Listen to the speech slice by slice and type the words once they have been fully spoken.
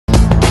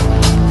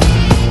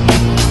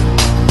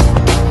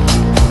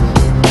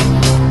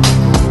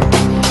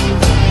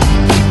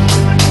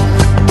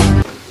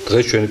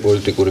დღეს ჩვენი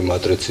პოლიტიკური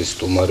მატრიცის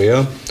სტუმარია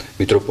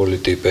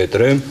მიტროპოლიტი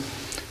პეტრე,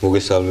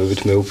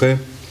 მოგესალმებით მეუფე.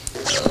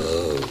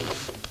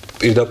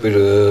 პირდაპირ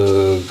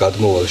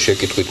გადმოვალ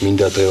შეკითხვით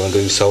მინდა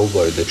დღევანდელი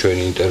საუბარი და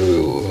ჩვენი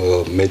ინტერვიუ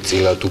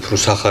მეტწილად უფრო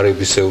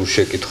სახარებისეულ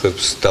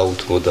შეკითხვებს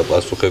დაუთმო და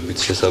პასუხებიც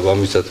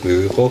შესაბამისად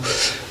მივიღო,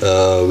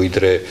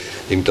 ვიდრე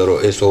იმიტომ რომ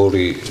ეს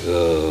ორი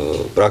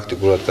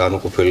პრაქტიკულად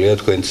განუყოფელია,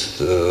 თქვენც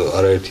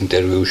არაერთ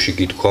ინტერვიუში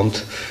გითქვამთ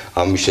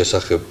ამის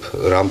შესახებ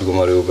რა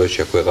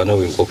მდგომარეობაშია ქვეყანა,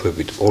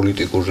 ვიმყოფებით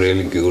პოლიტიკურ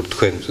რელიგიურ,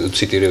 თქვენ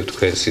ციტირებ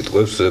თქვენ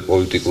სიტყვებს,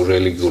 პოლიტიკურ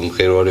რელიგიურ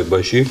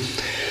მღერვარებაში.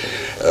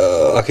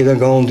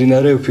 აქედან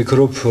გამომდინარე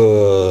ვფიქრობ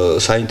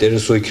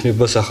საინტერესო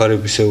იქნება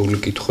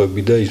სახარებისეული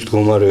კითხვები და ის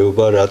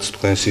მდგომარეობა, რაც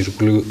თქვენს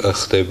ირგვლივ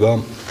ხდება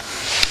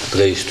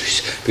დღეისთვის.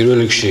 Პირველ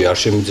რიგში არ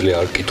შემიძლია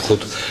არ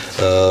კითხოთ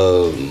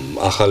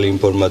ახალი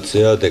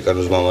ინფორმაცია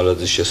დეკანოზ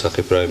მამალაძის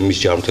შესახებ, მის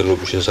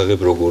ჯანმრთელობის შესახებ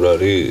როგორ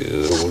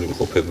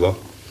იმყოფება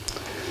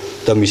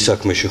და მის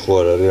საქმეში ხო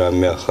არ არის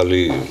რამე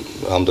ახალი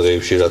ამ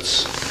დღეებში, რაც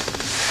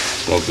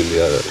ცნობილი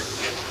არ არის.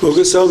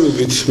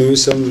 მოგესალმებით,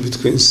 მივესალმებით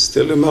თქვენს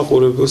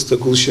ტელემაყურებელს და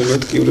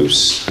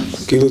გულშემატკივრებს,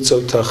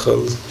 გილოცავთ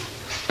ახალ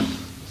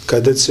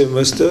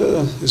გადაცემას და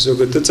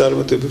ზოგადად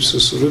წარმატებებს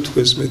უსურვებთ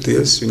თქვენს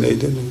მედიას,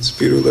 ვინაიდან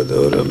პირველად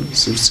ვარ ამ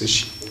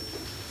სივრცეში.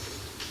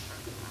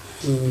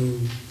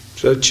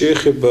 რაც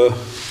შეეხება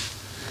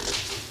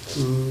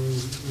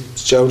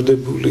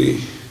ჯავრდებული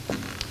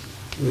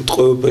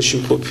ტყვეობაში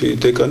მყოფი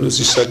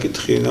დეკანოზის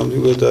საკითხი,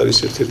 ნამდვილად არის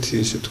ერთ-ერთი,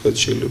 ისე ვთქვათ,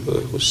 შეიძლება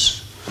იყოს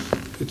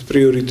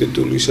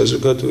პრიორიტეტული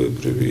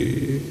საზოგადოებრივი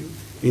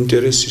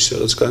ინტერესის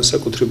რაღაც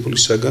განსაკუთრებული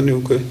საგანი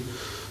უკვე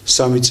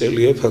 3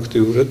 წელია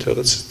ფაქტიურად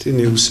რაღაც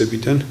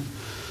ნიუსებიდან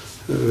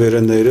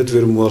ვერანაირად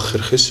ვერ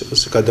მოახერხეს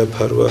რაღაც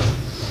გადაფარვა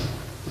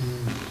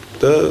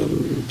და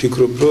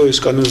ფიქრობ რომ ეს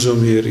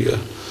კანონზომიერია,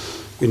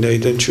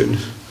 ვინაიდან ჩვენ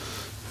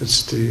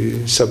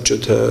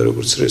საბჭოთა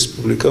როგორც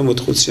რესპუბლიკა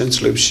მოთხოციან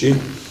წლებში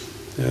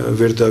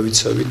ვერ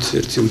დავიცავით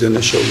ერთი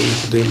უდანაშაულო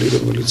მღვდელი,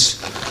 რომელიც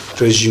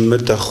რეჟიმმა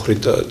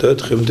დახვრიტა და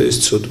დღემდე ეს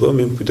ცოდვა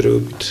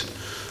მემკვიდრეობით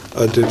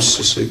ადებს,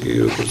 ესე იგი,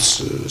 როგორც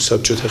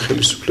საბჭოთა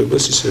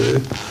ხელისუფლებას, ისევე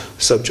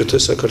საბჭოთა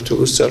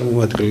საქართველოს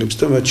წარმომადგენლებს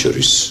და მათ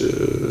შორის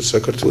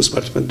საქართველოს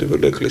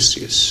მართლმადიდებელ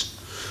ეკლესიას,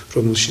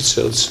 რომელშიც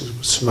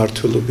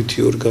მმართველობითი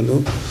ორგანო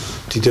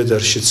დიდად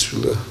არ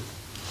შეცვლილა.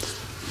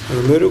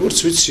 მე როგორც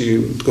ვიცი,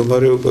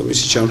 მდგომარეობა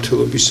მისი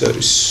ჯანმრთელობის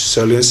არის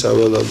ძალიან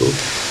სავალალო.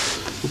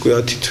 უკვე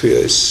 10 თვეა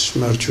ეს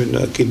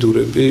მარჯვენა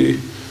კიდურები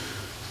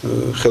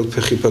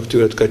ხელფეხი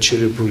ფაქტიურად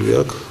გაჩერებული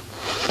აქვს.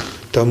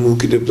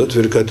 დამოუკიდებლად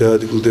ვერ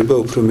გადაადგილდება,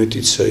 უფრო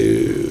მეტიც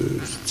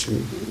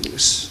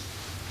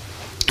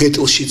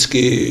კეთილშიც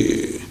კი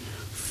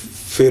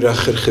ვერ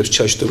ახერხებს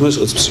ჩაშტომას,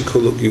 რაც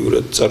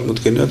ფსიქოლოგიურად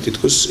წარმოდგენა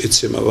თითქოს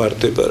ეცემა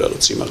ვარდება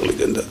რაღაც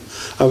იმაღლიდან და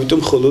ამიტომ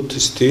მხოლოდ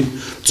ისეთი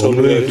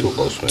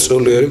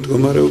წოლიერი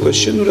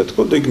მდგომარეობაში, ნუ რა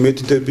თქმა უნდა, იქ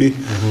მედიდები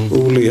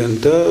უვლიან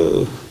და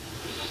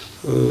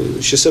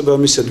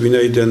შესაბამისად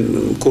ვინაიდან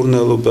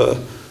მკურნალობა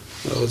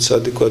რაღაც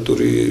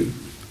ადეკვატური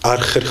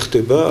არ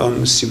ხერხდება ამ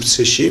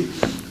სივრცეში,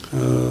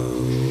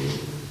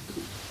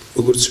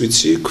 როგორც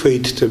ვიცი,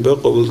 ქვეითდება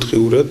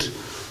ყოველდღიურად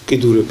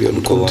კიდურები ან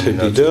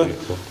კონთები და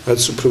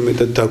რაც უფრო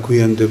მეტად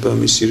დაგვიანდება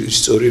მისი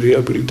სწორი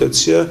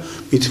რეაბილიტაცია,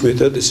 მით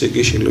მეტად ესე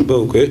იგი შეიძლება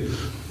უკვე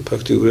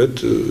ფაქტიურად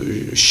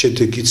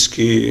შედეგიც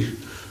კი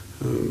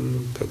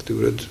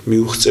ფაქტიურად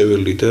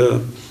მიუღწეველი და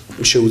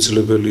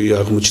შეუძლებელი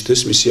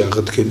აღმოჩნდეს მისი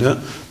აღდგენა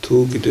თუ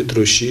კიდე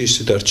დროში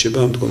ისე დარჩება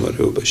ამ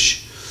მდგომარეობაში.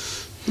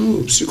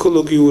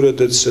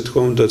 ფსიქოლოგიურადაც რა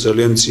თქმა უნდა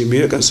ძალიან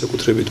მძიმეა,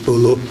 განსაკუთრებით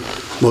ბოლო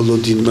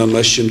მოლოდინმა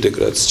მას შემდეგ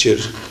რაც ჯერ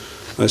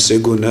მას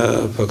ეგონა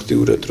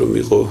ფაქტიურად რომ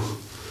იყო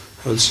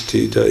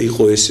ასეთი და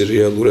იყო ეს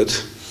რეალურად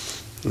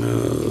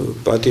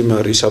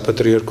პატიმარი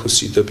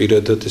საპატრიარქოსი და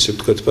პირადად ესე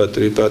ვთქვათ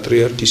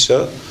პატრიარქისა,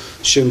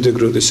 შემდეგ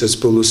როდესაც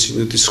ბოლო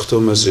სინოდის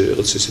ხდომაზე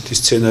რაღაც ესეთი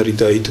სცენარი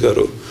დაიდგა,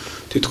 რომ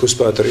თითქოს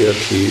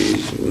პატრიარქი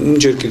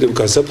ჯერ კიდევ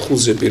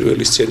გაზაფხულზე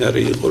პირველი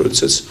სცენარი იყო,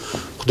 როდესაც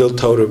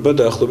მღვდელმთავრებმა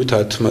დაახლოებით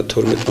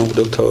 10-12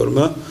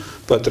 მღვდელმთავარმა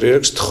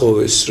პატრიარქს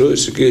თხოვეს, რომ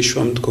ესე იგი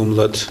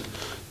ეშვამდგომლად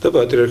და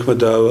პატრიარქმა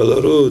დაავალა,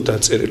 რომ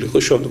დაწერილი იყო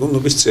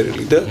შვამდგომლობის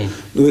წერილი და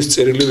ნუ ეს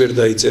წერილი ვერ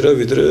დაიწერა,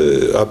 ვიდრე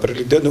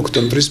აპრილიდან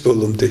ოქტომბრის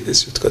ბოლომდე,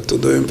 ესე ვთქვათ,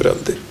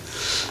 ნოემბრამდე.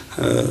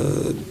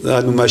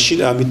 ანუ მაშინ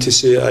ამით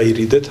ესე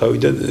აირიდა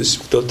თავიდან ეს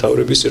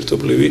მღვდელმთავრების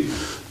ერთობლივი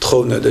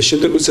თხოვნა და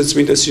შემდეგ როდესაც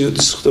წმინდა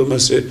სინოდის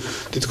ხდომაზე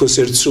თითქოს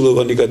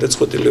ერთსულოვანი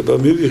გადაწყვეტილება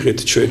მივიღეთ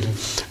ჩვენ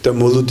და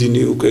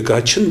მოლოდინი უკვე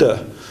გაჩნდა,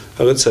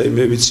 რაღაცა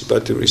მე ვიცი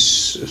პატიმრის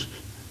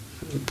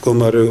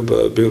მდგომარეობა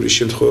ბევრი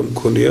შემთხვევა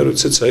მქონია,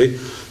 როდესაც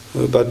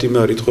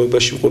პატიმარი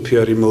ტყვეობაში მყოფი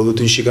არის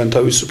მოლოდინში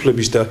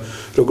განთავისუფლების და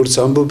როგორც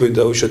ამბობენ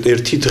დაუშვათ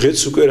ერთი დღეც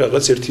უკვე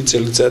რაღაც ერთი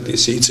წელიწადი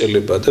ესე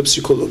იწელება და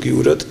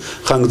ფსიქოლოგიურად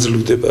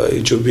ხანგრძლივდება,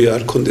 ეჯობია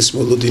არ კონდეს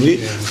მოლოდინი,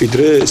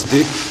 ვიდრე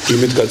ესეთი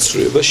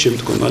იმედგაცრუება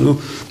შემდგომ. ანუ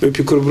მე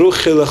ვფიქრობ, რომ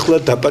ხელახლა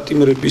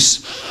დაპატიმრების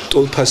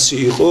ტოლფასი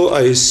იყო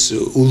ეს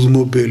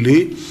ულმობელი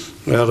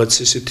რაღაც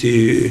ესეთი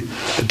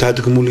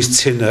დადგმული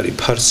სცენარი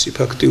ფარსი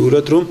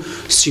ფაქტიურად, რომ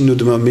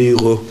სინოდმა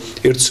მიიღო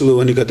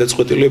ერთსულოვანი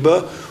გადაწყვეტილება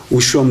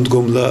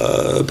უშვამდგომლა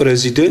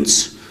პრეზიდენტს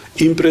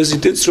იმ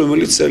პრეზიდენტს,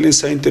 რომელიც ძალიან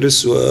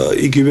საინტერესოა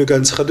იგივე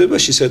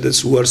განცხადებაში, სადაც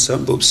უარს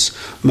ამბობს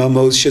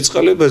მამაოს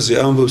შეწყალებაზე,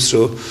 ამბობს,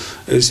 რომ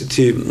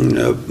ესეთი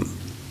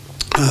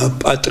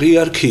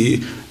პატრიარქი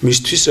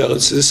მისთვის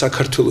რაღაც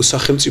საქართველოს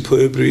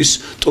სახელმწიფოებრივის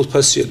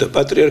ტოლფასია და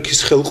პატრიარქის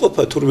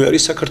ხელყოფა თურმე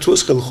არის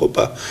საქართველოს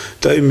ხელყოფა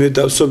და მე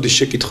დავსვამდი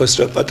შეკითხვას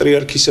რა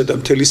პატრიარქისა და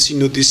მთელი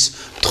სინოდის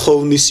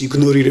თხოვნის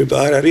იგნორირება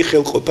არ არის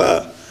ხელყოფა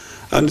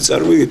ან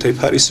წარმოგიდგენთ აი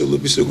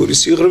ფარისევლობის როგორი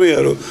სიღრმეა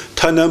რომ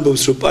თან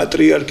ამბობს რომ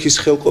პატრიარქის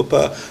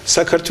ხელყოფა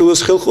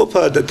საქართველოს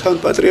ხელყოფაა და თან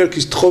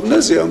პატრიარქის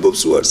თხოვნაზე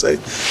ამბობს უარს აი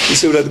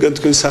ისევ რადგან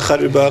თქვენ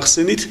სახარება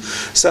ახსენით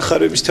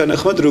სახარების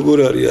თანახმად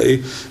როგორ არის აი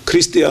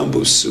ქრისტე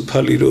ამბობს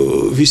ფალი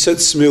რომ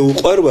ვისაც მე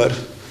უყვარვარ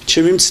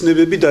ჩემი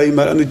მცნებები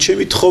დაიმარა, ანუ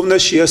ჩემი თხოვნა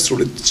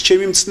შეასრულეთ,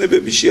 ჩემი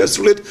მცნებები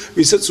შეასრულეთ,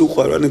 ვისაც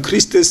უყვარ, ანუ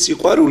ქრისტეს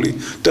სიყვარული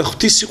და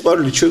ღვთის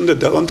სიყვარული ჩვენ უნდა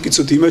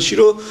დავამტკიცოთ იმაში,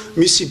 რომ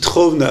მისი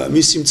თხოვნა,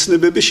 მისი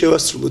მცნებები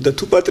შევასრულოთ და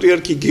თუ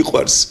პატრიარქი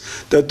გიყვარს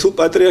და თუ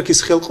პატრიარქის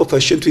ხელყოფა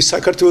შენთვის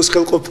საქართველოს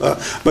ხელყოფა,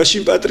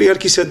 მაშინ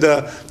პატრიარქისა და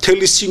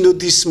მთელი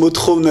სინოდის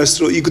მოთხოვნას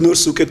რომ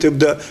იგნორს უკეთებ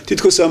და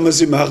თითქოს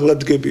ამაზე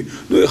მაღლადგები.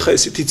 ნუ ეხა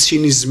ესეთი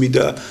ცინიზმი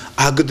და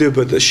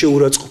აგდება და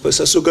შეურაცხყოფა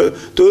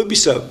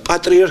საზოგადოებისა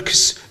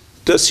პატრიარქის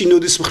და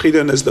სინოდის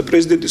მხრიდანაც და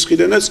პრეზიდენტის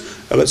მხრიდანაც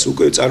რაღაც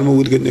უკვე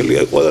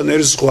წარმოუდგენელია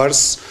ყველანაირ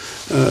ზღვარს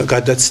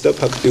გადაცდა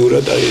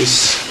ფაქტიურად აი ეს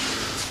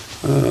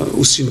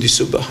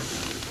უსინდისობა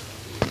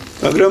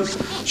მაგრამ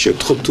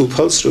შევთხოვთ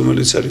უფალს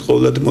რომელიც არის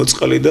ყოველად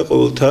მოწყალი და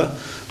ყოველთა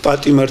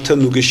პატიმართან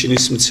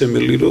უგეშინის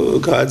მცემელი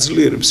რომ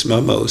გააძლიერებს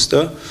მამაოს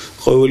და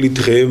ყოველი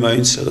დღე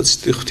მაინც რაღაც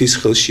ღვთის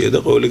ხელშია და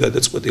ყოველი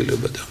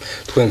გადაწყვეტილება და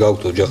თქვენ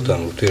გაქვთ ოჯახთან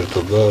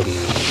ურთიერთობა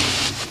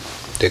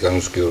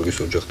დეკანოს გიორგის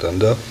ოჯახთან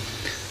და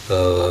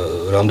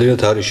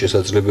რამდენად არის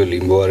შესაძლებელი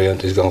იმ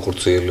ვარიანტის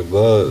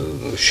განხორციელება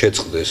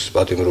შეწყდეს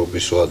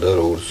პატიმრობის ვადა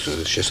როგორც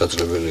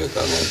შესაძლებელია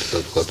კანონით და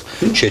თქვა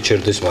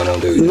შეჩერდეს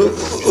მანამდე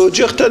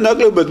ოჯახთან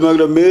ნაკლებად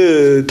მაგრამ მე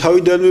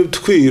თავიდანვე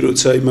ვთქვი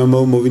როცა აი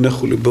მამაო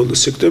მოვინახული ბოლო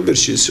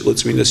სექტემბერში ეს იყო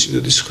წმინდა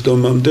სინოდის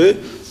ხდომამდე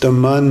და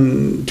მან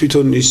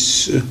თვითონ ის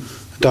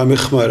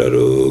დამეხმარა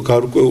რომ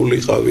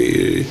გარკვეულიყავი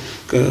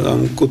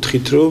ამ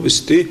კუთხით რომ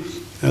ისეთი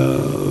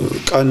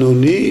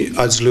კანონი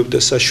აძლევდა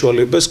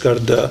საშუალებას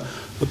გარდა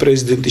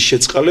პრეზიდენტის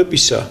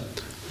შეწყალებისა,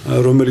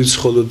 რომელიც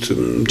მხოლოდ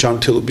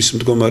ჯანმრთელობის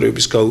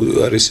მდგომარეობის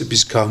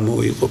გაუარესების გამო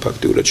იყო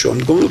ფაქტიურად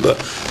შუამდგომლობა,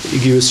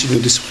 იგივე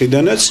სინოდის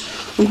მხრიდანაც,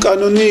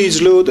 კანონი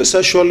იძლეოდა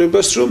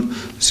საშუალებას, რომ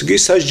იგი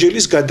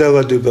სასჯელის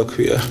გადავადება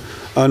ქვია.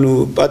 ანუ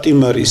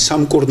პატიმარი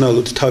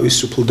სამკურნალოდ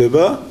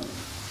თავისუფლდება,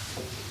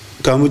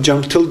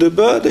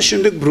 გამოჯანმრთელდება და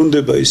შემდეგ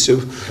ბრუნდება ისევ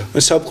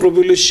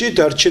საპყრობილეში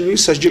დარჩენილი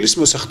სასჯელის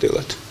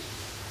მოსახდელად.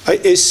 აი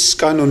ეს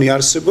კანონი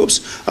არსებობს,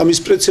 ამის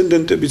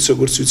პრეცედენტებიც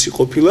როგორც ვიცი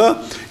ყოფილა,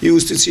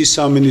 იუსტიციის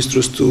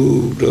სამინისტროს თუ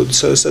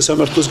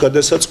სასამართლოს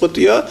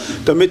გადასაწყვეტია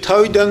და მე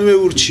თავიდანვე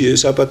ურჩიე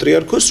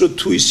საპატრიარქოს, რომ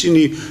თუ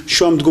ისინი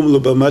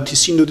შუამდგომლობა მათი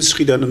სინოდის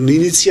მხრიდან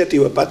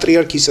ინიციატივა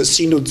პატრიარქისა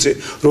სინოდზე,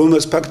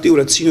 რომელმაც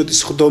ფაქტიურად სინოდის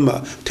ხდომა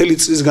მთელი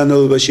წლის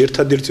განმავლობაში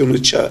ერთადერთი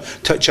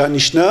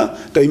ჩანიშნა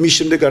და იმის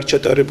შემდეგ არ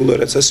ჩატარებულა,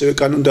 რაც ასევე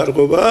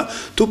კანონდარღვევაა,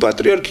 თუ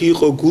პატრიარქი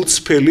იყო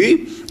გულწრფელი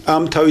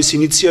ამ თავის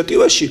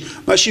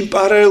ინიციატივაში, მაშინ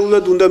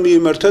პარალელურად უნდა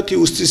მიემართათ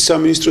იუსტიციის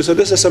სამინისტროსა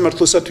და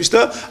სასამართლოსათვის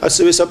და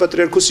ასევე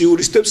საპატრიარქოს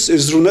იურისტებს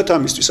ეზრუნათ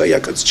ამისთვის. აი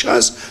აქაც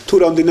ჩანს თუ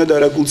რამდენად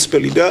არა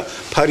გულწრფელი და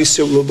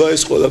ფარისევლობა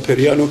ეს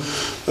ყველაფერი. ანუ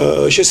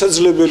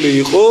შესაძლებელი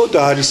იყო და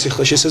არის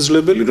ახლა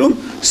შესაძლებელი რომ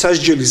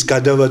სასჯელის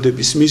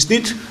გადავადების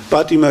მიზნით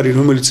პატიმარი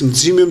რომელიც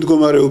მძიმე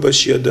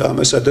მდგომარეობაშია და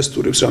ამას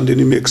ადასტურებს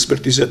რამდენიმე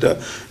ექსპერტიზა და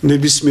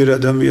ნებისმიერ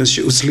ადამიანს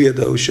შეუძლია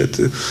დაუშვათ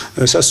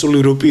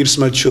სასულიერო პირს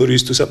მათ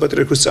შორის თუ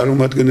საპატრიარქოს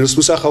წარმომადგენელს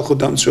თუ სახალხო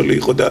დამცველი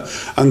იყო და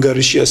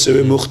ანგარიში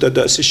ასევე მოხდა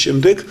და ასე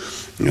შემდეგ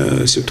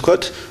ესე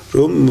ვთქვათ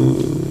რომ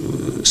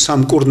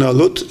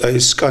სამკურნალოდ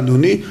ეს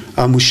კანონი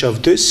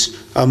ამუშავდეს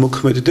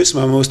ამოქმედდეს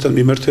მამაოსთან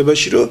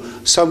მიმართებაში რომ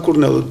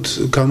სამკურნალოდ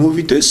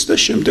გამოვიდეს და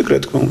შემდეგ რა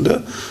თქმა უნდა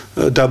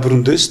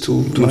დაბრუნდეს თუ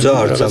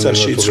რაღაც არ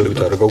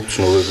შეიძლება არ გაქვს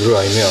ცნობები რომ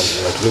აიმე ამ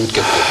მიმართულებით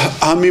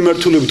კეთდება ამ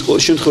მიმართულებით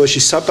ყოველ შემთხვევაში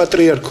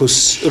საპატრიარქოს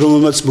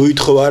რომელმაც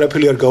მოითხოვა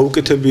არაფერი არ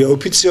გაუკეთებია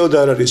ოფიციალურად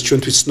არ არის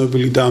ჩვენთვის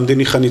ცნობილი და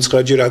ამდენი ხანი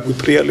 9-ჯერ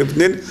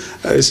აგვიფრიალებდნენ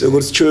ეს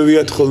როგორც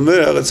ჩვევიათ ხოლმე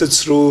რაღაცა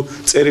ცრუ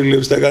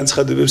წერილებს და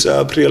განცხადებებს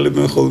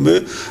ააფრიალებენ ხოლმე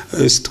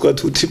ეს თქვა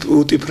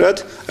უტიფრად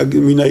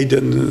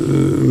მინაიდან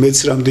მეც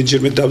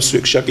რამდენჯერმე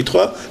დავსვი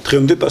შეკითხვა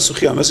დღემდე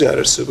პასუხი ამაზე არ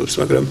არსებობს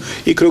მაგრამ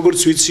იქ როგორც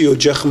ვიცი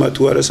ოჯახმა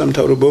თუ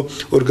არასამთავრობო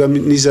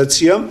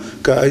ორგანიზაციამ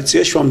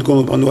გაიწია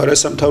შუამდგომლობა ანუ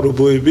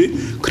არასამთავრობოები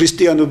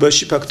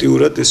ქრისტიანობაში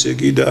ფაქტიურად ესე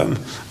იგი და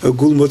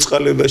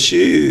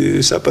გულმოწყალებაში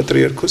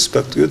საპატრიარქოს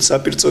ფაქტიურად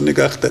საპირწონე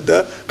გახდა და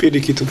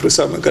პირიქით უფრო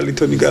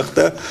სამაგალითონი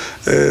გახდა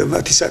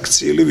მათი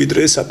საქციელი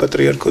ვიდრე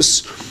საპატრიარქოს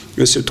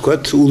ესე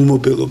ვთქვათ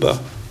ულმობელობა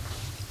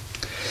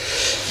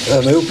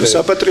მეუფე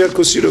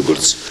საპატრიარქოსი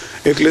როგორც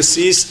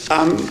ეკლესიის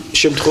ამ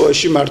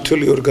შემთხვევაში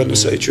მართველი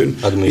ორგანოსაა ჩვენ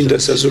მინდა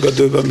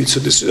საზოგადოება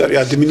მიცოდეს არის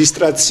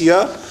ადმინისტრაცია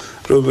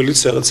რომელიც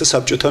რაღაცა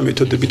საბჭოთა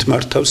მეთოდებით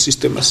მართავს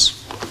სისტემას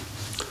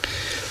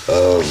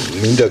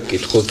მინდა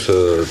გკითხოთ,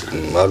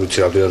 არ ვიცი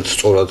რამდენად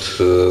სწორად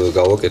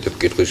გავაკეთებ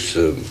კითხვის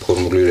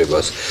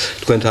ფორმულირებას.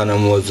 თქვენ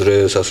თანამოაზრე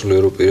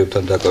სასულიერო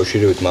პირებთან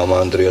დაკავშირებით მამა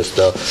ანდრიას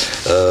და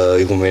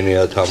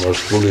იგუმენია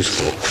თამარს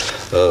გულისხმობ.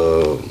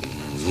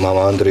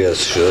 მამა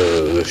ანდრიას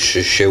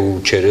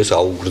შეუჩერეს,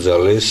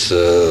 აუგრძალეს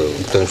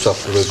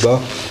ღვთისმსახურება,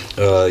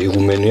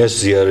 იგუმენიას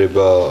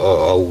ზიარება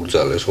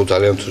აუგრძალეს. ხო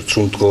ძალიან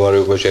ცუდ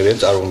მდგომარეობაში არიან,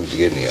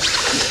 წარმოვიდგენია.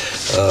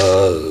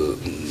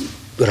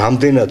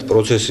 რამდენად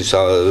პროცესი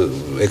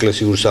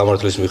ეკლესიური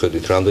სამართლის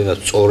მიხედვით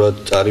რამდენად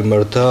სწორად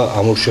წარიმართა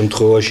ამ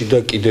შემთხვევაში და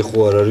კიდე ხო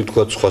არ არის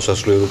თქვა სხვა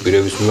სასულიერო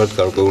პირების მიმართ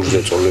გარკვეული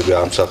ზეწოლები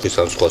ამ სახის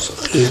ან სხვა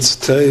სახის.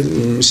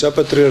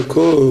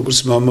 საპატრიარქო როგორც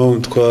მამაო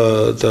თქვა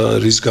და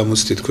რის გამოც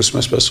თითქოს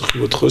მას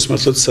პასუხობთ ხო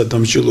მართლაც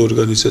სადამსჯელო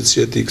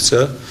ორგანიზაციად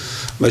იქცა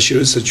მაშინ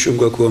როდესაც ჩვენ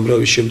გვაქვს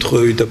უამრავი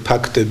შემთხვევები და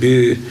ფაქტები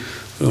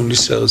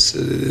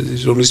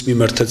რომლის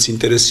მიმართაც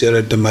ინტერესი არ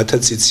არის და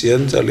მათაც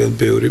იციან ძალიან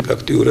ბევრი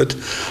ფაქტიურად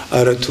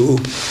არათუ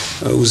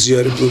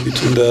უზიარებლობით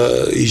უნდა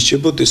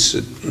ისჯებოდეს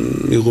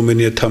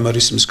იღუმენია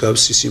თამარის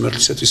მსგავსი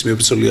სიმართლისათვის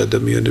მებრძოლი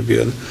ადამიანები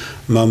ან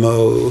მამა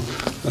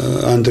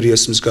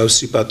ანდრიას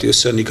მსგავსი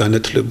პატიოსანი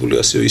განათლებული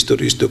ასევე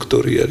ისტორიის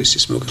დოქტორი არის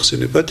ის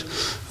მოგეხსენებათ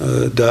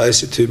და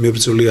ესეთი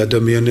მებრძოლი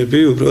ადამიანები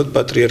უბრალოდ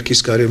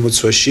პატრიარქის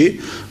გარემოცვაში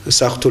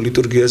საღვთო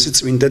ლიტურგიაზე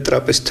წმინდა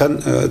ტრაპეზთან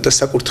და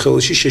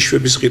საკურთხეველში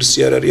შეშვების ღირსი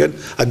არ არიან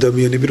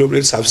ადამიანები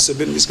რომლებიც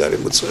ავსებენ მის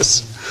გარემოცვას.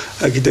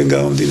 აქედან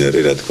გამომდინარე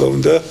რა თქმა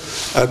უნდა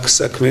აქ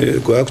საქმე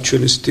გვაქვს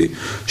ჩვენ ისეთი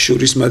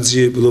შურის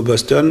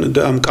მაძიებლობასთან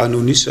და ამ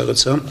კანონის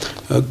რაღაცა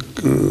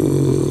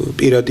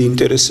პირადი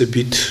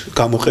ინტერესებით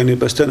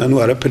გამოყენებასთან ანუ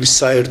არაფერი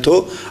საერთო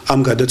ამ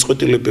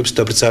გადაწყვეტილებებს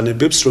და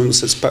ბრძანებებს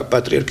რომელსაც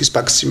პატრიარქის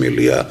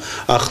ფაქსიმილია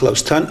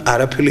ახლავს თან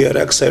არაფერი არ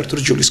აქვს საერთო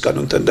რჯულის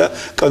კანონთან და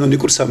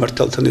კანონიკურ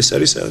სამართალთან ეს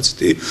არის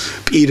რაღაცა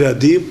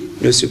პირადი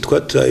ესე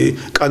ვთქვათ აი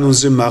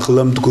კანონზე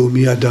მაღლა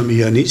მდგომი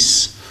ადამიანის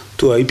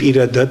თუ აი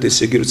პირადად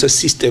ესე იგი როცა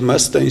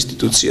სისტემას და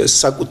ინსტიტუციას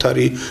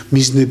საკუთარი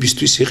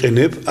მიზნებისთვის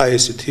იყენებ აი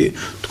ესეთი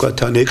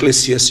ვთქვათ ან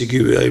ეკლესიას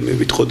იგივე აი მე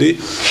ვიტყოდი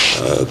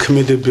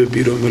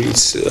ქმედებები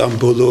რომელიც ამ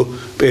ბოლო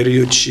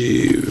პერიოდში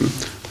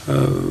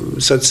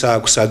სადაც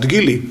აქვს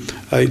ადგილი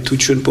აი თუ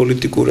ჩვენ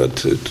პოლიტიკურად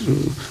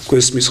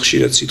გვესმის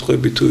ხშირად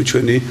სიტყვები თუ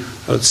ჩვენი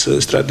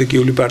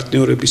სტრატეგიული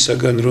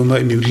პარტნიორებისაგან რომ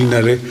აი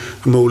მიმდინარე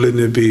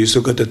მოვლენები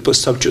ზოგადად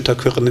პოსტსაბჭოთა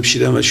ქვეყნებში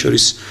და მათ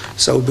შორის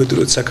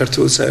საუბედუროდ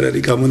საქართველოს არ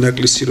არის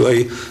გამონაკლისი რომ აი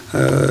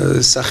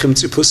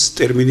სახელმწიფოს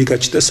ტერმინი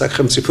გაჩნდა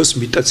სახელმწიფოს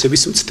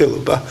მიტაცების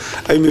მცდელობა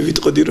აი მე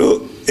ვიტყოდი რომ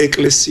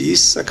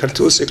ეკლესიის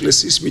საქართველოს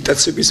ეკლესიის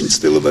მიტაცების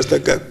მცდელობას და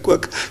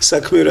გვაქვს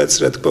საქმე რაც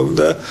რა თქმა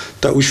უნდა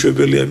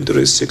დაუშვებელია იმიტომ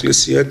რომ ეს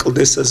ეკლესია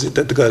კლდესაზე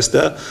და დგას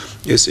და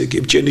ესე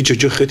იგი ბჭენი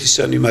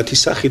ჯოჯოხეთისანი მათი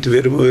სახით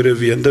ვერ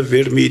მოერევიან და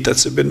ვერ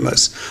მიიტაცებენ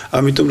მას.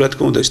 ამიტომ რა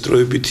თქმა უნდა ეს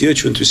დროებითია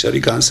ჩვენთვის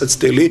არის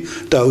განსაცდელი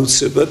და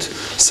აუცილებლად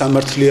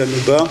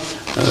სამართლიანობა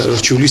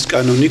რჯულის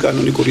კანონი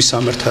კანონიკური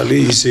სამართალი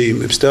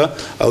იზეიმებს და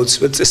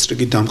აუცილებლად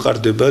წესრიგი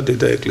დამყარდება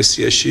დედა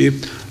ეკლესიაში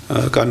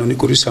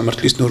კანონიკური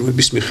სამართლის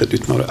ნორმების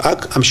მიხედვით, მაგრამ აქ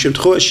ამ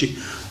შემთხვევაში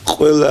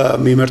ყველა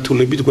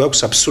მიმართულებით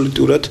გვაქვს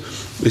აბსოლუტურად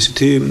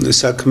ესეთი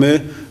საქმე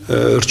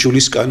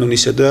რჯულის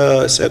კანონისა და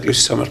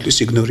საეკლესიო სამართლის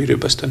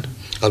იგნორირებასთან.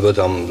 ალბათ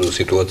ამ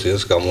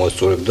სიტუაციას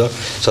გამოასწორებდა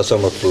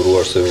სასამართლო რო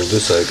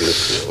არსებობდეს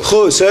საეკლესიო. ხო,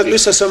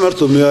 საეკლესიო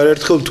სასამართლო მე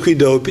არაერთხელ თქვი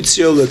და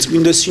ოფიციალურად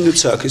წმინდა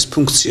სინოდს აქვს ეს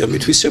ფუნქცია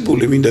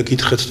მითვისებული, მინდა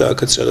გითხრათ და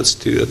აქაც რაღაც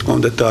რა თქმა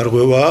უნდა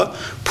დარღვევა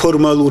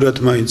ფორმალურად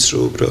მაინც რო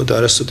უბრალოდ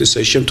არასოდეს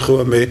აი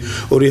შემთხვევა მე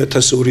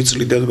 2002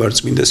 წლიდან ვარ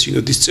წმინდა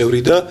სინოდის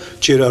წევრი და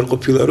ჯერ არ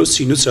ყოფილა რომ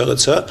სინოდს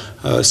რაღაცა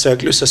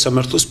საეკლესიო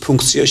სასამართლოს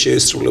ფუნქცია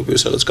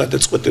შეესრულებდეს რაღაც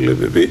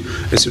გადაწყვეტილებები,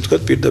 ესე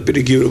ვთქვათ პირდაპირ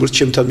იგივე როგორც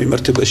ჩემთან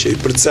მიმართებაში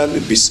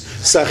ბრძანების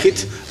სახით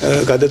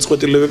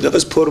გადაწყვეტილებები და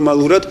ეს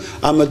ფორმალურად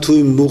ამა თუ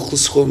იმ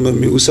მუხლს ხოლმე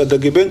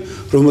მიუსადაგებენ,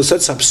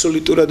 რომელსაც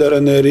აბსოლუტურად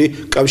არანაირი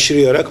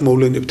კავშირი არ აქვს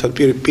მოვლენებთან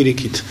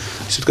პირიქით.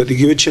 ესე ვთქვათ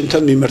იგივე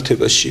ჩემთან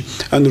მიმართებაში.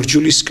 ანუ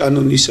რჯულის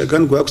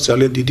კანონისაგან გვაქვს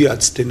ძალიან დიდი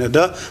აცდენა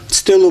და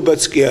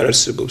მცდელობაც კი არ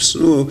არსებობს.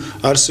 ნუ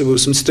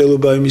არსებობს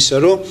მცდელობა იმისა,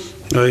 რომ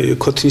აი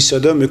ქოთნისა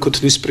და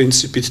მეკოთნის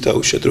პრინციპით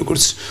დაუშვათ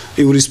როგორც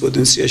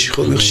იურისპრუდენციაში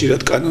ხოლმე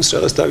ხშირად კანონს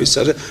რაღაც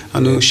დავისწარე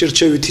ანუ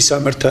შერჩევითი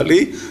სამართალი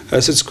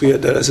რასაც ქვია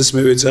და რასაც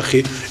მე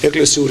ვეძახი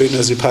ეკლესიურ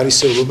ენაზე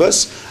ფარისევლობას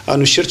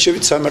ანუ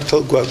შერჩევით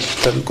სამართალ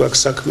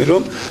გვაქვს საქმე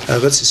რომ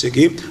რაღაც ესე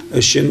იგი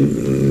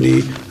შენი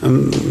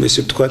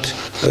ესე ვთქვათ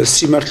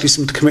სიმართლის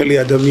მთქმელი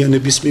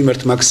ადამიანების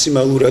მიმართ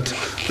მაქსიმალურად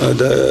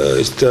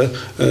და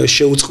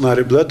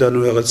შეუწყნარებლად ანუ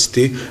რაღაც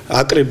ისეთი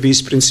აკრებიის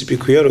პრინციპი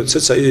ქვია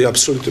როდესაც აი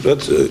აბსოლუტურად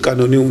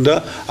კანონი უნდა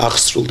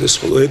აღსრულდეს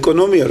ხოლო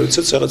ეკონომია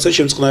როდესაც რაღაცა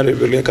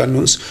შემწყნარებელია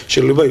კანონს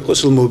შეიძლება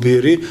იყოს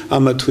მობიერი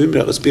ამა თუ იმ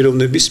რაღაც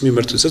პიროვნების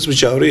მიმართ როდესაც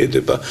მჟავრი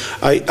ედება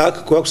აი აქ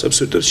გვაქვს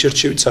აბსოლუტურად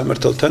შერჩევით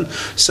სამართალთან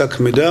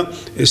საქმე და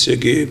ესე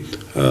იგი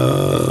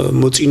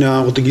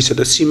მოწინააღმდეგისა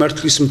და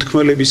სიმართლის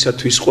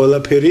მთქმელებისათვის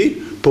ყველაფერი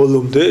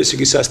ბოლომდე, ესე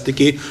იგი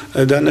სასტიკი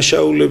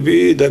დანაშაულები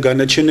და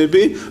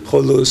განაჩენები,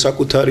 ხოლო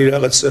საკუთარი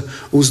რაღაც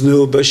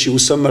უზნეობაში,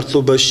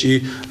 უსამართლობაში,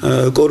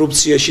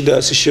 კორუფციაში და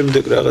ასე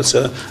შემდეგ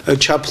რაღაცა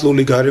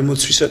ჩაფლული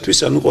გარემოცვისათვის,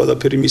 ანუ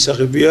ყველაფერი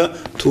მისაღებია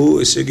თუ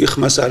ესე იგი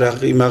ხმას არ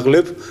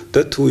აღიმაღლებ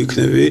და თუ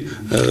იქნები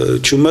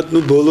ჩუმად,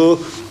 ნუ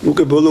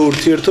ბოლო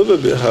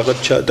ურთიერთობები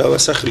რაღაც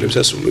დავასახელებს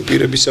ასული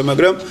პირებისა,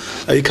 მაგრამ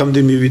აი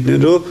იქამდე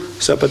მივიდნენ, რომ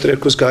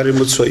საპატრიარქოს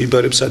გარემოცვა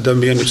იბარებს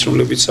ადამიანებს,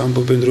 რომლებიც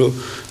ამბობენ, რომ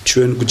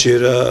ჩვენ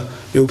გვჯერა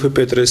მეუფე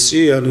პეტრესი,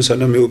 ანუ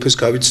სანამ მეუფეს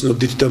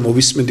გავიცნობდით და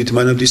მოვისმენდით,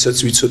 მანამდე ისაც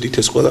ვიცოდით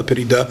ეს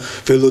ყველაფერი და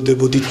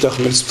ველოდებოდით და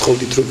ხმელს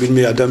ვთხოვდით, რომ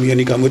ვინმე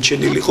ადამიანი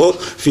გამოჩენილიყო,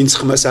 ვინც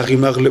ხმას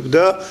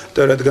აღიმაღლებდა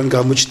და რადგან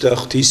გამოჩნდა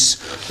ღვთის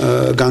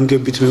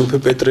განგებით მეუფე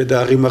პეტრე და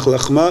აღიმაღლა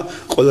ხმა,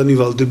 ყველანი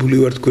ვალდებული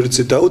ვართ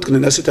გვერდზე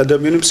დაუდგნენ, ასეთ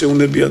ადამიანებს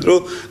ეუნებიან, რომ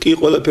კი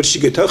ყველაფერში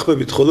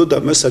გეთანხმებით, ხოლო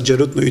დამას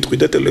საჯაროდ ნოიტყვი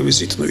და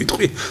ტელევიზიით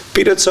ნოიტყვი.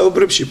 პირად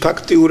საუბრებში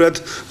ფაქტიურად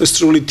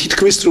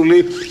თითქმის სრული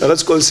რაღაც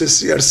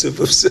კონსენსუსი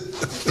არსებობს.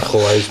 ხო,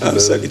 აი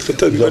საკითხი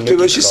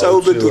მიმართებაში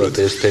საუბედუროთ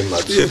ეს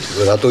თემაც.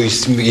 რატო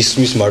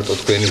ისმის მარტო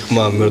თქვენი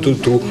ხმა,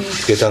 თუ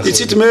გეთანხმებით?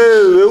 იცით, მე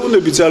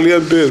ვეუბნები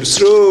ძალიან ბევრს,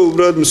 რომ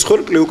უბრალოდ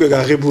მსხვერპლი უკვე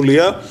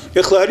გაღებულია,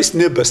 ეხლა არის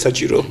ნება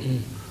საჭირო.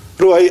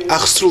 რომ აი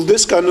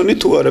აღსრულდეს კანონი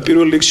თუ არა,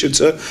 პირველ რიგში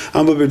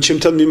ამბობენ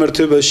ჩემთან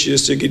მიმართებაში,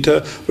 ესე იგი,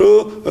 რომ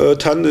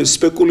თან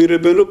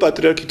სპეკულირებენ, რომ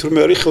პატრიარქი თურმე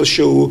არის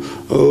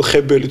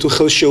ხელშეუხებელი თუ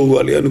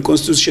ხელშეუვალი, ანუ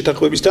კონსტიტუციის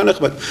შეთანხმების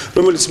თანახმად,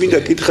 რომელიც მინდა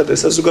კითხა და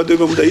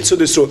საზოგადოებამ უნდა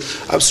იცოდეს, რომ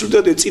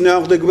აბსოლუტურად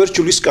ეწინააღმდეგება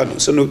ჯულის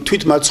კანონს, ანუ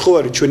თვით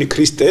მაცხოვარი ჩვენი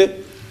ქრისტე,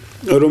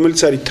 რომელიც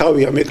არის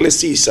თავი ამ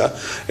ეკლესიისა,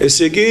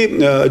 ესე იგი,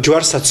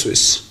 ჯვარს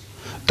აცვეს.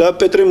 და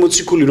პეტრე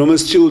მოციქული,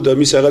 რომელიც ცდილობდა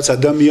მის რაღაც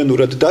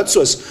ადამიანურად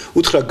დაცვას,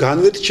 უთხრა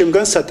განვეთ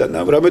ჩემგან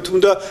სატანამ, რამეთ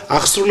უნდა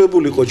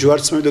აღსრულებულიყო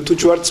ჯვარცმა და თუ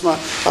ჯვარცმა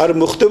არ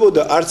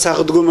მოხდებოდა, არც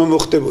აღდგომა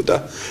მოხდებოდა.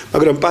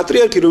 მაგრამ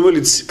პატრიარქი,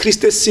 რომელიც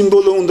ქრისტეს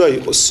სიმბოლო უნდა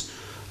იყოს,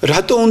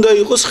 რატო უნდა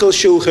იყოს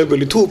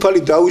ხელშეუხებელი? თუ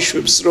უფალი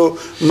დაუშვებს, რომ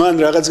მან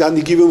რაღაც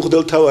განიგივე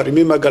მღვდელთავარი,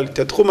 მე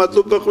მაგალითად, ხო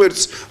მადლობა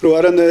ღმერთს, რომ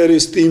არანაირი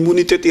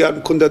იმუნიტეტი არ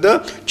მქონდა და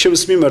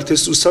ჩემს მიმართ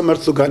ეს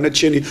უსამართლო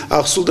განაჩენი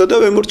აღსულდა და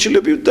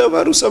ვემორჩილები და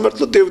ვარ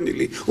უსამართლო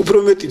დევნილი. უფრო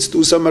მეტიც თუ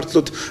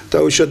უსამართლოდ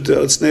დაუშვათ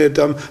რაღაცნაირად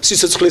ამ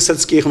სიცოცხლესაც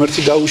კი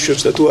ღმერთი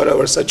დაუშვებს და თუ არა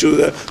ვარ საჭირო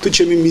და თუ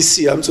ჩემი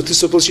მისია ამ წუთის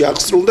სოფელში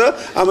აღსრულდა,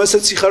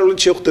 ამასაც სიხარულით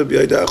შეხვდები.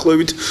 აი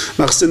დაახლოებით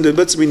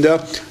მახსენდება წმინდა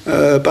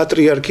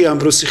პატრიარქი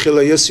ამბროსი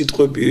ხელაიას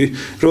სიტყვები,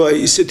 რომ აი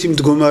ესეთი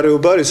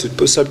მდგომარეობა არის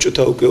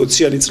საბჭოთა უკვე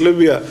 20-იანი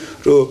წლებია,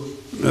 რომ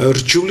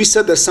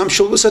რჯულისა და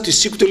სამშობლოსათვის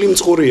სიკვდილი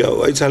მწყურიაო.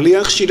 აი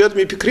ძალიან ხშირად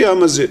მიფიქრე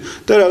ამაზე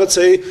და რაღაც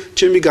აი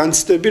ჩემი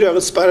განცდები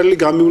რაღაც პარალელი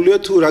გამივლია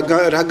თუ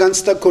რა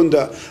განცდა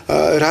ქონდა,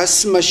 რას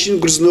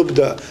მაშინ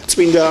გრძნობდა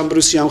წმინდა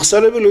ამბროსი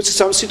ამხსარებელი, როცა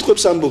სამ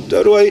სიტყვებს ამბობდა,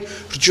 რომ აი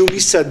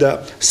რჯულისა და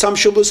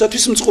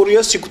სამშობლოსათვის მწყურია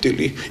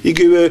სიკვდილი.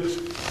 იგივე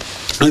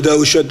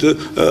დაუშვათ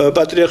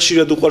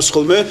პატრიარქშირად უყვარს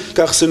ხოლმე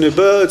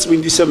გახსენება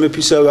წმინდისა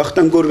მეფისა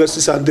ვახტანგ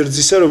გორგასის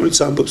ანდერძისა, რომელიც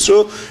ამბობს,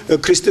 რომ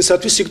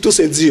ქრისტესათვის სიკვდილს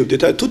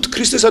ეძიებდეთ. აი თუ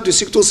ქრისტესათვის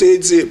სიკვდილს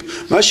ეძიებ,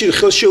 მაშინ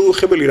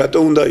ხელშეუხებელი რატო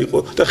უნდა იყო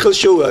და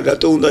ხელშეუხებელი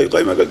რატო უნდა იყო?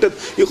 აი მაგალითად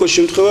იყო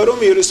შემთხვევა, რომ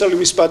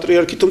იერუსალიმის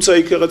პატრიარქი, თუმცა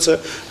იქ რაღაცა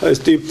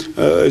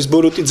ეს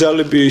ბოროტი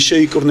ძალები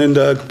შეიკრნენ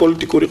და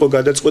პოლიტიკური იყო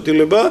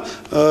გადაწყვეტილება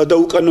და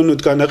უკანონოდ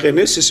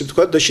განაყენეს, ესე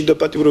ვთქვათ, და შიდა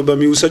პატიმრობა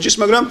მიუსაჯეს,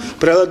 მაგრამ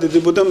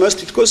ბრალადებოდა მას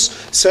თითქოს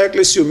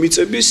საეკლესიო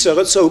მიწების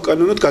რაღაც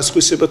უკანონოდ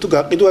გასხვისება თუ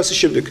გაყიდვა ასე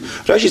შემდეგ.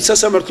 რაშიც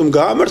სასამართლომ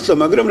გაამართლა,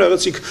 მაგრამ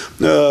რაღაც იქ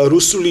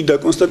რუსული და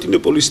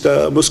კონსტანტინოპოლის და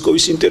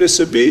მოსკოვის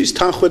ინტერესები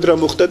თანხვედრა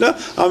მოხდა და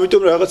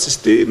ამიტომ რაღაც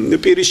ესეთი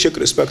პირის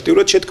შეკრეს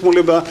ფაქტიურად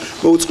შეთქმულება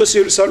მოუწყეს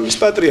იერუსალიმის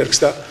პატრიარქს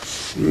და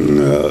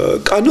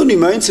კანონი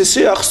მაინც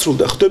ესე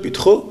აღსრულდა, ხვდებით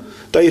ხო?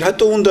 და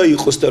რატო უნდა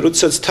იყოს და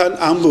როდესაც თან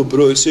ამბობ,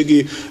 რომ ესე იგი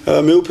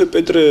მეუფე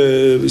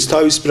პეტრეს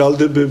თავის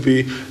ბრალდებები,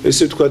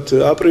 ესე ვთქვათ,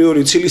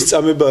 აპრიორი ცილის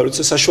წამება,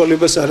 როცა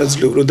საშუალებას არ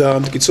აძლევ, რომ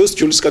დაამტკიცოს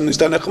ჯულის კანონის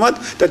თანახმად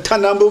და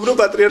თან ამბობ, რომ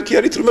პატრიარქი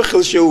არის თურმე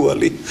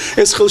ხელშეუვალი.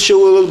 ეს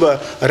ხელშეუვალობა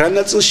რა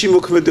ნაწილში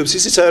მოქმედებს,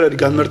 ისიც არ არის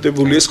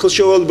განმარტებული. ეს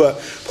ხელშეუვალობა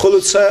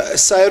მხოლოდ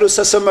საერო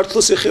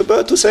სასამართლოს ეხება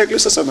თუ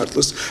საეკლესიო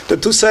სასამართლოს და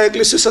თუ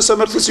საეკლესიო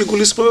სასამართლოს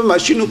იგულისხმება,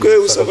 მაშინ უკვე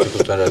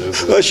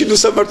მაშინ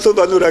უსამართლობა,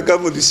 ანუ რა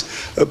გამოდის?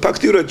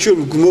 ფაქტიურად ჩვენ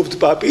გვმობთ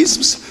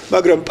პაპიზმს,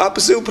 მაგრამ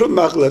პაპზე უფრო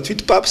მაღლა,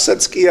 თვით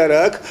პაპსაც კი არა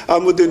აქვს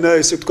ამოდენა,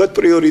 ესე ვთქვათ,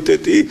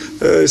 პრიორიტეტი,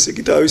 ესე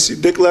იგი თავისი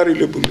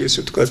დეკლარირებული,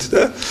 ესე ვთქვათ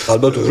და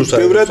ალბათ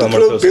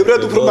უფრო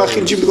ბევრად უფრო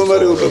მახინჯი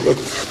მდგომარეობა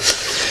გვაქვს.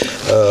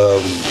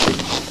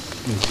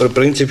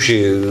 პრინციპში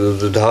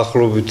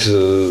დაახლოებით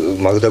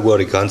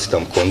მაგდაგვარი განცდა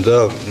მქონდა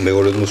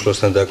მეორედ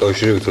მოსვლასთან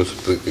დაკავშირებით, რომ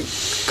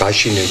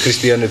გაშინენ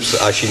ქრისტიანებს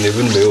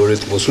აშინებენ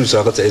მეორედ მოსვლის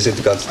რაღაც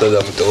ესეთი განცდა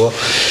დამტოვა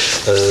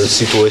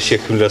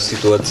შექმნილ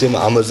სიტუაციამ,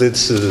 ამაზეც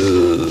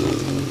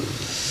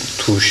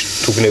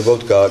თუ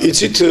გნებავთ გააკეთეთ.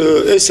 იცით,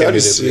 ეს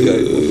არის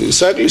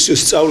საეკლესიო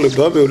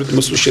სწავლება მეორედ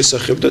მოსვლის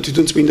შესახებ და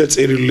თვითონ წმინდა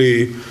წერილი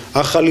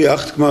ახალი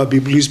აღთქმა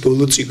ბიბლიის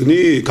ბოლო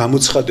წიგნი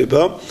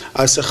გამოცხადება,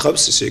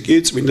 ასახავს ესე იგი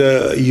წმინდა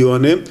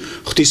იოანე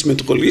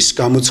ღვთისმეტყველის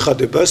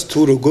გამოცხადებას თუ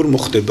როგორ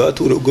მოხდება,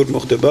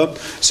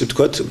 ესე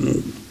ვთქვათ,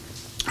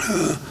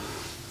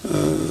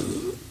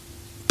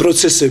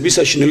 პროცესები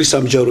საშინელი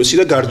სამჯავროსი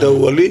და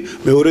გარდაუვალი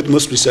მეორედ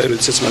მოსვლის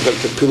აეროდესაც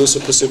მაგალითად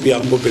ფილოსოფოსები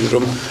ამბობენ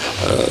რომ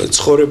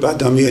ცხოვრება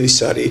ადამიანის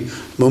არის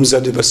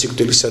მომზადება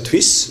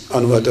სიკვდილისათვის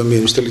ანუ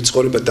ადამიანის მთელი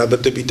ცხოვრება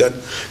დაბადებიდან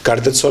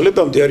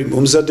გარდაცვალებამდე არის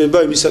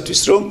მომზადება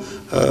იმისათვის რომ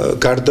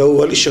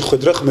გარდაუვალი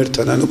შეხვედრა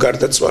ღმერთთან ანუ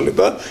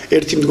გარდაცვალება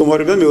ერთი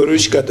მდგომარეობიდან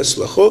მეორეში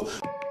გადასვლა ხო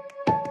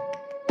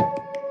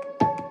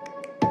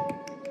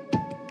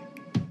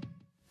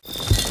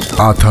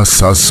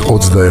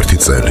 1121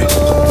 წელი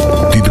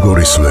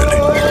დიდგორის ველი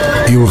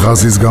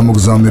ილღაზის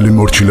გამოგზავნილი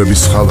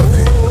მორჩილების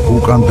ხალათი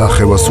უკან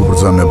დახევას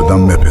უბრძანებდა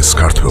მეფეს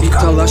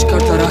ქართველთან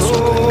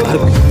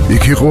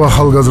იქ იყო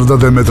ახალგაზრდა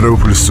დემეტრე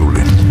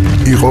უფლისწული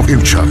იყო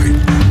ყივჩაღი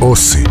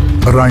ოსი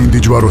რაინდი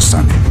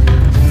ჯვაროსანი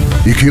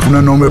იქ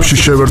იყვნენ ომებში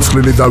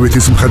შევერცხლილი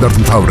დავითის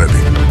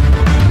მხედართმთავრები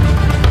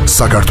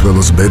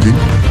საქართველოს ბედი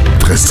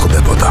დღეს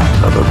წყდებოდა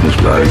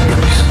სადაც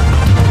გაიგებს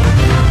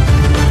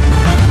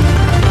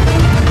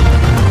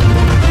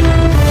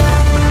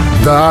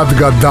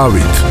დაადგა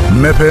დავით,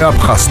 მეფე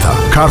აფხაზთა,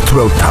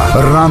 ქართველთა,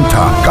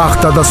 რანთა,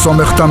 კახთა და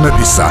სომეხთა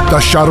მეფისა და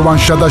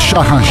შარვანშა და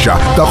შაჰანშა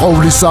და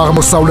ყოვლისა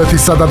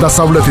აღმოსავლეთისა და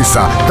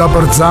დასავლეთისა და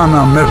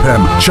ბრძანა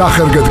მეფემ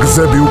ჩახერგეთ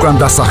გზები უკან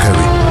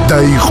დასახევი და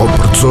იყო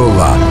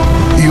ბრძოლა,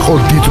 იყო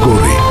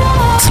დიდგორი,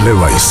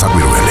 ძლევა ის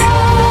საკვირველი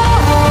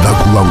და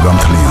კვლავ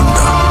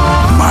გამთლიანდა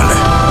მალე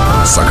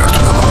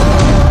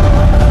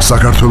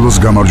საქართველოს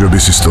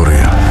გამარჯვების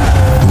ისტორია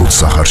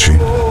ლუდსახარში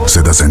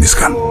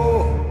ზედაზენისგან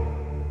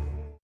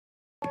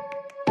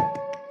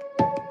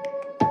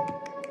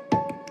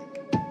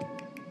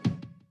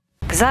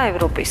გზა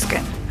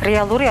ევროპისკენ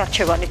რეალური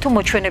არჩევანი თუ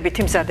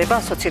მოჩვენებითი მზადება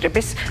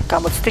ასოცირების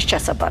გამოცდის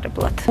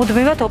ჩასაბარებლად.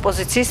 მუდმივად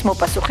ოპოზიციის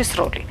მოპასუხის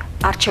როლი,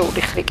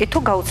 არჩეული ხრიკი თუ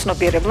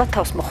გაუცნობიერებლად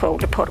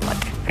თავსმოხვეული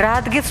ფორმატი. რა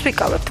ადგილს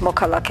ვიკავებთ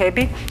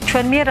მოქალაქეები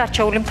ჩვენ მიერ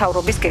არჩეული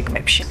მთავრობის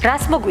გეგმებში.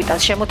 რას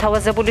მოგვიტანს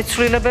შემოთავაზებული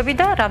ცვლილებები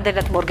და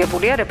რამდენად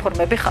მორგებულია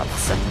რეფორმები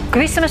ხალხზე.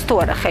 გვისმენთ თუ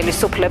არა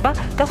ხელისუფლება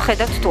და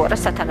ვხედავთ თუ არა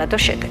სათანადო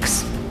შედეგს.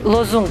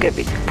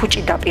 ლოზუნგები,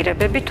 ფუჭი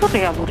დაპირებები თუ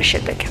რეალური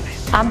შედეგები.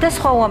 ამ და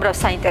სხვა უამრავ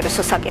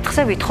საინტერესო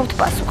საკითხზე ვითხოვთ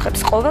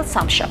პასუხებს ყოველ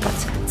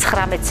სამშაბათს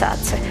 19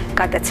 საათზე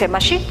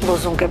გადაცემაში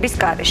ლოზუნგების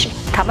გარეშე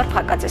თამარ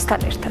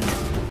ფაკაძესთან ერთად.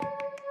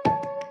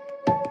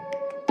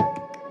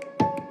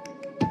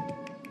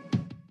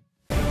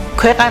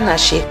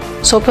 ქვეყანაში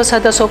სოფლსა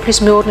და სოფლის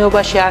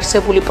მეურნეობაში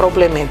არსებული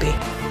პრობლემები,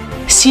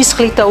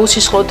 სისხლით და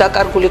უსისხლოდ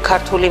დაკარგული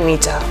ქართული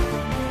მიწა,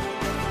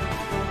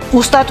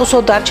 უსტატუსო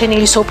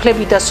დარჩენილი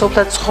სოფლები და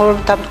სოფლად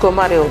ცხოვრებთა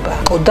მდგომარეობა,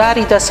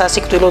 მკვდარი და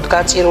სასიკვდილოდ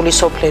გაწირული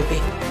სოფლები,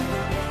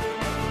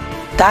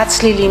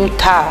 დაცლილი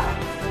მთა,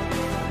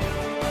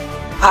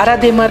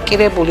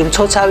 არადემარკირებული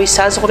მცოცავი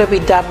საზღვრები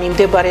და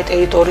მიმდებარე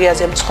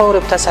ტერიტორიაზე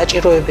მცხოვრებთა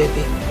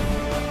საჭიროებები,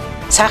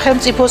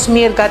 სახელმწიფოს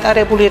მიერ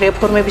გატარებული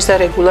რეფორმების და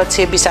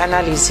რეგულაციების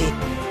ანალიზი,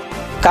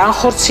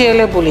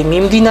 განხორციელებული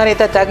მიმდინარე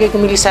და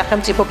დაგეგმილი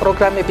სახელმწიფო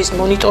პროგრამების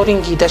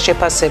მონიტორინგი და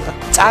შეფასება,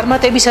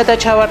 წარმატებისა და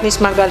ჩავარდნის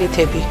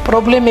მაგალითები,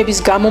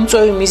 პრობლემების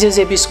გამომწვევი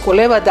მიზეზების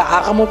კვლევა და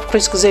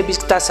აღმოფხვრის გზების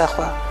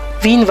დასახვა.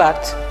 ვინ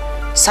ვართ?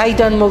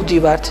 საიდან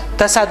მოვდივართ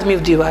და სად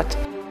მივდივართ?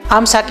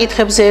 ამ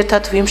საკითხებზე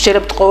ერთად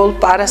ვიმსჯერებთ ყოველ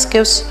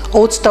პარასკევს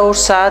 22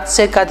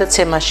 საათზე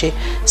გადაცემაში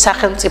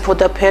სახელმწიფო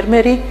და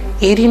ფერმერი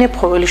ირინე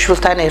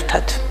ფხოველიშვილთან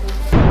ერთად.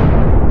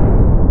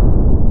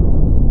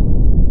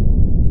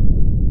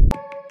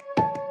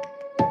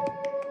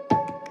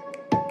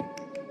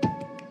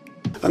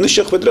 ანუ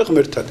შეხვედრა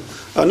ღმერთთან,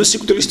 ანუ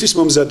სიკვდილისთვის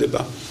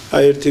მომზადება.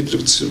 აი ერთი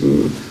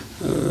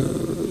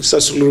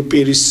სასულიერო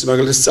პირის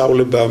მაგალითად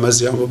სწავლება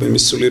ამაზე ამბობენ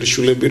მის სულიერი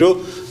შვილები, რომ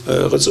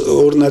რაღაც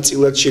ორ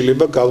ნაწილად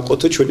შეიძლება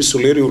გავყოთო ჩვენი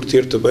სულიერი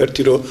ურთიერთობა.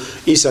 ერთი რომ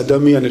ის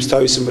ადამიანებს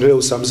თავის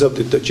მრევლს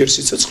ამზადებს და ჯერ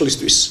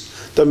სიცოცხლისთვის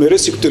და მერე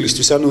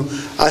სიკვდილისთვის. ანუ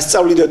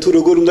ასწავლიდა თუ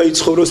როგორ უნდა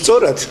იცხოვროს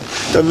სწორად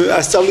და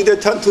ასწავლიდა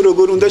თან თუ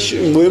როგორ უნდა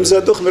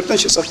მოემზადო ღმერთთან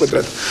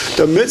შესახვედრად.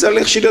 და მე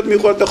ძალიან ხშირად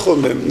მიყვარდა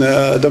ხოლმე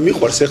და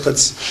მიყვარს ეხლაც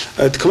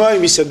თქმა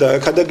იმისა და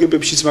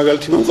ქადაგებებშიც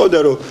მაგალითი მომყავდა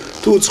რომ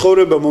თუ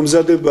ცხოვრება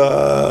მომზადება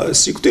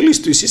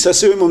სიკვდილისთვის, ის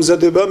ასევე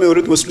მომზადება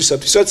მეორედ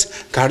მოსვლისათვის, რაც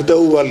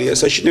გარდაუვალია,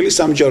 საშინელი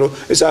სამჯარო,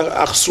 ეს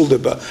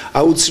აღსრულდება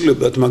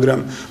აუცილებლად, მაგრამ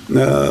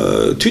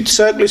თვით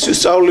საეკლესიო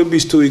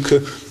სწავლების თუ იქ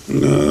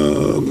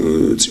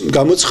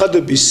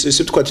გამოცხადების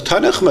ესე ვთქვათ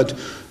თანახმად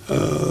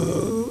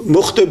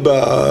მოხდება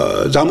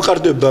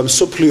დამყარდება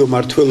მსოფლიო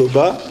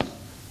მართლობა,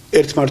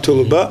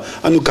 ერთმართველობა,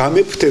 ანუ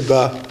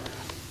გამეფდება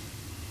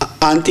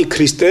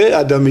ანტიქრისტე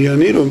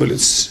ადამიანი,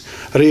 რომელიც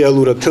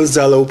რეალურად თელს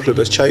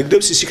ძალაუფლებას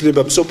ჩაიგდებს, ის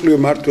იქნება მსოფლიო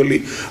მართველი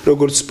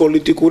როგორც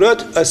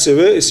პოლიტიკურად,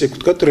 ასევე ესე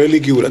ვთქვათ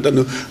რელიგიურად,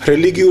 ანუ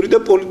რელიგიური და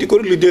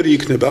პოლიტიკური ლიდერი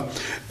იქნება.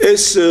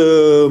 ეს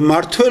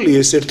მართველი,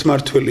 ეს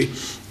ერთმართველი,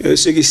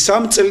 ესე იგი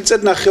 3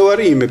 წელიწად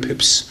ნახევარი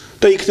იმეფებს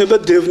და იქნება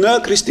დევნა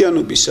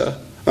ქრისტიანობისა.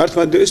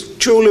 მართლა ეს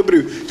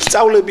ჩვეულებრივი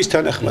სწავლების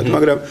თანახმად,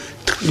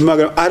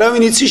 მაგრამ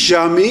არავინ იცის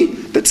ჟამი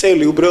და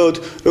წელი უბრალოდ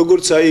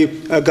როგორც აი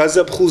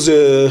გაზაფხულზე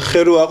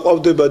ხერო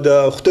აყვავდება და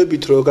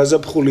ხვდებით რომ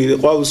გაზაფხული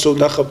ყვავილს რომ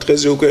ნახავთ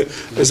დღეზე უკვე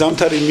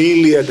ზამთარი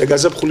მიილია და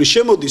გაზაფხული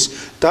შემოდის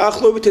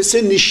დაახლოებით ესე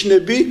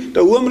ნიშნები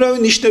და უამრავი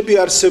ნიშნები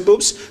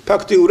არსებობს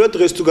ფაქტიურად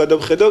დღეს თუ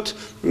გადავხედავთ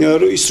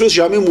ის რომ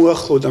ჟამი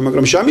მოახლოვდა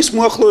მაგრამ ჟამის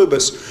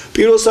მოახლოებას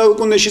პირველ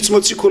საუკუნეშიც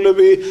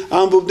მოციქულები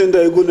ამბობდნენ და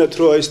ეგონათ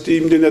რომ აი ეს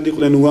იმდენად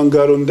იყვნენ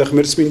უანგარონი და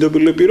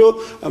ღმერთსმინდობილები რომ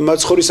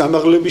მაცხოვრის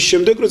ამაღლების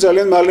შემდეგ რომ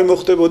ძალიან მალე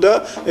მოხდებოდა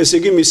ესე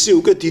იგი მისი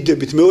უკვე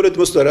დიდებით მეორედ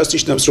მოსვლა რას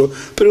ნიშნავს რომ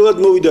პირველად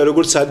მოვიდა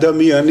როგორც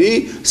ადამიანი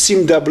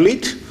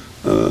სიმდაბლით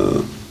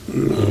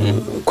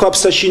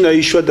ქვაბსაშინა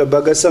იშვა და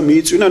ბაგასა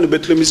მიიწვინა ანუ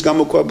ბეთლემის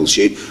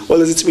გამოქვაბულში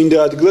ყველაზე წმინდა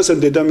ადგილას ან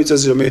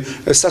დედამიწაზე რომ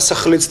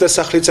სასახლეც და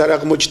სახლიც არ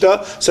აღმოჩნდა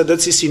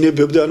სადაც ის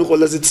ინებებდა ანუ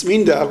ყველაზე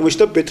წმინდა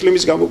აღმოჩნდა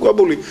ბეთლემის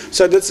გამოქვაბული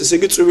სადაც ესე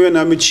იგი წვიმიან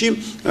ამითში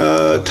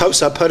თავს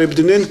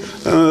აფარებდნენ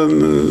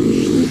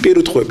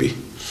პირუტყვები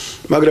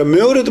მაგრამ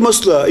მეორედ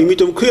მოსვლა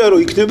იმიტომ ქვია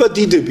რომ იქნება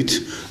დიდებით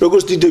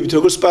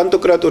როგორც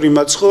პანტოკრატორი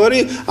მაცხოვარი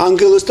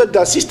ანგელოს და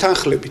დასის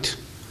თანხლებით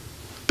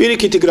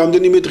პირიქით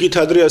რამდენიმე დღით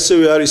ადრე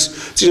ასევე არის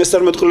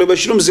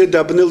წინასწარმეტყველებაში რომ ზე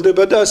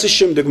დაბნელდება და ასე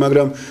შემდეგ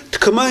მაგრამ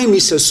თქმა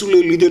იმისა სული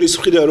ლიდერის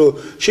მხრიდან რომ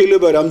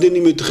შეიძლება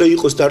რამდენიმე დღე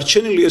იყოს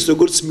დარჩენილი ეს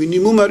როგორც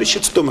მინიმუმ არის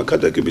შეცდომა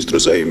ქადაგების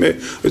დროს აი მე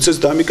როდესაც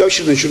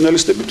დამიკავშირდნენ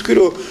ჟურნალისტები თქვი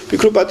რომ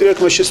ფიქრობ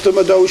პატრიარქმა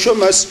შეცდომა დაუშვა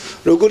მას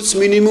როგორც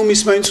მინიმუმ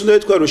ის მაინც უნდა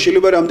ეთქვა რომ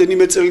შეიძლება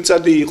რამდენიმე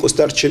წელიწადი იყოს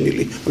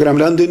დარჩენილი მაგრამ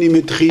რამდენიმე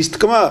დღის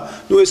თქმა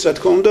ნუ ეს რა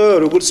თქმა უნდა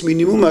როგორც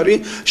მინიმუმ არის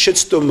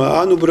შეცდომა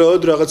ან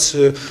უბრალოდ რაღაც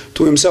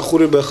თუ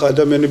ემსახურება ხა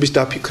ადამიანების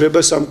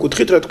დაფიქრებას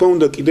კუთხით რა თქმა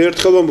უნდა კიდევ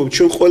ერთხელ ვამბობ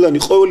ჩვენ ყველანი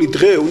ყოველი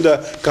დღე უნდა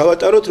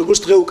გავატაროთ როგორც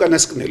დღე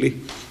უკანასკნელი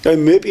აი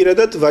მე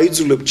პირადად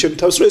ვაიძულებ ჩემ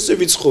თავს რომ ესე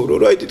ვიცხოვრო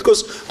რა აი თითქოს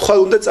ხვალ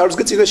უნდა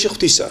წარსდგე წინაშე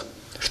ღვთისა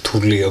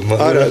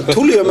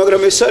რთულია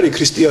მაგრამ ეს არის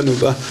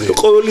ქრისტიანობა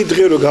ყოველი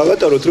დღე რომ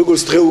გავატაროთ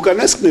როგორც დღე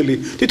უკანასკნელი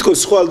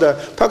თითქოს ხვალ და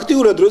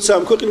ფაქტიურად როცა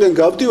ამ ქვეყნიდან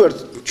გავდივართ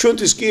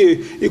ჩვენთვის კი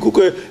იქ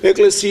უკვე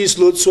ეკლესიის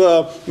ლოცვა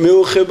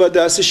მეოხება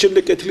და ასე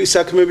შემდეგ კეთილი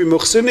საქმეები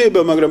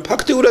მოხსენიება მაგრამ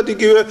ფაქტიურად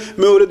იგივე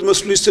მეორედ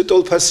მოსვლის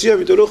ტოლფასია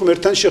იმიტომ რომ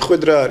ღმერთთან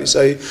შეხვედრა არის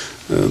აი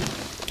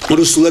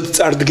რუსულად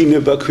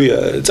წარდგინება ქვია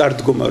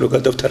წარდგომა რომ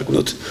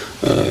გადავთარგმნოთ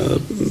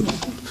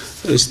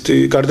ეს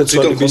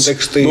გარდაცვალების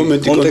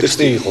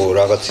კონტექსტი იყო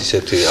რაღაც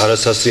ისეთი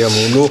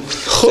არასასიამოვნო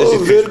ხო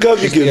ვერ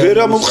გავიგე ვერ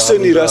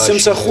ამოხსენი რას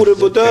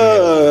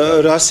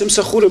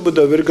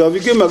ემსახურებოდა ვერ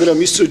გავიგე მაგრამ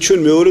ის ჩვენ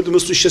მეორედ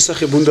მოსვლის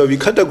შესახებ უნდა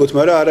ვიქადაგოთ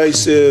მაგრამ არა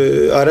ის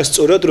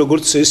არასწორად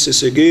როგორც ესე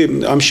იგი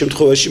ამ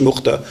შემთხვევაში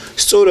მოხდა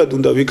სწორად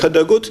უნდა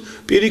ვიქადაგოთ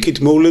პირიქით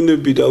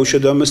მოვლენები და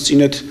უშუალოდ ამას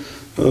წინათ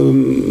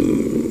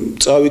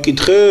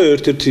წავიკითხე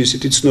ერთ-ერთი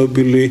ისეთი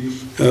ცნობილი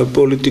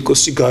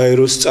პოლიტიკოსი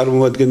გაეროს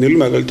წარმოადგენელი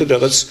მაგალითად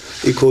რაღაც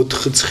იქ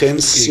 4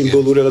 ცხენს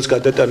სიმბოლური რაღაც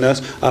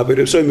გადატანას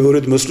აბერებს რომ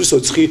მეორედ მოსვლის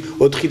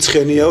 4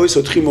 ცხენიაო ეს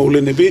 4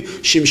 მოვლენები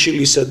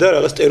შიმშილისა და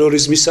რაღაც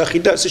ტერორიზმის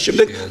სახით და ასე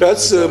შემდეგ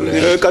რაც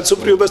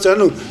კაცობრიობას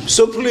ანუ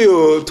სოფლიო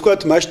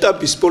თქვათ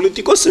მასშტაბის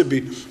პოლიტიკოსები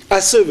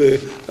ასევე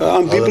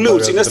ამ ბიბლიურ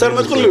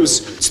წინასწარმეტყველებს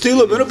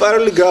ცდილობენ რომ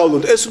პარალელი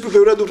გავლონ ეს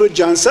უფრო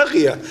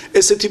ჯანსაღია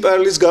ესეთი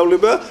პარალელის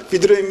გავლება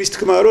ვიდრე იმის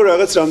თქმა რომ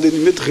რაღაც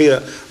რამდენიმე დღეა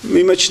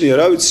მიმაჩნია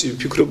რა ვიცი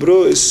ფიქრობ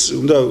რომ ეს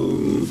უნდა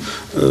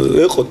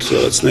ეყოთ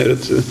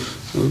რაღაცნაირად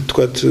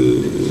თქვათ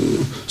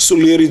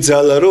სულიერი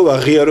ძალა რომ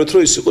აღიაროთ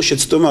რომ ის იყო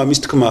შეცდომა ამის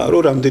თქმა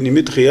რომ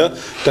რამდენიმე დღეა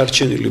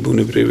დარჩენილი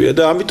ბუნებრივია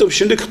და ამიტომ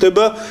შემდეგ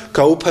ხდება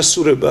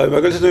გაუფასურება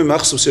მაგალითად მე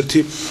მახსოვს ერთი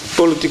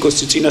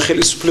პოლიტიკოსი წინა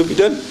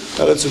ხელისუფლებიდან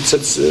რაღაც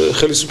როდესაც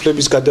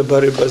ხელისუფლების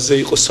გადაბარებაზე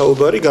იყო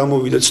საუბარი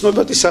გამოვიდა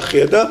ცნობადი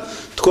სახეა და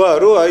თქვა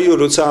რომ აიო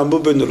როცა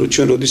ამბობენ რომ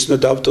ჩვენ როდის უნდა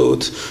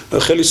დავტოვოთ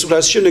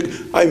ხელისუფლებას შემდეგ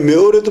აი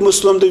მეორედ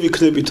მოსვლამდე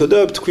ვიქნებითო და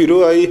თქვი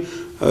რომ აი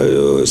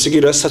ესე იგი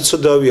რა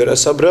საწოდავია რა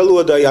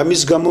საბრალოა და აი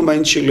ამის გამო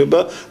მაინც შეიძლება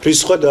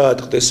რისხვა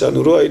დაატყდეს ანუ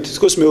რომ აი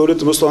თითქოს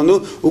მეორედ მოსვლა ანუ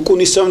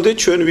უკუნისამდე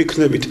ჩვენ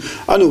ვიქნებით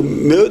ანუ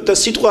და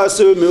სიტყვა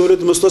ასევე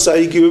მეორედ მოსვლას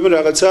აიგივებენ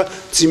რაღაცა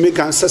ძიმე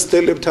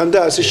განსაცდელებთან და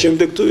ასე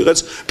შემდეგ თუ ვიღაც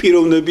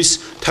პიროვნების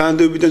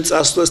თანამდებობიდან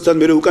წასვლასთან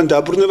მე უკან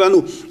დაბრუნება ანუ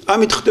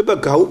ამით ხდება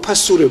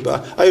გაუფასურება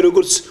აი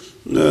როგორც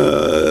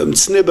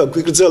მცნება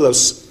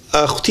გვიგრძელავს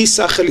ღვთის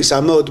სახელის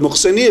ამაოდ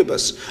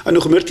მოხსენიებას, ანუ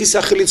ღმერთის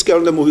სახელიც კი არ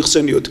უნდა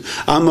მოიხსენიოთ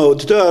ამაოდ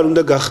და არ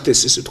უნდა გახდეს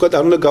ესე ვთქვათ,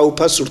 არ უნდა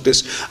გაუფასურდეს.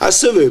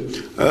 ასევე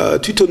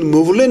თვითონ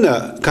მოვლენა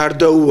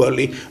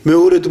გარდაუვალი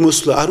მეორედ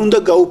მოსვლა არ უნდა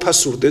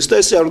გაუფასურდეს და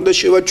ესე არ უნდა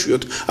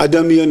შევაჩვიოთ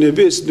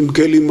ადამიანები ეს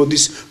მგელი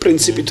მოდის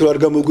პრინციპით რომ არ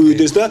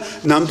გამოგვივიდეს და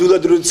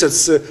ნამდვილად როდესაც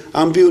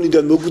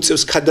ამბიონიდან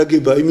მოგვიწევს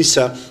ქადაგება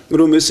იმისა,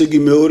 რომ ესე იგი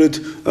მეორედ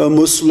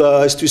მოსვლა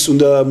ესთვის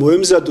უნდა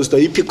მოემზადოს და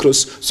იფიქროს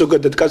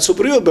ზოგადად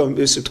კაცობრიობამ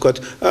ესე ვთქვათ,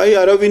 აი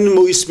არავინ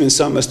მოისმენს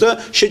ამას და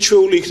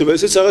შეჩვეული იქნება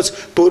ესეც რაღაც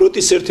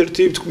ბოროტის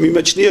ერთ-ერთი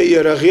მიმაჩნია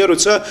იარაღია,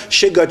 როცა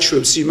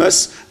შეგაჩვევს იმას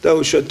და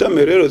უშუალოდ და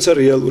მე როცა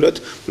რეალურად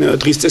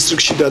დღის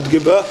წესრიგში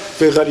დადგება,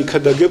 ვეღარ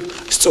იქადაგებ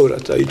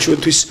სწორად. აი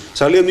ჩვენთვის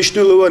ძალიან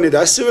მნიშვნელოვანია და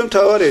ასევე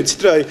მთავარია,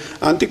 იცით რა, აი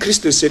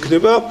ანტიქრისტეს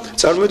ექნება,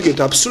 წარმოიდგინეთ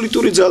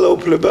აბსოლუტური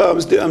ძალაუფლება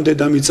ამ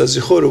დედამიწაზე,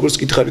 ხო, როგორც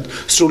გითხარით,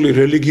 სრული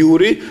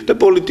რელიგიური და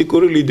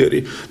პოლიტიკური ლიდერი.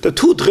 და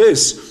თუ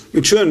დღეს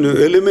ჩვენ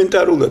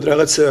ელემენტარულად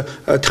რაღაც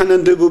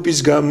თანამდებობის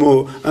გამო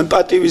ან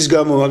პატივის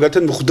გამო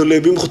მაგათთან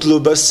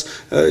მღვდლობას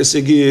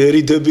ესე იგი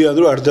ერიდებიან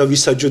რომ არ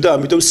დავისაჯო და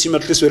ამიტომ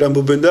სიმართლეს ვერ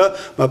ამბობენ და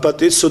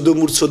მაპატიეთ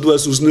სოდომურ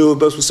ცოდვას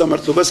უზნეობას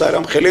უსამართლობას არ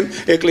ამხელენ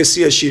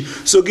ეკლესიაში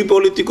ზოგი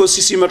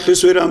პოლიტიკოსი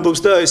სიმართლეს ვერ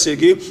ამბობს და ესე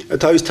იგი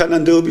თავის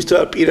თანამდებობის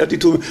და პირადი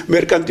თუ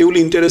მერკანტიული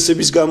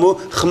ინტერესების გამო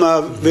ხმა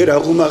ვერ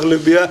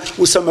აღუმაღლებია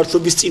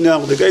უსამართლობის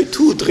წინააღმდეგ აი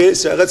თუ დღეს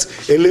რაღაც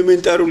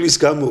ელემენტარულის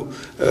გამო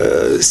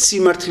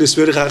სიმართლეს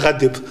ვერ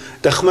ღაღადებ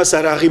და ხმას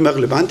არ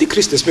აღიმაღლებ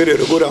ანტიქრისტეს მე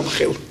როგორ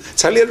ამხელ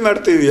ძალიან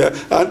მარტივია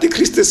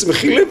ანტიქრისტეს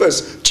მხილებას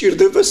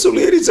ჭირდება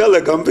სულიერი ძალა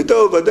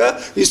გამბედაობა და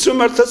ის რომ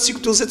მართლაც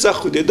სიკვდილზე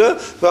წახვიდე და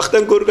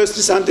ვახტანგ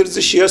გორგასლის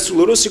ანდერძე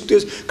შეასრულო რომ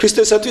სიკვდილს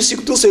ქრისტესათვის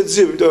სიკვდილს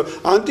ეძიები და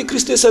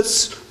ანტიქრისტესაც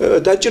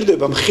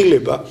დაჭირდება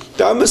მხილება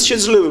და ამას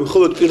შეძლება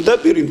მხოლოდ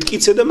პირდაპირ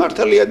მტკიცე და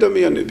მართალი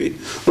ადამიანები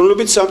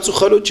რომლებიც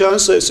სამწუხაროდ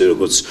ჩანს ესე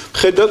როგორც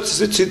ხედავთ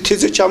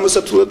თიძე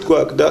ჩამოსათულად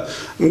გვაქვს და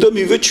უნდა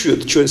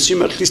მივეჩვიოთ ჩვენ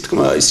სიმართლის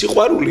თქმა ის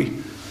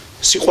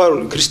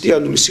სიყვარული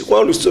ქრისტიანული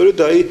სიყვარული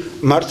სწორედ აი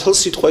მართალ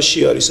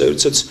სიტყვაში არის აი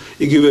როდესაც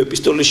იგივე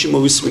ეპისტოლეში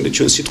მოვისმინეთ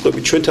ჩვენ სიტყვები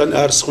ჩვენთან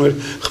არს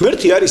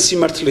ღმერთი არის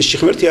სიმართლეში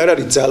ღმერთი არ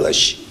არის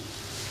ძალაში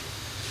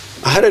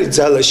არ არის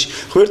ძალაში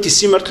ღმერთი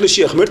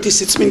სიმართლეშია ღმერთი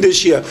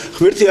სიწმინდეშია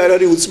ღმერთი არ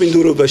არის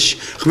უწმინდურობაში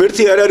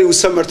ღმერთი არ არის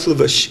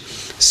უსამართლობაში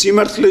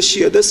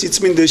სიმართლეშია და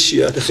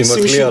სიწმინდეშია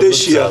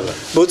სიმშვიდეშია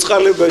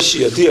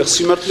მოწყალებაშია დიახ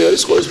სიმართლე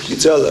არის ყოველთვის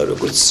ძალა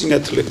როგორც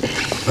სინათლე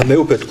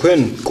მეუფე თქვენ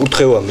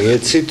კურთხევა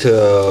მიეცით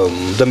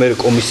და მე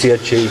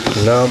კომისიაც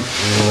შეიქმნა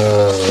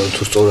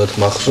თუ სწორად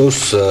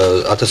მახსოვს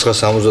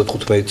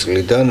 1975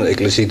 წლიდან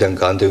ეკლესიიდან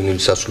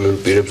განდევნილი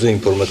სასულიერო პირებზე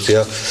ინფორმაცია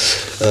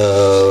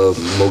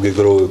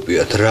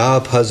მოგეგროვებიათ რა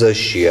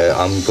ფაზაშია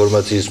ამ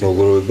ინფორმაციის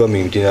მოგროვება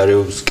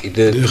მიმდინარეობს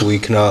კიდე თუ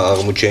იქნა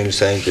აღმოჩენილი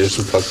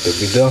საინტერესო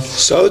ფაქტები და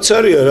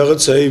საოცარია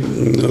რაღაც აი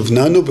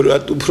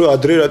ნანობრად უფრო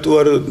ადრე რატო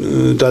არ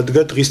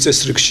დადგა დღის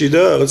წესრიგში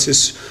და რაღაც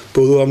ეს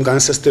ბოლო ამ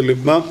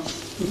განსასწრებმა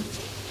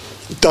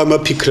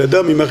დამაფიქრა და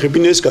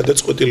მიმაღებინა ეს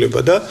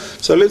გადაწყვეტილება და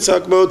ძალიან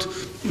საკმაოდ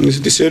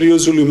ისეთი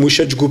სერიოზული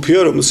მუშა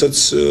ჯგუფია რომელსაც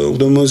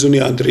უდომოზონი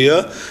ანდრია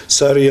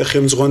სარია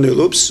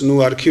ხელმძღვანელობს ნუ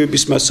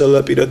არქივების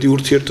მასალა პირადი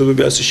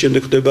ურთიერთობები ასე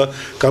შემდეგ ხდება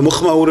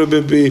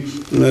გამოხმაურებები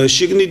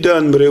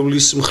შიგნიდან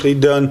მრევლის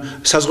მხრიდან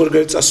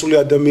საზღვარგარეთ წასული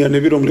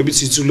ადამიანები რომლებიც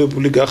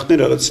იძულებული გახდნენ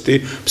რაღაც ისეთი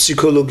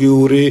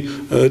ფსიქოლოგიური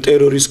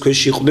ტერორის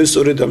ქვეშ იყვნენ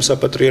სწორედ ამ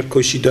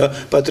საპატრიარქოში და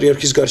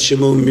პატრიარქის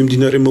გარშემო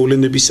მიმდინარე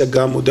მოვლენებისა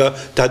გამო და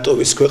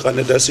დატოვეს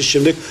ქვეყანა და ასე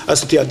შემდეგ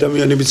ასეთი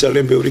ადამიანები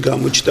ძალიან ბევრი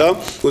გამოჩნდა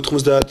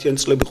 90-იან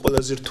წლები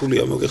ყველაზე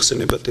რთულია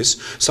მოგეხსენებათ ეს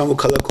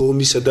სამოქალაქო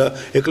ომისა და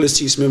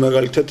ეკლესიის მე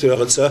მაგალითად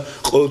რაღაცა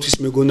ყოველთვის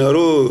მეგონა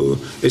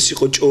რომ ეს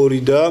იყო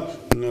ჭორი და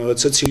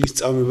რაღაცა ცილის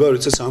წამება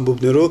როდესაც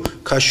ამბობდნენ რომ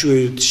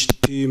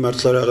ქაშვეში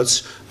მართლა რაღაც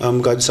ამ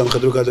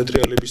სამხედრო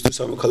გადატრიალების თუ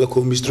სამოქალაქო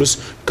ომის დროს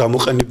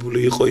გამოყენებული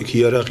იყო იქ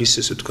იარაღის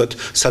ესე ვთქვათ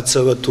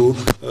საცავად თუ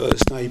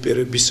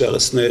სნაიპერების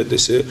რაღაცნაირად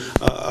ესე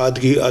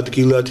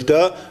ადგილად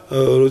და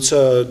როცა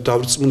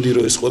დავრწმუნდი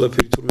რომ ეს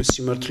ყველაფერი თურმე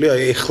სიმართლეა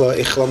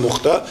ეხლა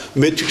მოხდა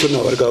მე თვითონ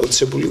ვარ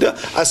გაოცებული და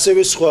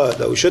ასევე სხვა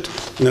დაუშვათ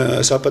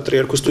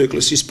საპატრიარქოს თუ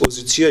ეკლესიის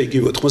პოზიცია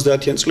იგივე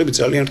 90-იან წლები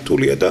ძალიან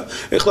რთულია და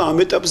ეხლა ამ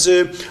ეტაპზე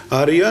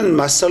არიან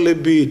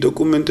მასალები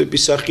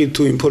დოკუმენტების სახით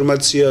თუ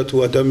ინფორმაცია თუ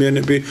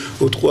ადამიანები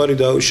უტყუარი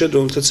დაუშვათ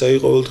რომელთაც აი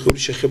ყოველდღიური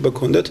შეხება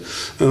ქონდათ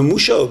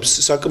მუშაობს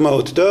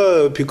საკმაოდ და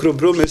ფიქრობ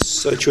რომ ეს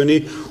ჩვენი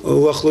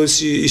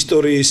უახლოესი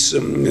ისტორიის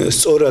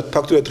სწორად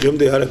ფაქტობრივად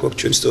დღემდე არ აქვს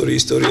ჩვენ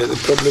ისტორია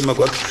პრობლემა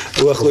გვაქვს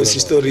უახლოეს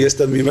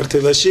ისტორიასთან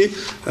მიმართებაში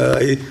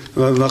აი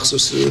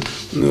მახსოვს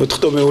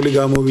 9-მეული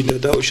გამოვიდა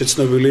დაუშვათ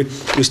ცნობილი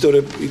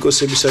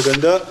ისტორიკოსებისაგან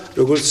და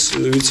როგორც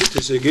ვიცით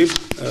ესე იგი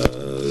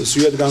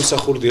ზვიად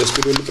გამსახურდია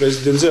პირველი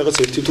პრეზიდენტზე რაღაც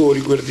 1 თუ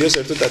 2 გვერდია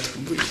საერთოდ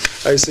დათქმული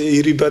აი ესე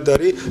ირიბად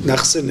არის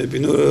ნახსენები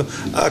ნუ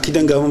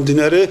აქედან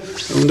გამომდინარე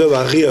უნდა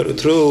ვაღიაროთ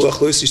რომ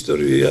უახლოეს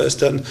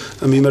ისტორიასთან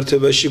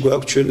მიმართებაში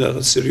გვაქვს ჩვენ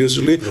რაღაც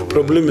სერიოზული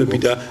პრობლემები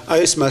და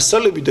აი ეს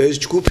მასალები და ეს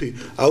ჯგუფი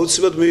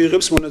აუცილებლად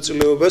მიიღებს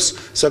მონაწილეობას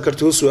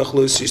საქართველოს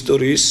უახლოეს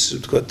ისტორიის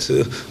ვთქვათ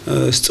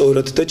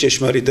სწორად და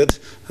ჭეშმარიტად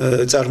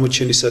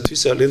წარმოჩენისათვის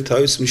ძალიან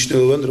თავის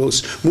მნიშვნელოვან როლს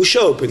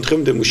მუშაობენ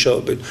დღემდე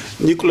მუშაობენ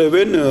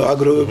ნიკლებენ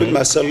აგროვებენ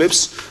მასალებს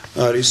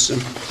არის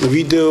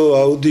ვიდეო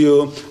აუდიო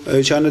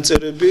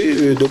ჩანაწერები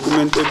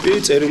დოკუმენტები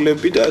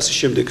წერილები და ასე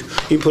შემდეგ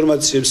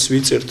ინფორმაციებს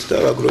ვიწერთ და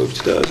ვაგროვებთ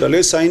და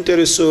ძალიან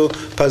საინტერესო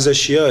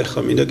ფაზაშია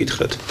ახლა მინდა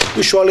გითხრათ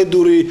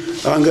შუალედური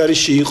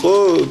ანგარიში იყო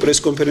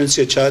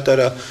პრესკონფერენცია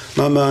ჩაატარა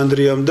მამა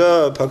ანდრიამ და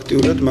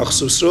ფაქტიურად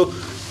მახსოვს რომ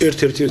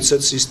ერთ-ერთი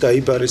როდესაც ის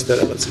დაიბარეს და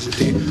რაღაც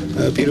ესეთი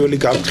პირველი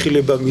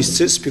გაფრთხილება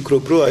მისცეს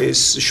ფიქრობ რომ აი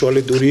ეს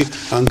შუალედური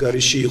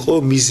ანგარიში იყო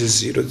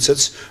მიზეზი როდესაც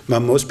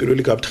მამაოს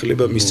პირველი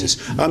გაფრთხილება მისცეს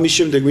ამის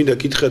შემდეგ მინდა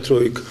გითხრათ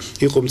რომ იქ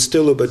იყო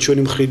მცდელობა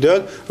ჩვენი მხრიდან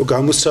რომ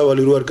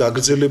გამოსავალი რო არ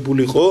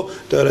გაგრძელებულიყო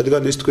და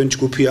რადგან ეს თქვენ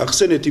ჯგუფი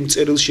ახსენეთ იმ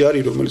წერილში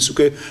არის რომელიც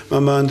უკვე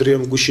მამა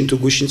ანდრიამ გუშინ თუ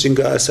გუშინ წინ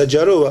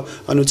გაასაჯაროვა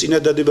ანუ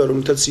წინადადება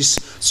რომელთაც ის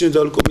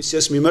სინოდალურ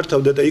კომისიას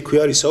მიმართავდა და იქვე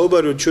არის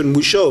საუბარი რომ ჩვენ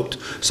მუშაობთ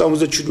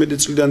 77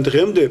 წლიდან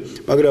დღემდე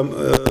მაგრამ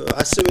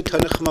ასევე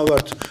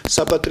თანახმავართ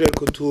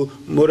საპატრიარქო თუ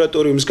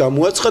მორატორიუმს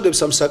გამოაცხადებს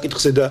ამ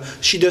საკითხზე და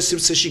შიდა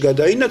სივრცეში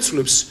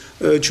გადაინაცვლებს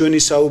ჩვენი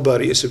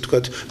საუბარი, ესე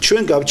ვთქვათ,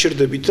 ჩვენ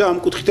გავჩერდებით და ამ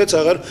კუთხითაც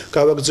აღარ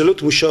გავაგრძელოთ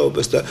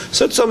მუშაობას და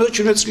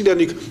 1977 წლიდან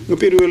იქ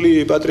პირველი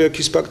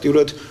პატრიარქის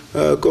ფაქტიურად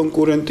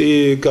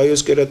კონკურენტი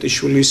გაიოს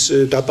კერატიშვილის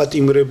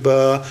დაპატიმრება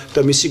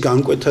და მისი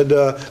განკვეთა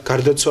და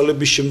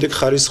გარდაცვალების შემდეგ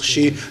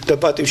ხარისხში და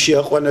პატივში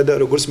აყვანა და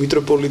როგორც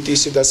მიტროპოლიტი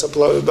ისე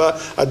დასაფლავება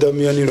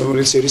ადამიანი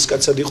რომელიც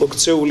ერისკაცად იყო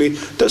ქცეული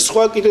და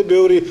სხვა კიდე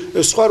ბევრი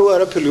სხვა რო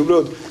არაფერი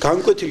უბრალოდ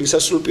განკვეთილი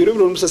სასულიერო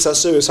პირები რომელსაც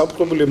ასევე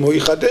საფრთხებელი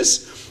მოიხადეს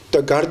და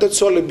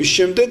გარდაცვალების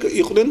შემდეგ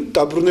იყვნენ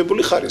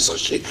დაბრუნებული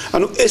ხარისხში.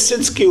 ანუ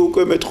ესეც კი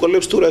უკვე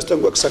მეტყოლებს თუ რასთან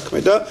გვაქვს საქმე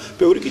და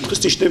ბევრი კითხვის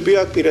ნიშნებია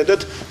აქ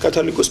პირადად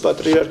კათოლიკოს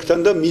პატრიარქთან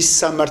და მის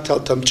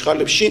სამართალთან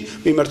ბრჭყალებში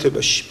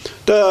მიმართებაში.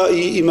 და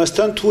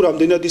იმასთან თუ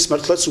რამდენად ის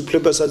მართლაც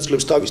უფლებას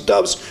აძლევს თავის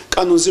თავს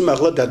კანონზე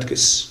მაღლა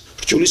დადგეს.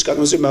 რჩულის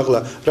კანონზე მაღლა,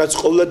 რაც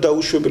ყოვლად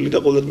დაუშვებელი და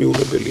ყოვლად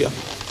მიუღებელია.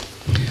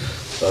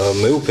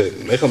 მეუფე,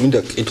 ეხლა მინდა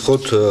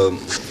კითხოთ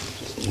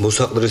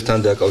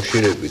მოსაყდრესთან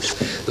დაკავშირებით,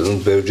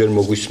 ბევრჯერ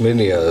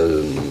მოგვისმენია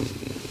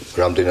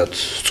რამდენად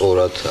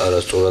სწორად,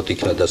 არასწორად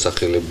იქნა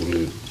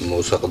დასახელებული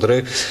მოსაყდრე.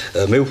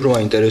 მე უფრო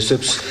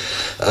მაინტერესებს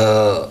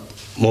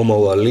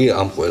მომავალი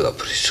ამ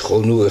ყველაფრის. ხო,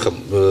 ნუ ეხლა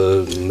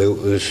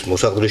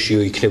მოსაყდრეში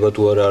იქნება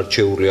თუ არა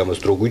არჩეული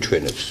ამას დრო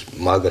გვიჩვენებს,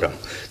 მაგრამ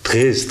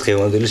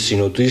დღევანდელი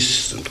სინოდის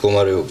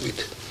მდგომარეობით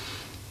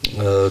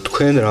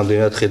თქვენ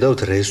რამდენად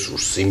ხედავთ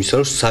რესურსს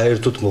იმისა, რომ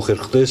საერთოდ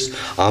მოხერხდეს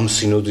ამ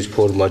სინოდის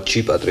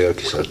ფორმატში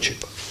პატრიარქის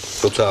არჩევა?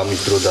 როცა ამის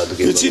დრო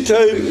დადგება. იცით,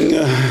 აი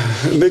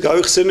მე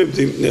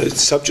გავიხსენებდი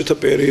საბჭოთა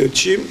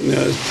პერიოდში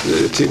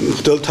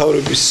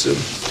მღვდელმთავრების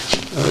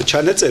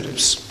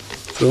ჩანაწერებს,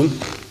 რომ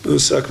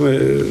საქმე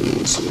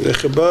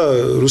ეხება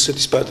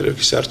რუსეთის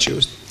პატრიარქის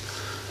არჩევას.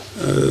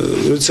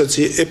 როდესაც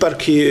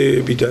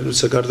ეპარქიებიდან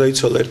როცა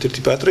გარდაიცვალა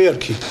ერთ-ერთი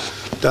პატრიარქი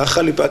და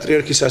ახალი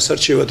პატრიარქის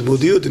ასარჩევად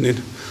მოდიოდნენ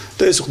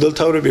და ეს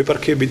მღვდელმთავრები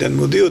ეპარქიებიდან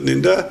მოდიოდნენ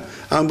და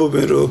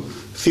ამბობენ რომ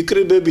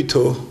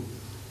ფიქრებებითო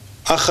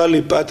ახალი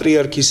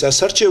პატრიარქის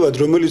ასარჩევად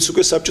რომელიც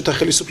უკვე საბჭოთა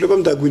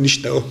ხელისუფლებამ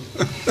დაგვინიშნაო.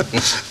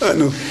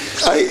 ანუ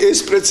აი ეს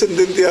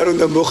პრეცედენტი არ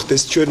უნდა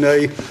მოხდეს ჩვენ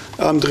აი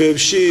ამ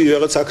დღეებში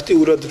რაღაც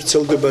აქტიურად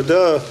ვრცელდება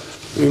და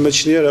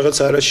მიმაჩნია რაღაც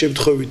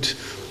არაშემთხვევით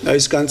აი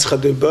ეს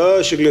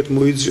განცხადება შეგიძლიათ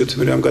მოიძიოთ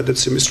მე ამ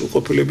გადაცემის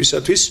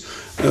სრულყოფილებისათვის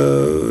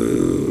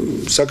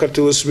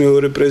საქართველოს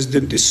მეორე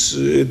პრეზიდენტის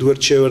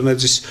ედვარდ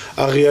შევარდნაძის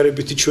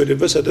აღიარებითი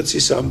ჩვენება სადაც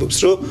ის ამბობს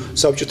რომ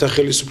საბჭოთა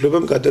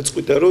ხელისუფლებამ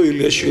გადაწყვიტა რომ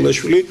ილია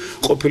შვილაშვილი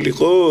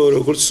ყოფილიყო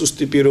როგორც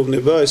სუსტი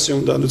პიროვნება ესე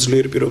უნდა ანუ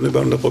ძლიერი პიროვნება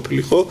უნდა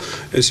ყოფილიყო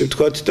ესე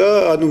ვთქვათ და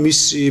ანუ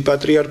მისი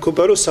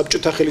პატრიარქობა რომ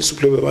საბჭოთა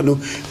ხელისუფლებამ ანუ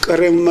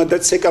კრემლმა და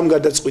ცეკამ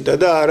გადაწყვიტა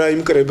და არა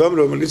იმ კრებამ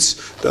რომელიც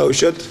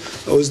დაუშვათ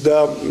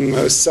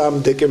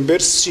 23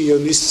 დეკემბერს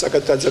სიონის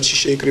საკათალიკოში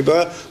შეიკრიბა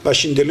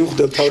მაშინდელი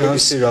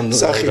მღვდელმთავრების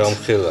სახით.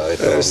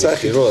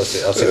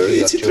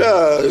 იცით რა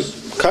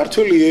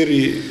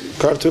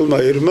ქართველმა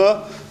ერმა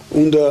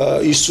უნდა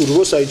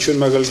ისურვოს აი ჩვენ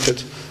მაგალითად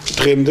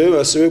დღემდე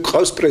ასევე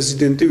ყავს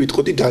პრეზიდენტი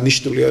ვიტყოდი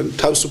დანიშნული ან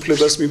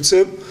თავისუფლებას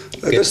მივცემ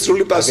და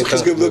სრული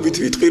პასუხისგებლობით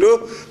ვიტყვი რომ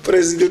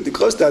პრეზიდენტი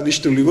ყავს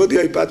დანიშნული მოდი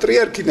აი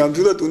პატრიარქი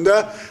ნამდვილად უნდა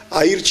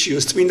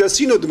აირჩიოს წმინდა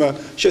სინოდმა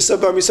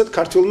შესაბამისად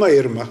ქართველმა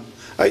ერმა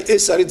აი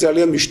ეს არის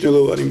ძალიან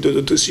მნიშვნელოვანი იმიტომ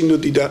რომ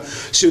სინოდი და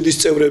სინოდის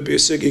წევრები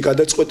ესე იგი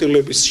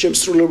გადაწყვეტილების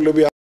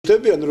შემსრულებლები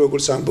დებიან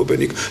როგორც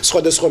ამბობენ იქ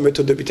სხვადასხვა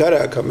მეთოდებით არა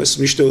აქვს ამას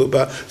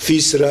მნიშვნელობა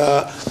ფისრა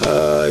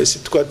ესე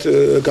ვთქვათ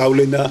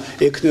გავლენა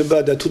ექნება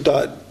და თუ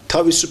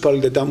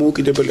თავისუფალი და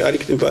დამოუკიდებელი არ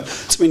იქნება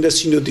წმინდა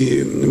სინოდი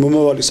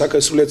მომავალი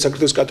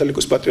საქართველოს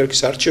კათოლიკოს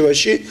პატრიარქის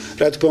არჩევაში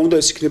რა თქმა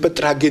უნდა ეს იქნება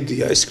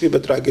ტრაგედია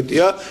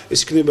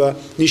ეს იქნება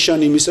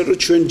ნიშანი იმისა რომ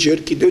ჩვენ ჯერ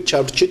კიდევ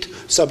ჩავრჩით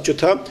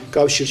საბჭოთა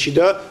კავშირში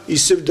და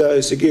ისევ და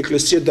ესე იგი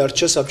ეკლესია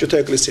დარჩა საბჭოთა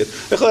ეკლესიად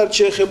ახლა არ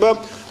შეეხება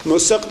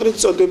მოსაყდრით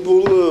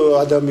წოდებულ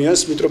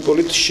ადამიანს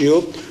მიტროპოლიტ შიო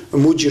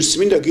მუჯირს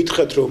მინდა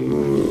გითხრათ რომ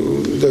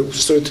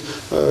სწორედ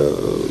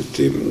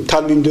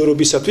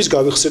თანმიმდევრობისათვის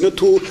გავიხსენოთ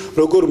თუ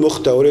როგორ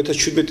მოხდა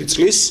 2017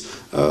 წლის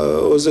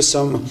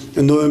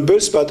 23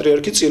 ნოემბერს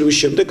პატრიარქი წირვის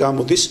შემდეგ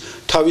გამოდის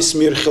თავის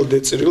მიერ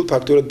ხელდეწირილ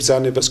ფაქტურად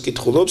ბრძანებას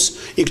კითხულობს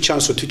იქ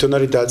ჩანს რომ თვითონ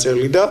არის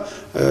დაწერილი და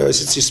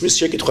ესეც ისმის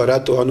შეკითხვა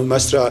რატო ანუ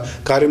მას რა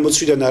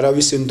გარემოცვიდან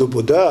არავის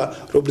ენდობოდა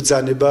რომ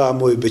ბრძანება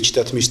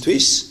ამოებეჭდათ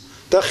მისთვის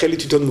და ხელი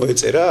თვითონ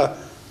მოეწერა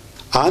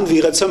ან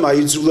ვიღაცა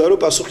მაიძულა რომ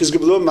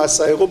პასუხისგებლობა მას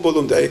აეღო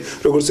ბოლომდე აი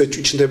როგორც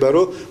ეჭვიჩნდება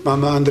რომ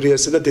მამა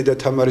ანდრიასა და დედა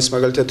თამარის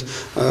მაგალითად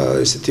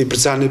ესეთი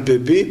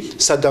ბრძანებები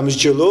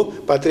სადამსჯელო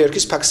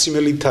პატრიარქის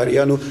ფაქსიმილით არის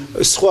ანუ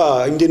სხვა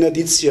იმდენად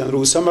იციან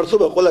რომ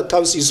სამართლობა ყველა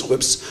თავს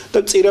იზღვებს და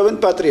წირავენ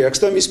პატრიარქს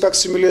და მის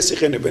ფაქსიმილიას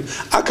იყენებენ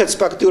აქაც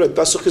ფაქტიურად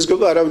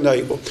პასუხისგებლობა არავინ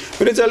აიღო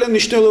მე ძალიან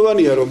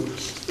მნიშვნელოვანია რომ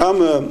ამ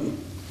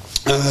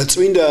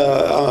წმინდა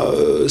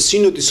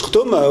სინოდის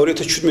ხდომა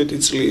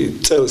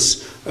 2017 წელს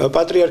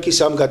პატრიარქის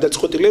ამ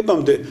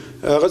გადაწყვეტილებამდე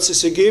რაღაც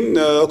ესე იგი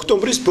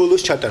ოქტომბრის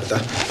ბოლოს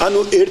ჩატარდა.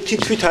 ანუ ერთი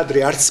თვით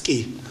ადრე არც კი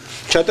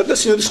ჩატარდა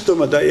სინოდის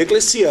ხდომა და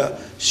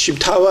ეკლესიაში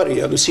მთავარი,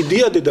 ანუ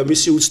სიდიადე და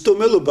მისი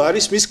უცდომელობა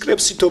არის მის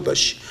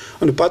კრებსითობაში.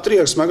 ანუ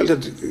პატრიარქს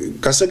მაგალითად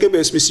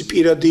გასაგებია ეს მისი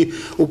პირადი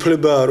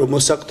უფლებაა, რომ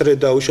მოსაყდრე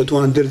დაუშვა თუ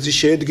ანდერძი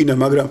შეედგინა,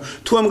 მაგრამ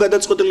თუ ამ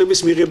გადაწყვეტილების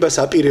მიღებას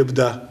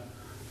აპირებდა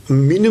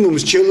მინიმუმ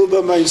სჯელობა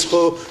მაინც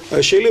ხო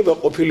შეიძლება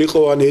ყოფილიყო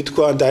ან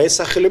ეთქვა ან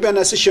დაესახელებია ან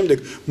ასე შემდეგ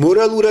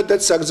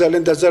მორალურადაც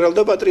საგზალენ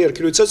დაზარალდა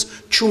პატრიარქი როდესაც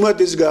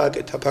ჩუმადეს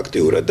გააკეთა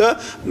ფაქტიურად და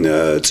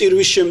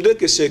წირვის შემდეგ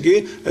ესე იგი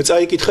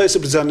წაიკითხა ეს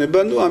ბრძანება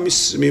ნუ ამის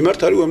მიმართ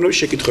არის უამრავი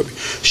შეკითხვები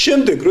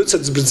შემდეგ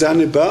როდესაც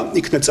ბრძანება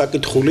იქნა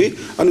წაკითხული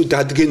ანუ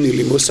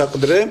დადგენილი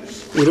მოსაყდრე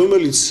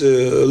რომელიც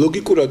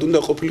ლოგიკურად უნდა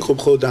ყოფილიყო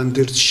მხოლოდ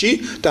ანდერძში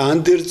და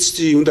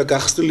ანდერძი უნდა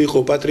გახსნილიყო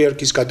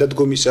პატრიარქის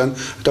გადადგომის ან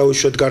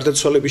დაუშვათ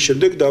გარდაცვალების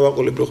შემდეგ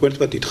დავაყოლებ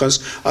ერთმანეთს ითხოვს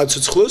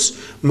აცოცხლოს,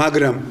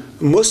 მაგრამ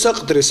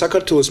მოსაყდრე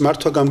საქართველოს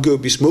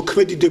მართვა-გამგეობის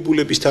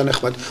მოქმედებულების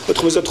თანახმად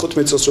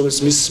 95 წელს რომელიც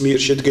მის მიერ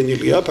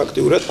შედგენილია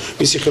ფაქტიურად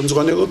მისი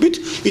ხელმძღვანელობით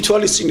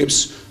ითვალისწინებს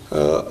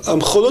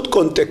მხოლოდ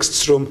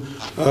კონტექსტს რომ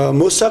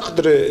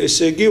მოსაყდრე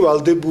ესე იგი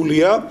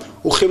ვალდებულია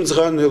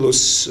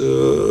უხელმძღვანელოს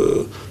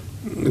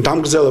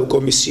დამგზავრებულ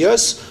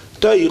კომისიას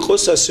და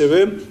იყოს ასევე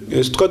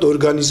ეს თქვათ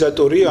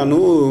ორგანიზატორი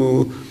ანუ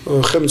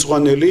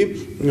ხელმძღვანელი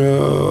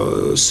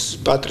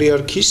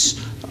პატრიარქის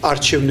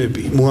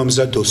არჩევნები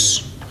მოამზადოს.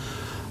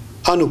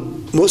 ანუ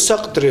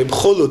მოსაყდრე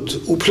მხოლოდ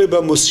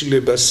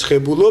უფლებამოსილებას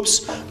ხებულობს,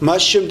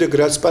 მას შემდეგ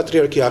რაც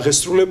პატრიარქი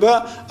აღესრულება,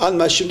 ან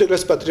მას შემდეგ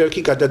რაც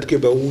პატრიარქი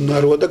გადადგება,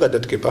 უნაროა და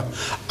გადადგება.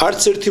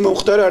 არც ერთი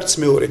მომხდარა, არც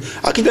მეორე.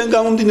 აქედან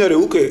გამომდინარე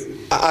უკვე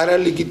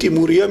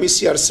არალეგიტიმურია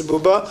მისი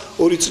არსებობა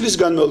 2 წლის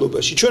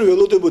განმავლობაში. ჩვენ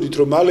ველოდებოდით,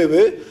 რომ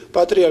მალევე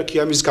პატრიარქი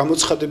ამის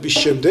გამოცხადების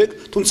შემდეგ,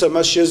 თუმცა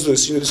მას შეძლო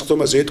სინოდის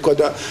ხდომაზე ეთქვა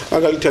და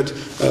მაგალითად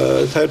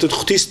საერთოდ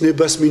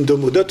ღვთისნებას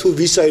მინდომოდა თუ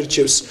ვის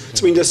აირჩევს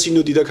წმინდა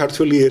სინოდი და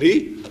ქართველი ერი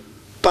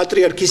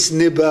პატრიარქის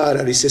ნება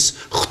არ არის ეს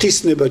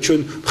ღვთისნება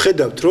ჩვენ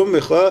ვხედავთ რომ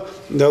ეხლა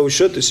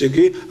დაუშვათ ესე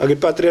იგი აგერ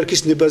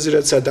პატრიარქის ნებაზე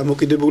რაცაა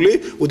დამოკიდებული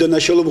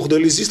უდანაშაულო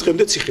მღვდელი ზის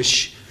დღემდე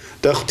ციხეში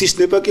და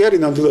ღვთისნება კი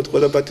არის ნამდვილად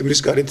ყველა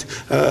პატიმრის გარეთ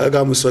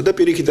გამოსვა და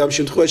პირიქით ამ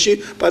შემთხვევაში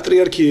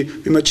პატრიარქი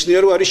მიმაჩნია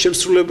რომ არის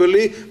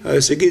შემსრულებელი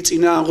ესე იგი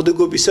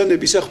წინააღმდეგობისა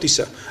ნებისა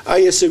ღვთისა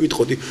აი ესე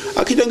ვიტყოდი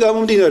აქედან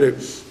გამომდინარე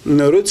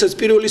როდესაც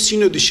პირველი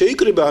სინოდი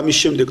შეიკრიბა ამის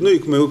შემდეგ ნუ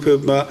იქ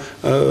მეუფემა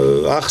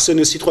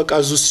ახსენეს სიტყვა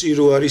კაზუსი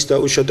რო არის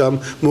დაუშვათ ამ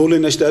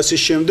მოვლენაში და ასე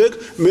შემდეგ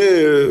მე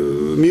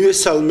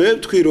მივესალმე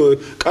თქვი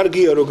რომ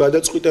კარგია რომ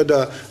გადაწყვიტა და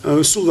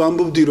სულ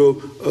ვამბობდი რომ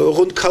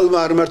ოღონდ ქალმა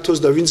არ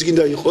მართოს და ვინც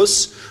გინდა იყოს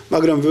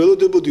მაგრამ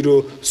ველოდებოდი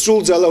რომ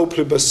სრულ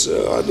ძალაუფლებას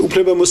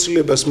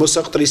უფლებამოსილებას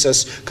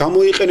მოსაყდრისას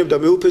გამოიყენებდა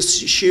მეუფეს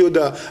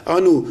შიოდა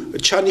ანუ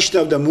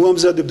ჩანიშნავდა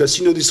მოამზადებდა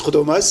სინოდის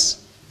ხდომას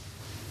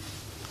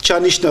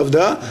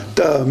ჩანიშნავდა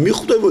და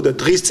მიხვდებოდა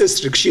დღის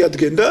წესრიგს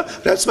შეადგენდა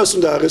რაც მას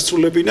უნდა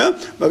აღესრულებინა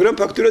მაგრამ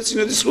ფაქტურად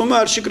სინოდის ხდომა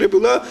არ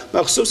შეკრებულა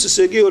მახსოვს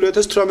ესე იგი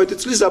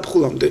 2018 წლის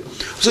ზაფხულამდე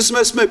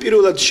უსმეს მე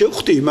პირველად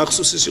შევხვდი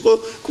მახსოვს ეს იყო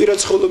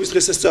კვირაცხოვლობის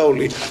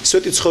დღესასწაული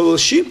სვეტი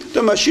ცხოველში და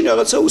მაშინ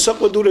რაღაცა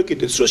უსაყვედურე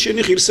კიდეც რომ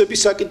შენი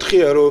ღირსების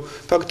საკითხია რომ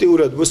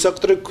ფაქტურად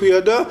მოსაყდრე ქვია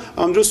და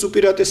ამ დროს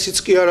უპირატესიც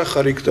კი არ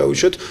ახარ იქ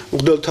დაუშვათ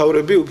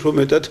მღვდელთავრები უფრო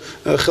მეტად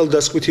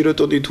ხელდასხვით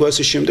იროტონი თუ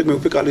ასე შემდეგ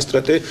მეუფე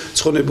კალისტრატე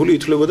ცხონებული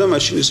ითვლებოდა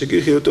მაშინ ესე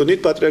იგი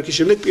ტონით პატრიარქის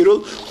შემდეგ პირველ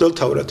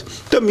მღვდელთავრად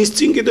და მის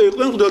წინ კიდე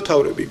იყვნენ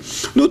მღვდელთავრები.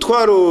 ნუ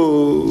თქვა რომ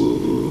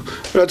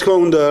რა თქმა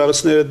უნდა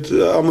რაღაცნაირად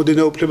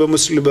ამოდენა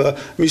უფლებამოსილება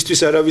მისთვის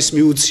არავის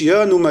მიუწია,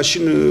 ნუ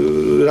მაშინ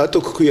რატო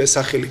გქვია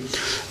სახელი.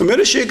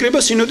 მერე შეიკრიბა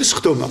სინოდის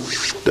ხდომა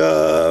და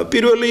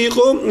პირველი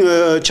იყო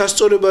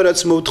ჩასწორება რაც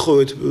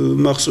მოვთხოვეთ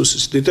მახსოვს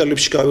ეს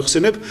დეტალებში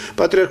გავიხსენებ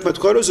პატრიარქმა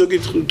თქვა რომ ზოგი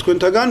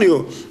თქვენთაგანიო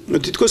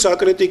თითქოს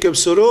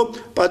აკრიტიკებსო რომ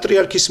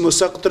პატრიარქის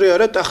მოსაყდრე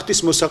არა ტახტის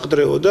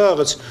მოსაყდრეო და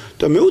რაღაც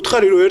და მე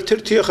უთხარი რომ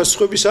ერთ-ერთი ახლა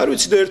სხვების არ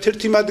ვიცი და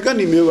ერთ-ერთი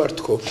მათგანი მე ვარ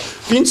თქო.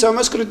 ვინც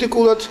ამას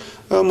კრიტიკულად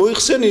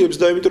მოიხსენიებს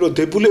და იმიტომ რომ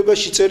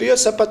დებულებაში წერია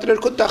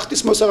საპატრიარქო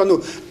ტახტის მოსაყდრე, ანუ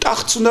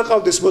ტახტს უნდა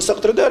ყავდეს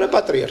მოსაყდრე და არა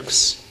პატრიარქს.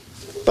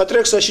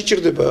 პატრიარქს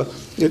აშიჭირდება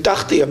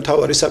ტახტია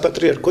მთავარი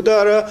საპატრიარქო და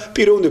არა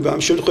პიროვნება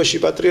ამ შემთხვევაში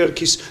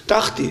პატრიარქის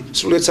ტახტი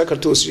სრულიად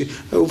საქართველოში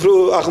უფრო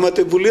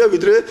აღმატებულია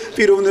ვიდრე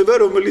პიროვნება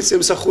რომელიც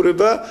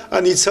ემსახურება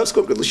ან იცავს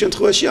კონკრეტულ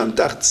შემთხვევაში ამ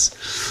ტახტს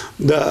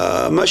და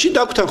მაშინ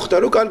დაგვთანხმდა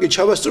რომ კარგი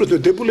ჩავასწოროთ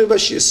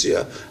დებულებაში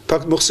ესეა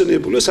ფაქტ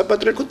მოხსენიებულია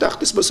საპატრიარქო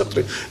ტახტის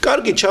მოსაყდრე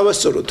კარგი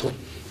ჩავასწოროთო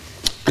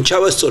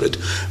ჩავასწორეთ.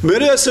 მე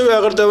ასევე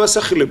აღარ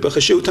დავასახელებ,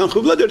 ხა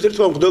შეუთანხმებლად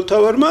ერთ-ერთმა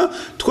მღვდელთავარმა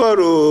თქვა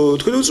რომ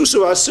თქვენ უწესო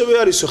ასევე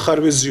არისო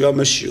ხარვეზიო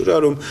ამაშიო რა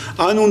რომ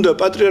ან უნდა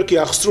პატრიარქი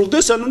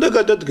აღსრულდეს, ან უნდა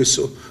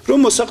გადადგესო, რომ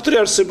მოსაყდრე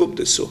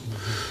არსებობდესო.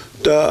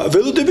 და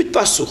ველოდებით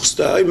პასუხს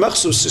და აი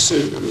მახსოვს ეს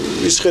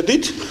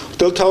ისხედით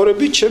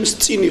მღვდელთავრები ჩემს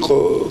წინ იყო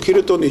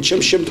ქიროტონი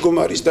ჩემს შემდგომ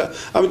არის და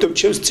ამიტომ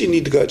ჩემს წინ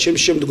იდგა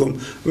ჩემს შემდგომ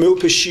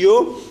მეუფე შიო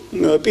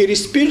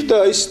პირისპირ და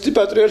ის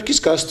პატრიარქის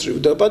გასწრივ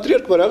და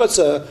პატრიარქმა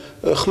რაღაცა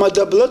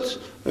ხმადაბლად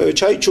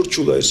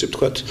ჩაიჩურჩულა ესე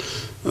ვთქვათ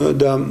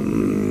და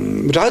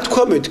რა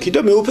თქვა მეთქი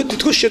და მეუფე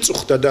თითქოს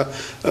შეწუხდა და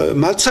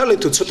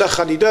მაცალეთო ცოტა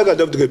ხანი და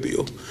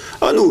გადავდგებიო.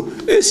 ანუ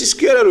ეს ის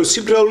კი არა რომ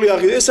სიბრაული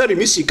აღი ეს არის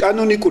მისი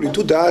კანონიკური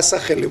თუ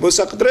დაასახელე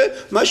მოსაყდრე,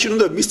 მაშინ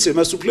უნდა მისცე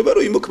მას უფლება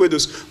რომ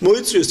იმოქმედოს,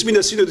 მოიწვიოს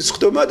წმინდა სინოდის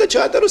ხდომა და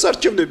ჩაატაროს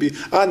არჩევნები.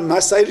 ან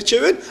მას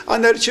აირჩევენ, ან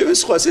აირჩევენ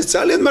სხვას. ეს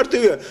ძალიან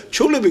მარტივია.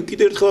 ჩვეულებრივ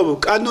კიდევ ერთხელ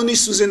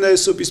კანონის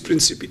უზენაესობის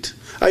პრინციპით.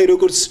 აი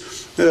როგორც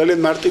ძალიან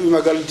მარტივი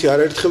მაგალითი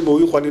არაერთხელ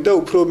მოვიყვანე და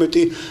უფრო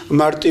მეტი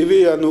მარტივი,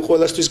 ანუ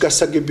ყველასთვის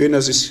გასაგები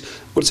ენაზის,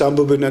 როგორც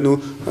ამბობენ, ანუ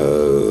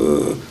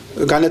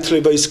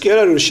განათლება ის კი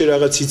არა რომ შე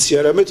რაღაც იცი,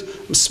 არამედ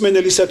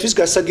მსმენელისათვის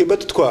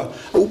გასაგებად თქვა.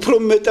 უფრო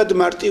მეტად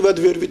მარტივად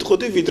ვერ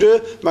ვიტყოდი, ვიდრე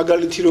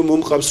მაგალითი რომ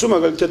მომყავს, რომ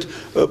მაგალითად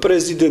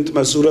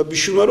პრეზიდენტმა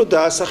ზურაბიშვილმა რომ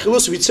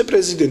დაასახელოს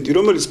ვიცე-პრეზიდენტი,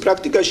 რომელიც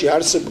პრაქტიკაში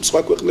არსებობს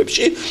სხვა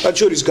ქვეყნებში, მათ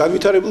შორის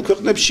განვითარებულ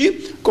ქვეყნებში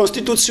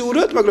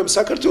კონსტიტუციურად, მაგრამ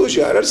საქართველოში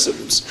არ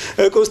არსებობს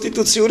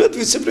კონსტიტუციურად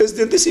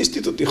ვიცე-პრეზიდენტის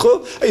ინსტიტუტი, ხო?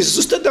 აი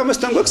ზუსტად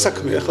ამასთან გვაქვს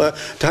საქმე. ახლა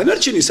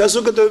დანარჩენი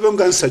საზოგადოებამ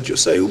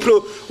განსაჯოს, აი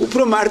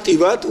უფრო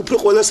მარტივად, უფრო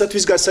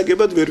ყველასათვის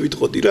გასაგებად ვერ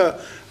ვიტყოდი რა.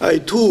 აი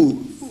თუ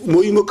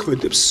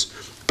მოიმოქმედებს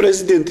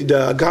პრეზიდენტი და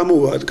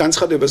გამოვა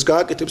განცხადებას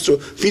გააკეთებს რომ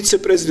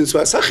ვიცე-პრეზიდენტს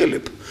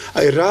ვასახელებ,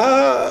 აი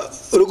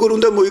როგორ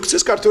უნდა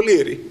მოიქცეს ქართველი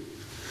ერი.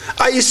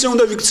 აი ესე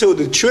უნდა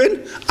ვიქცეოდეთ ჩვენ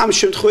ამ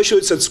შემთხვევაში,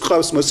 როდესაც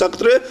გვყავს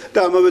მოსაყდრე და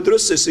ამავე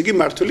დროს ესე იგი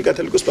მართველი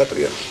კათოლიკოს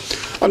პატრიარქი.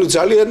 ანუ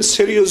ძალიან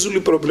სერიოზული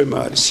პრობლემა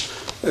არის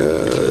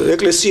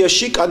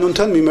ეკლესიაში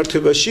კანონთან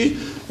მიმართებაში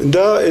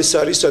და ეს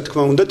არის რა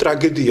თქმა უნდა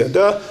ტრაგედია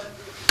და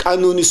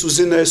კანონის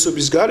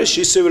უზენაესობის გარეშე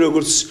ისევე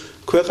როგორც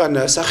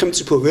ქვეყანა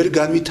სახელმწიფო ვერ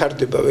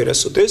განვითარდება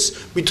ვერასოდეს,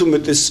 მით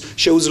უმეტეს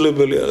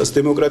შეუძლებელია რაღაც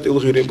დემოკრატიულ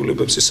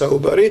ღირებულებებზე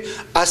საუბარი,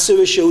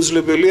 ასევე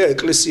შეუძლებელია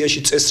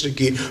ეკლესიაში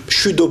წესრიგი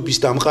მშვიდობის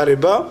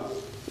დამყარება,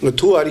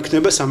 თუ არ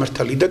იქნება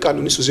სამართალი და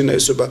კანონის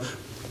უზენაესობა.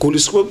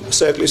 გულისხმობ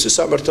საეკლესიო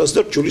სამართალს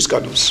და რჯულის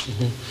კანონს.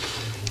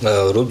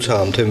 როცა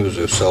ამ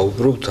თემებზე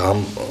ვსაუბრობთ, ამ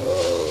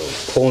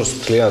ფონს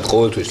მთლიანად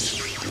ყოველთვის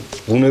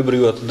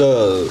ბუნებრივად და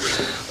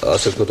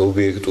ასე ვთქვათ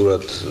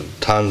ობიექტურად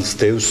თან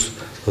ძდევს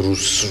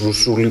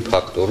რუსული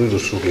ფაქტორი,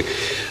 რუსული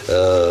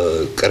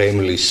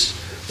კრემლის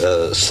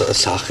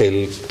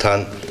სახელთან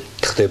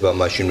ხდება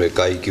მაშინვე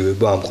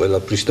გაიგივება ამ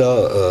ყველაფრის და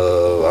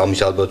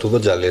ამის ალბათობა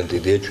ძალიან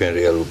დიდია ჩვენ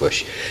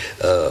რეალობაში.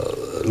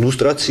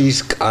 ლუსტრაციის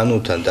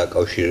კანონთან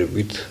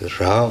დაკავშირებით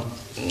რა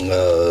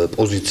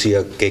პოზიცია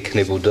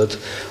გექნებოდათ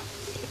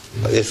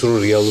ეს რო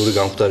რეალური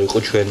გამხდარი იყო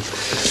ჩვენ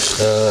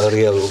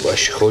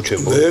რეალობაში ხო ჩვენ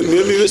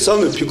მე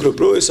მივესალმე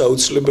ფიქრობ რომ ეს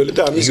აუცილებელი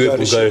და ამის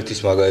გარეშე ბულგარეთის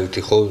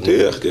მაგალითი ხო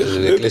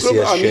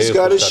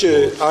ეკლესიაში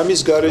ამის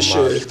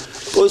გარეშე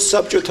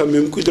პოსტსაბჭოთა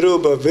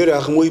მემკვიდრეობა ვერ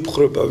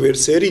აღმოიფხრება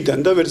ვერც ერიდან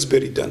და ვერც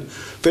ბერიდან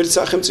ვერც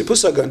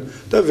სახელმწიფოსაგან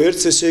და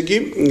ვერც ესე იგი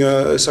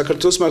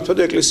საქართველოს მართვა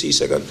და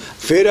ეკლესიისაგან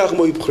ვერ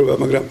აღმოიფხრება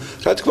მაგრამ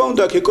რა თქმა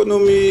უნდა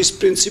ეკონომიის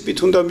პრინციპით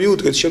უნდა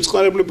მიუდგეთ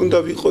შემწყნარებლები უნდა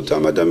ვიყოთ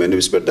ამ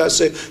ადამიანების მიერ და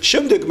ასე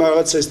შემდეგ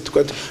რაღაცა ეს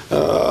თქვა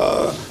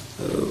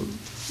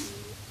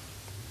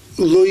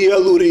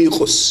ლოიალური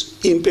იყოს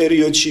იმ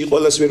პერიოდში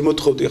ყველას ვერ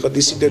მოთხოვდი ხა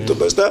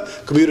დისიდენტობას და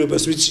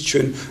გმირობას ვიცი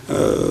ჩვენ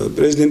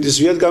პრეზიდენტის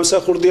ზვიად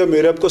გამსახურდია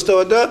მერაბ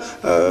კოსტავა და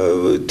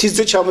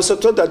თიზზე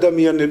ჩამოსათვად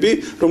ადამიანები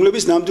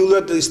რომლებიც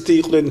ნამდვილად ისეთი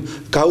იყვნენ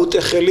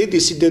გაუტეხელი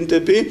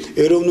დისიდენტები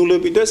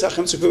ეროვნულები და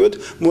სახელმწიფოებად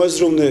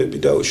მოაზროვნეები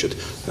დაუშვათ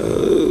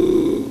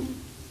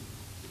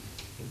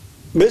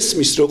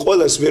მესმის რომ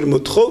ყველას ვერ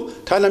მოთხოვ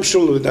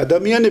თანამშრომლობენ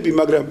ადამიანები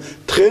მაგრამ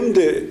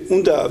დღემდე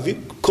უნდა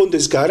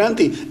კონდეს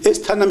გარანტი ეს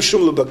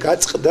თანამშრომლობა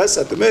გაწყდა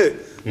სადმე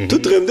თუ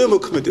დღემდე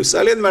მოქმედებს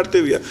ძალიან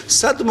მარტივია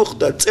სად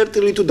მოხდა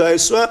წერტილი თუ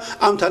დაესვა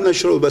ამ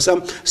თანამშრომლობას ამ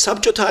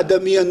საბჭოთა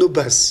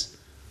ადამიანობას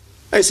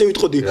აი ესე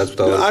ვიტყოდი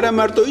არა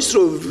მარტო ის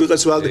რომ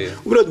ვიღაც ვალდე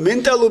უბრალოდ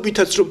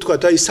მენტალობითაც რომ თქვა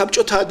აი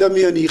საბჭოთა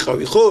ადამიანი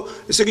იყავი ხო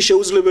ესე იგი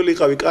შეუძლებელი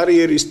იყავი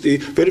კარიერისტი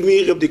ვერ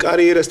მიიღებდი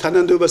კარიერას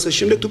თანამდებობას და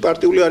შემდეგ თუ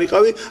პარტიული არ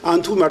იყავი ან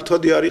თუ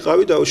მართვადი არ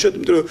იყავი დაუშვათ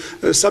იმიტომ რომ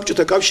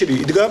საბჭოთა კავშირი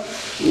იდგა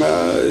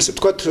ესე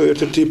ვთქვათ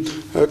ერთ-ერთი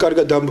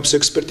კარგად ამბობს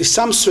ექსპერტი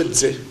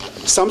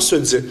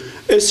სამსვეტზე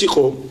ეს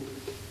იყო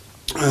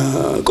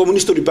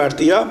კომუნისტური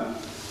პარტია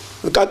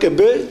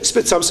კაკებე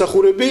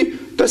სპეცსამსახურები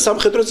და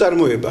სამხედრო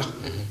წარმოება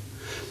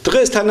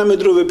დღეს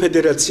თანამედროვე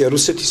ფედერაცია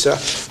რუსეთისა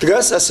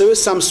დგას ასევე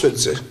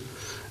სამსვეტზე.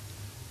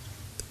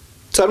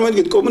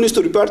 წარმოიდგინეთ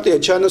კომუნისტური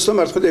პარტია ჩაანაცვლა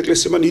მართვა და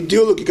ეკლესია, მან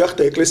იდეოლოგი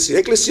გახდა ეკლესია.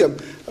 ეკლესია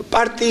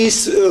პარტიის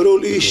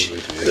როლი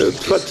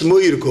თქვათ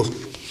მოირგო.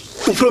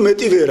 უფრო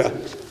მეტი ვერა.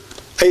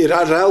 აი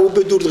რა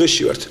უბედურ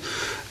დღეში ვართ.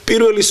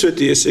 პირველი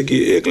სვეტი ესე იგი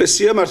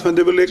ეკლესია,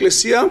 მართლმადიდებელი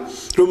ეკლესია,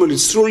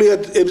 რომელიც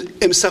სრულიად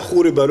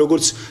ემსახურება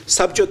როგორც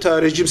საბჭოთა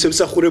რეჟიმს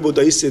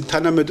ემსახურებოდა ისე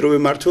თანამედროვე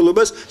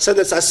მართლობას,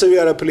 სადაც ასევე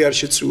არაფერი არ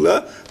შეცვლა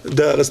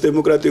და რაღაც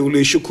დემოკრატიული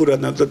შუქურა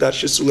ნამდვილად არ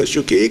შეცვლა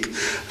შუქი იქ.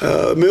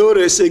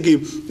 მეორე ესე იგი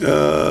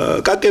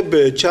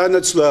კაკებე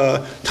ჩაანაცვლა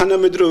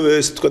თანამედროვე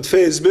ესე ვთქვათ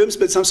ფსბ-ს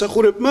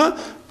სპეცსამსახურებმა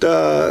და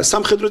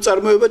სამხედრო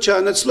წარმოება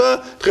ჩაანაცვლა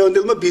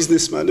დღევანდელმა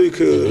ბიზნესმა, ანუ იქ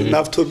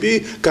ნავთობი,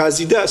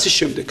 გაზი და ასე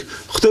შემდეგ.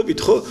 ხვდებით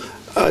ხო?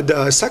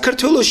 და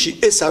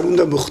საქართველოში ეს არ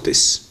უნდა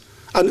მოხდეს.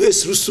 ანუ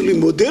ეს რუსული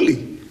მოდელი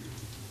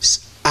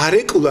არ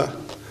ეკლა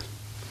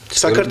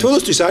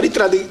საქართველოსთვის არის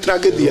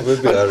ტრაგედია.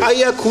 აი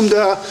აქ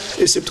უნდა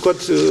ესე ვთქვათ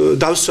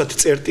დავსვათ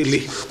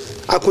წერტილი.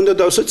 აქ უნდა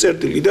დავსვათ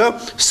წერტილი და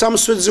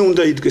სამსვეტზე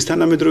უნდა იდგეს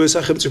თანამედროვე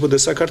სახელმწიფო და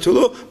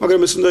საქართველო,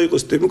 მაგრამ ეს უნდა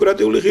იყოს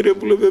დემოკრატიული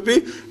ღირებულებები,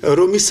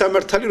 რომის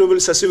სამართალი,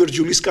 რომელიც ასევე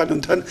რჯულის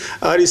კანონთან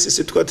არის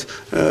ესე ვთქვათ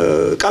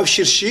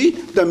კავშირში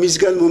და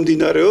მისგან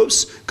მომდინარეობს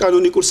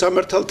კანონიკურ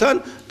სამართალთან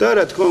და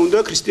რა თქმა უნდა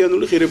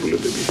ქრისტიანული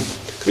ღირებულებები,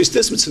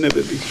 ქრისტეს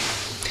მცნებები.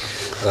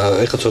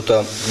 ეხლა ცოტა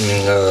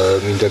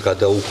მინდა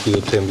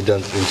გადაუხვიოთ თემიდან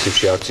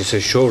პრინციპში არც ისე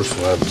შორს,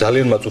 მაგრამ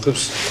ძალიან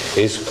მაწუხებს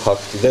ეს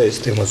ფაქტი და ეს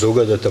თემა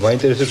ზოგადად და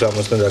მაინტერესებს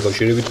ამასთან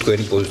დაკავშირებით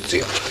თქვენი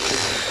პოზიცია.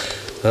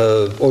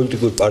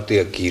 პოლიტიკური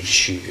პარტია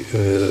გირში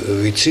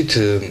ვიცით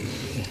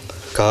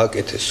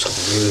გააკეთეს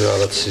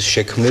რაღაც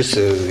შექმნეს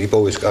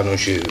იპოვეს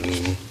კანონში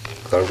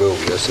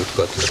გარკვეული ასე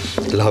ვთქვათ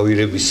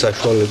ლავირების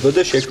საშუალება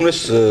და შექმნეს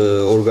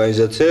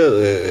ორგანიზაცია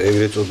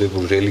ეგრეთ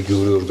წოდებული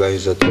რელიგიური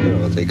ორგანიზაცია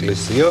რაღაც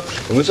ეკლესია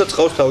რომელსაც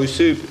ყავს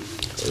თავისი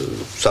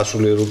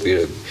სასულიერო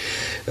პირები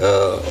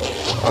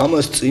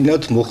ამას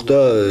წინათ მოხდა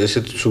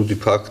ესეთი ცუდი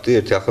ფაქტი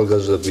ერთი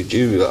ახალგაზრდა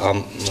ბიჭი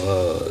ამ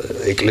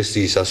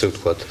ეკლესიის ასე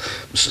ვთქვათ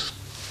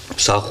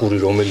სახური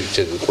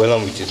რომელიც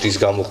ყველამ ვიცით რის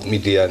გამო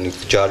მიდიანი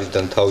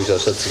ჯარიდან თავის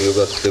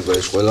ასაცილებლად ხდება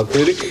ეს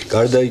ყველაფერი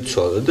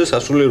გარდაიცვალა და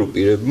სასულიერო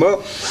პირებმა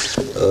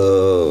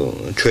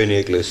ჩვენი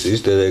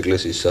ეკლესიის დედა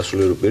ეკლესიის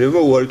სასულიერო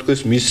პირებმა უარი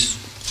თქვეს მის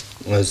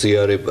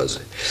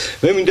ზიარებაზე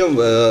მე მინდა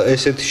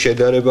ესეთი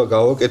შედარება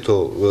გავაკეთო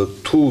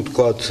თუ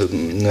თქვათ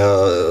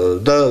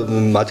და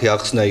მათი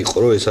ახსნა იყო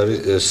რომ ეს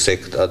არის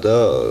სექტა და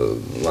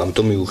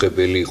ამიტომ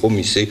მიუღებელი იყო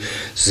მისი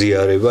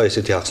ზიარება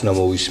ესეთი ახსნა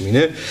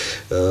მოვისმინე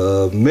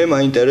მე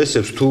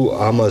მაინტერესებს თუ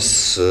ამას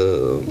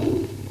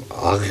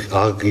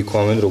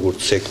აგიქვამენ როგორც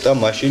სექტა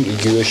მაშინ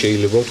იგივე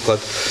შეიძლება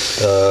ვთქვათ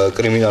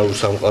კრიმინალურ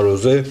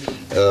სამყაროზე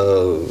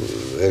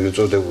ეგრეთ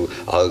წოდებულ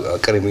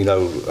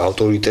კრიმინალურ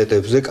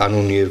ავტორიტეტებზე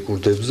კანონიერ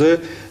ქურდებზე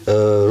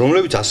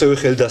რომლებიც ასევე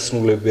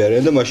ხელდასმულები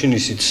არიან და მაშინ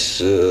ისიც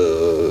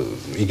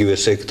იგივე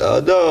სექტაა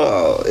და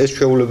ეს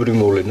ჩვეულებრივი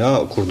მოვლენა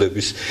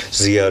ქურდების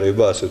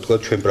ზიარება ასე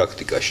ვთქვათ ჩვენ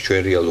პრაქტიკაში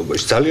ჩვენ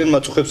რეალობაში ძალიან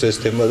მაწუხებს ეს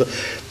თემა და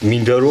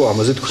მინდა რომ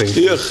ამაზე თქვენი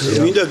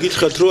მინდა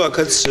გითხრათ რომ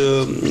აქაც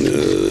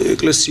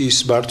ეკლესიის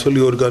მმართველი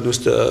ორგანოს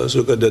და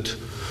ზოგადად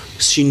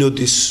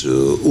სინოდის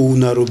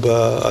უუნარობა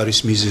არის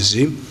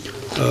მიზეზი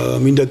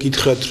მინდა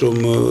გითხრათ რომ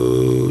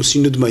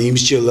სინოდმა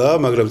იმსჯელა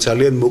მაგრამ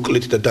ძალიან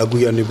მოკლედ და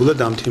დაგვიანებულად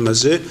ამ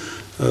თემაზე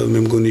მე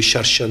მგონი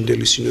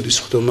შარშანდელი სინოდის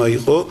ხდომა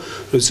იყო,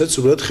 როდესაც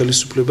უბრალოდ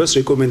ხელისუფლებას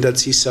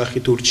რეკომენდაციის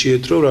სახით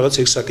ურჩიეთ, რომ რაღაც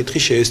ეგ საკითხი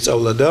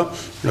შეესწავლა და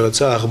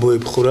რაღაცა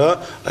აღმოებხრა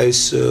ეს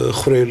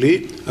ხრელი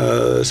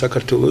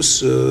საქართველოს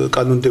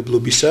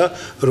კანონმდებლობისა,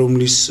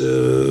 რომლის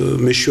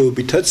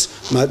მეშვეობითაც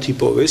მათ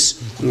იპოვეს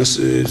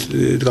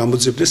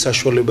გამოძებდეს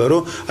საშუალება,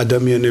 რომ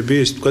ადამიანები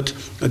ესე ვთქვათ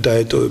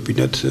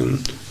დაეტოვებინათ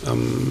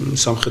ამ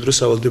სამხედრო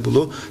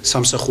სავალდებულო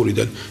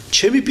სამსახურიდან.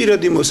 ჩემი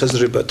პირადი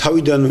მოსაზრება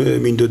თავიდან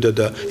მინდოდა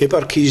და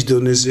ეპარქიის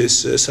დონეზე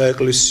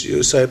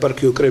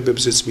საეპარქიო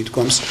კრებებზეც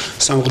მithქვამს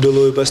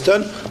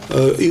სამღვდელოებასთან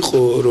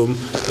იყო რომ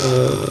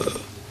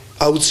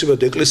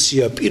აუცილებლად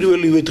ეკლესია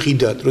პირველივე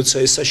დღიდან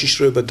როცა ეს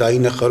საშიშროება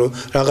დაინახა რომ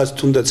რაღაც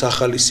თუნდაც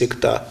ახალი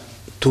სექტა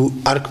თუ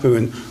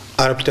არქმევენ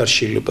არაფრით არ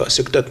შეიძლება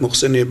სექტად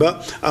მოხსენება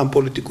ამ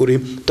პოლიტიკური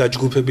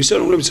დაჯგუფებისა,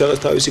 რომლებიც რაღაც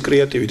თავისი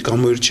კრეატივით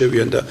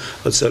გამოირჩევიან და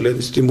ძალიან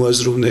ისეთი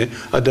მოაზროვნე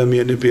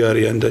ადამიანები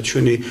არიან და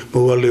ჩვენი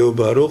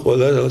მოვალეობაა რომ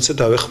ყველა რაღაცა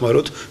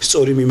დავეხმაროთ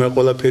სწორი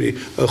მიმაყოლაფერი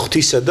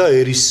ღვთისა და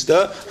ერის და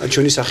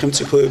ჩვენი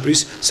სახელმწიფოების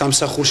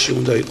სამსახურში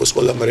უნდა იყოს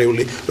ყველა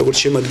მრევლი, როგორც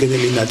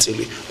შემადგენელი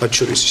ნაწილი, მათ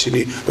შორის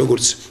ისინი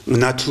როგორც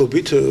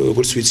ნათლობით,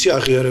 როგორც ვიცი,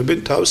 აღიარებენ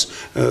თავს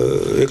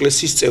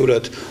ეკლესიის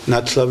წევრად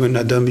ნათლავენ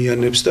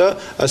ადამიანებს და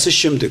ასე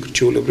შემდეგ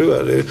ჩვეულებრივ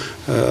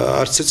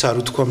არცეც არ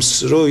უთქვამს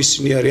რომ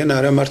ისინი არიან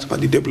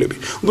არამართმადიდებლები.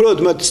 უბრალოდ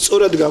მათ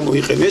სწორად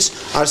გამოიყენეს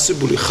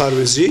არსებული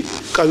ხარვეზი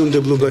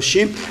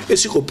კანონმდებლობაში.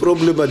 ეს იყო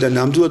პრობლემა და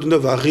ნამდვილად უნდა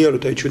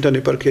ვაღიაროთ. აი ჩვენთან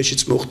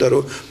ეპარქიაშიც მოხდა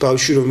რომ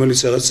ბავშვი რომელიც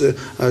რაღაც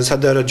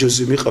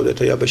სადარაჯოზე მიყავდათ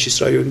აი აბაშის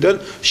რაიონიდან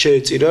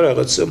შეეწირა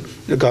რაღაც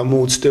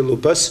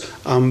გამოუცდელობას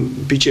ამ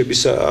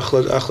ბიჭების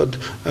ახლად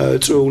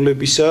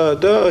წვეულებისა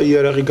და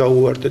იარაღი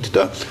გაუვარდეთ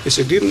და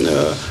ესე იგი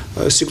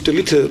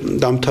სიკვდილით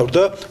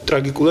დამთავრდა,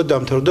 ტრაგიკულად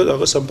დამთავრდა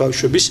რაღაც ამ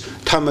ბავშვების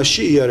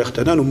თამაში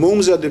იარაღთან. ანუ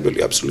მოუმზადებელი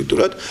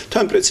აბსოლუტურად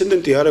თან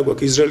პრეცედენტი არ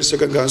აქვს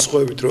ისრაელისგან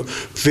განსხვავებით, რომ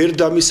ვერ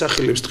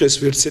დამისახელებს დღეს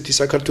ვერცეთი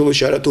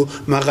საქართველოში არათუ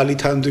მაღალი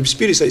თანამდებობის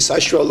პირის, აი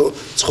საშუალო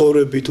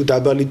ცხოვრები თუ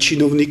დაბალი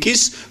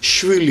ჩინოვნიკის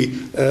შვილი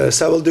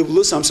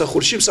სავალდებულო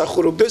სამსახურში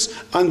მსახურობდეს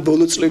ან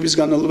ბოლო წლების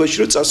განმავლობაში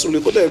რომ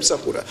წასულიყო და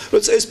ემსახურა.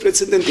 როცა ეს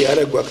პრეცედენტი არ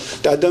აქვს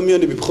და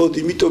ადამიანები მხოლოდ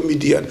იმიტომ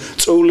მიდიან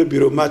წოულები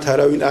რომ მათ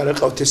არავინ არ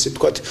აყავთ ესე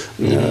ვთქვათ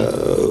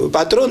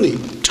პატრონი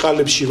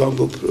ჭყალებში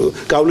ვამბობ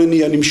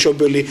გავლენიანი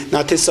მშობელი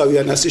ნათესავი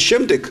ან ასე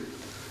შემდეგ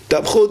და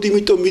მხოლოდ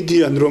იმიტომ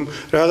მიდიან რომ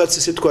რაღაც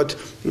ესე თქვა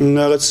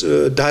რაღაც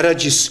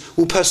დარაჯის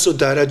უფასო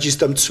დარაჯის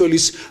და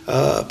მცველის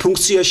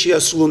ფუნქციაში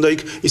ასულონ და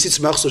იქ ისიც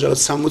მახსოვს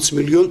რაღაც 60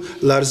 მილიონ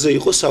ლარზე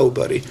იყო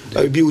საუბარი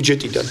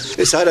ბიუჯეტიდან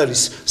ეს არ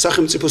არის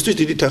სახელმწიფოსთვის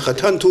დიდი თანხა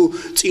თან თუ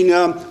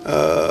წინა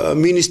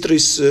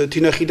მინისტრის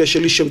თინა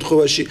ხიდაშელის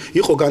შემთხვევაში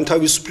იყო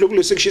განთავისუფლებული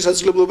ესე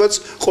შესაძლებლობაც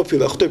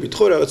ყოფილა ხვდებით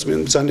ხო რაღაც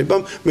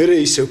მბრძანებამ მე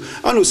ისევ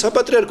ანუ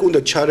საპატრიარქო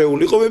უნდა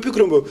ჩარეულიყო მე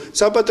ვფიქრობ რომ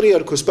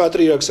საპატრიარქოს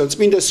პატრიარქს ან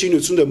წმინდა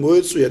სინოდს უნდა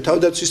მოეწვია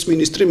თავდაცვის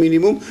მინისტრი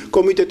მინიმუმ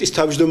კომიტეტის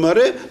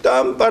თავმჯდომარე და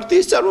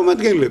პარტიის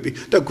წარმომადგენლები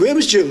და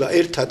გვემსჯელა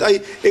ერთად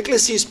აი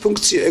ეკლესიის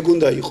ფუნქცია ეგ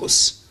უნდა იყოს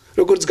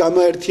როგორც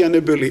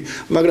გამაერთიანებელი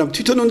მაგრამ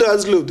თვითონ უნდა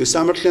აძლევდეს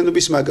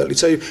სამართლიანობის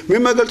მაგალითს აი მე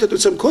მაგალითად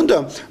როცა მქონდა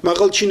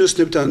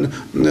მაღალჩინოსნებთან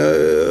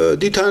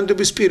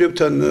დიდთანადობის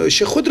პირებთან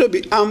შეხვედრები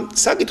ამ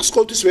საკითხს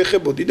ყოველთვის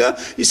ვეხებოდი და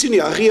ისინი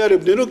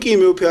აღიარებდნენ რომ კი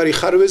მეუფე არის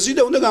ხარვეზი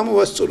და უნდა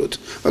გამოვასწოროთ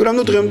მაგრამ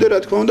ნუ დღემდე რა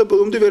თქმა უნდა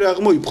ბოლომდე ვერ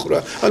აღმოიფხვრა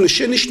ანუ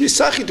შენიშვნის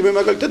სახით მე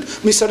მაგალითად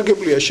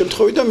მისარგებლია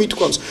შემთხვევით და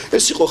მithქვამს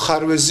ეს იყო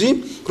ხარვეზი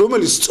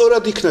რომელიც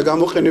სწორად იქნა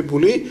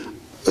გამოყენებული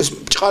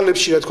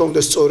ჭყალებში რა თქმა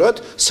უნდა სწორად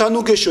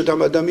სანუგეშოდ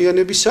ამ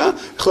ადამიანებისა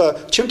ხლა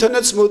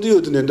ჩემთანაც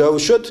მოდიოდნენ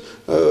დაუშვათ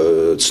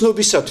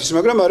ცნობისათვის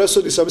მაგრამ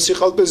არასოდეს ამ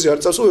სიყალბეზე არ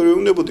წავსო ვერ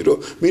ვეუბნებოდი რომ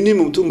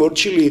მინიმუმ თუ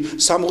მორჩილი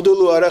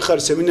სამღვდელო არ ახარ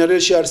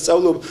სემინარიაში არ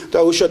სწავლობ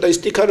დაუშვათ აი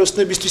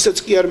სტიქაროსნებისთვისაც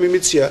კი არ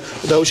მიმიცია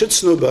დაუშვათ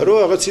ცნობა რომ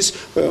რაღაც ის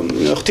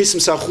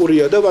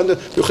ღვთისმსახურია და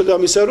მიუხედავად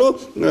ამისა რომ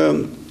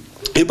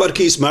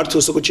ეპარქიის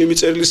მართლს როგორც ჩემი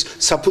წერილის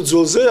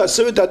საფუძველზე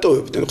ასევე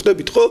დატოვებდნენ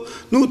ხვდებით ხო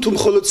ნუ თუ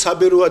მხოლოდ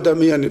საბერო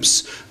ადამიანებს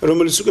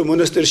რომელიც უკვე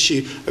მონასტერში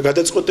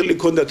გადაწყვეტილი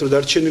ჰქონდათ რომ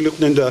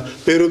დარჩენილიყვნენ და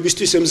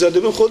ბერობისთვის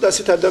ემზადებენ მხოლოდ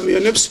ასეთ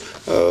ადამიანებს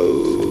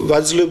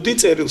ვაძლევდი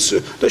წერილს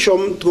და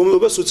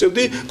შრომლობას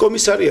უწევდი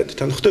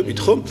კომისარიატთან ხვდებით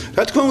ხო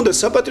რა თქმა უნდა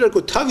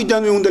საპატრიარქო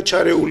თავიდანვე უნდა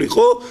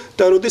ჩარეულიყო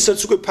და როდესაც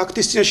უკვე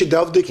ფაქტის წინაშე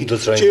დავდექით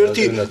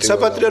ერთი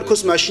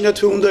საპატრიარქოს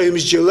მაშინათვე უნდა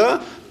ემსჯელა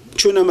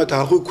ჩვენ ამათ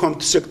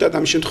აღვიქვამთ სექტად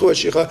ამ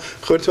შემთხვევაში ხა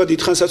ხერთვა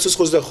დიდხანს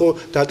აცოცხლოს და ხო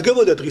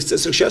დადგებოდა დღის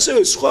წესრიგში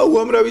ასევე სხვა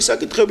უამრავი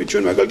საკითხები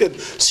ჩვენ მაგალითად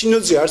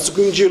სინოდზე არც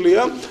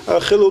გვიმჯელია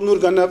ხელოვნურ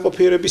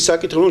განაყოფიერების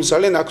საკითხი რომელიც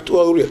ძალიან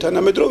აქტუალურია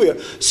თანამედროვეა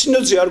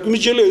სინოდზე არ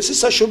გვიმჯელია ესე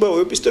საშობაო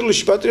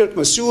ეპისტოლეში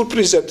პატრიარქმა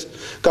სიურპრიზად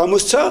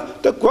გამოსცა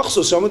და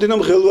გვახსოვს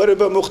რამოდენამ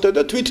ღელვარება მოხდა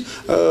და თვით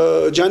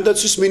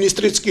ჯანდაცვის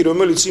მინისტრიც კი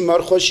რომელიც იმ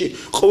არხვაში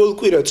ყოველ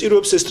კვირა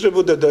წირვებს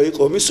ესწრებოდა და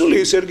იყო მისული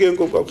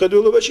სერგეენკო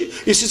მხედველობაში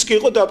ისიც კი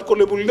იყო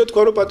დაბრკოლებული და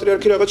თქვა რომ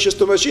პატრიარქი რაღაც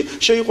შეცდომაში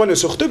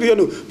შეიყვანესო ხვდები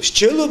ანუ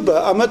მსჯელობა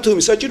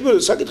ამათუმი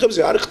საჭიროა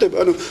საკითხებზე არ ხდება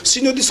ანუ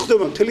სინოდის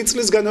ხდება მთელი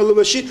წლის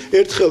განმავლობაში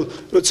ერთხელ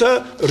როცა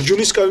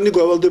რჯულის კანონი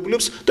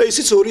გავალდებულებს და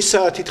ისიც 2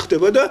 საათით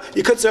ხდება და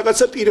იქაც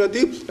რაღაცა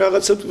პირადი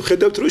რაღაცა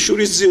ხედავთ რომ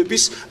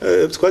შურისძიების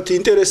თქვათ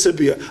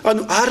ინტერესებია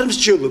ანუ არ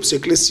მსჯელობს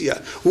ეკლესია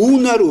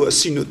უნაროა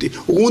სინოდი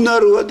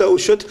უნაროა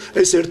დაუშვათ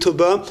ეს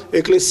ერთობა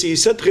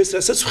ეკლესიისა დღეს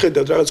რასაც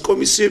ვხედავთ რაღაც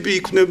კომისიები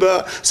იქნება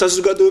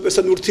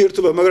საზოგადოებასთან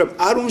ურთიერთობა მაგრამ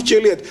არ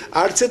უმსჯელიათ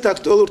არც ერთ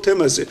აქტუალურ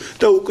თემაზე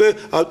და უკვე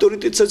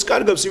ავტორიტეტსაც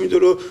კარგავს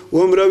იმიტომ რომ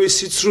უამრავი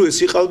სიცრუე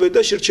სიყალბე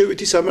და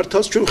შერჩევითი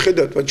სამართალს ჩვენ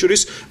ვხედავთ მათ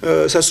შორის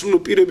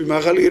სასულიერო პირები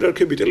მაღალი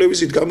იერარქები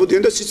ტელევიზიით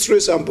გამოდიან და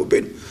სიცრუეს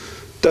ამბობენ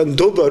და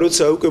ნდობა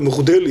როცა უკვე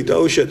მღვდელი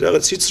დაუშვათ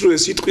რაღაც სიცრუე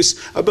სიტყვის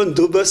აბა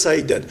ნდობა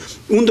საიდან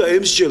უნდა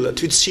ემსჯელა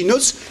თვით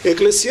სინოდს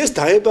ეკლესიას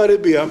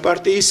დაებარებია ამ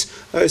პარტიის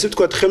ესე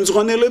ვთქვათ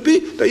ხელმძღვანელები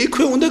და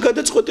იქვე უნდა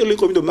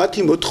გადაწყვეტილიყო იმიტომ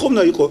მათი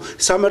მოთხოვნა იყო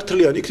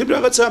სამართლიანი იქნებ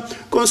რაღაცა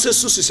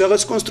კონსენსუსის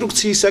რაღაც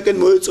კონსტრუქციისაკენ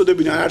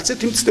მოეწოდებინა არც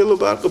ერთი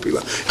მცდელობა არ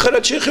ყოფილა ხა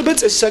რაც შეეხება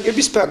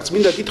წესისაგების ფაქტს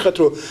მინდა გითხრათ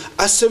რომ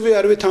ასევე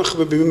არ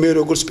ვეთანხმები მე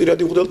როგორც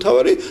პირადი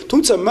მღვდელთავარი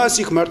თუმცა მას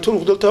იქ მართულ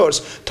მღვდელთავარს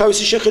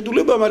თავისი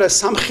შეხედულება მაგრამ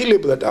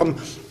სამხილებლად ამ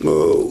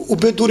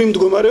უბედური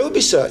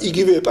მდგომარეობისა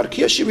იგივე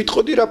ეპარქიაში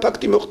ვიტყოდი რა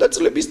ფაქტი მოხდა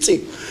წლების წინ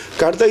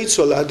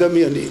გარდაიცვალა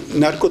ადამიანი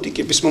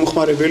ნარკოტიკების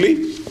მომხმარებელი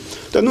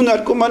და ნუ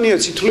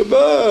ნარკომანიაც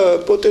ითვლება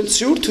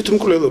პოტენციურ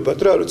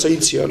თვითმკვლელობად რა როცა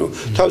იცი ანუ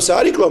თავს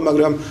არ იკლავ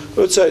მაგრამ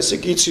როცა ესე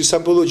იგი იცი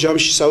საბოლოო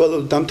ჯამში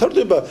სავალალო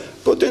დამთავრდება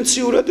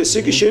პოტენციურად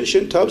ესე იგი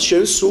შენ თავს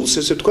შენ სულს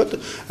ესე ვთქვათ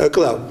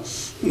კლავ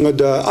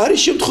და არის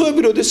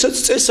შემთხვევები როდესაც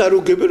წეს არ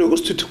უგებენ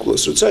როგორც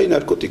თვითმკვლელს როცა აი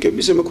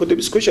ნარკოტიკების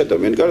ემოქმედების ქვეშ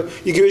ადამიანი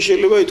იგივე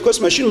შეიძლება ითქვას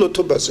მაშინ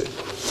ლოთობაზე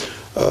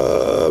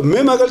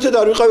მე მაგალითად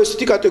არ ვიყავ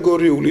ესეთი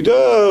კატეგორიული და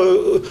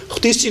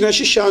ღვთის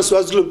წინაშე შანსს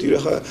ვაძლევდი რა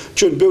ხა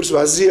ჩვენ ბევრს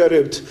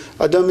ვაზიარებთ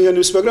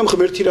ადამიანებს მაგრამ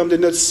ღმერთი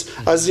რამდენად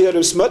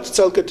აზიარებს მათ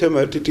ცალკე თემა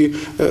ერთი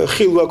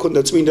ხილვა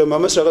ქონდა წმინდა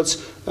მამას რაღაც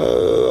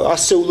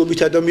ასეულობით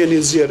ადამიანი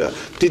ეზიარა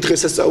დიდ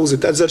დღესასწაულზე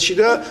ტაძარში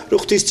და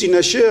ღვთის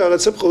წინაშე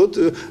რაღაცა მხოლოდ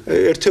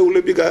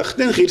ერთეულები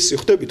გაახდნენ ღირსი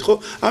ხვდებით ხო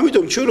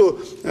ამიტომ ჩვენ რომ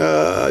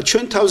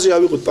ჩვენ თავზე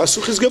ავიღოთ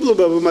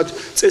პასუხისგებლობა მათ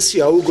წესი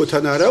აუგოთ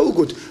ან არ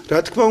აუგოთ რა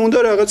თქმა უნდა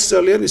რაღაც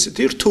ძალიან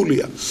ისეთი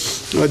რთულია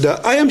და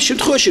აი ამ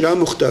შემთხვევაში რა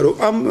მოხდა რომ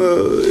ამ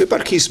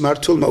ეპარქიის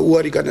მმართველმა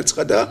უარი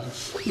განაცხადა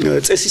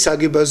წესის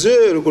აგებაზე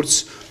როგორც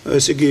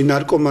ესე იგი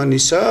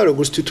ნარკომანისა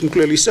როგორც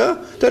თვითმკვლელისა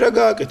და რა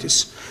გააკეთეს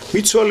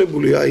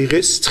მიცვალებული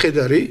აიღეს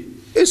ცხედარი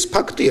ეს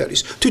ფაქტი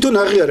არის თვითონ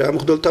აღიარა ამ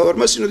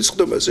მღვდელთავარმა სინოდის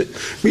ხდომაზე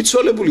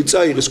მიცვალებული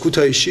წაიღეს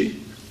ქუთაისში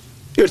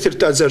ერთ-ერთ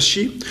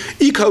ტაძარში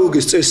იქ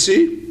აუგეს წესი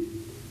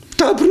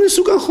დაბრუნეს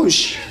უკან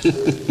ხონში.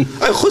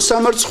 აი ხო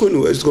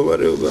სამარცხვინოა ეს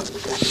მდგომარეობა.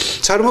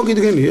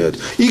 წარმოგიდგენიათ?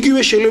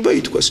 იგივე შეიძლება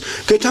ითქვას.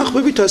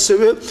 გეთანხმებით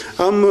ასევე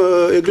ამ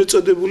ეგრეთ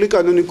წოდებული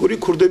კანონიკური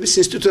ქურდების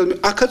ინსტიტუტთან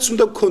აქაც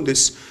უნდა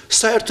გქონდეს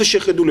საერთო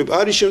შეხედულება.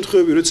 არის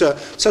შემთხვევები, როცა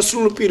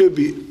სასრულო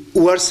პირები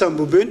უარს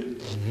ამბობენ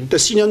და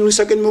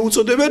სინანულისაკენ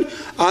მოუწოდებენ,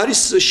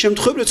 არის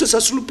შემთხვევები, როცა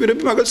სასრულო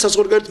პირები მაგალითად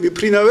საზღვარგარეთ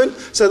მიფრინავენ,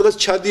 სადღაც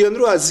ჩადიან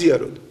რომ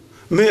აზიარონ.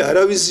 მე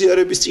არავის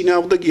ზიარების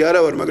წინააღმდეგი არა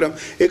ვარ, მაგრამ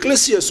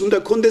ეკლესიას უნდა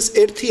გქონდეს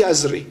ერთი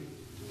აზრი.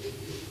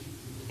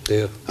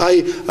 აი,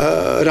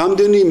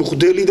 რამდენი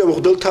მღვდელი და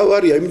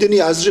მღვდელთავარია, იმდენი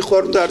აზრი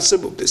ხوار უნდა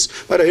არსებობდეს.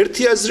 მაგრამ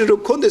ერთი აზრი რო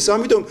გქონდეს,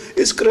 ამიტომ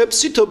ეს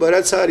კრეფსიტობა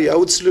რაც არის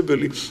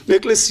აუცილებელი,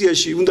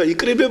 ეკლესიაში უნდა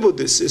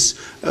იკრიბებოდეს ეს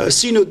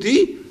სინოდი,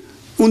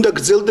 უნდა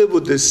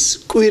გრძელდებოდეს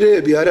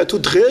კვირეები, არა თუ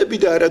დღეები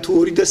და არა თუ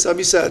 2 და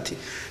 3 საათი.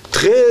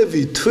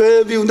 დღეები,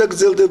 თვეები უნდა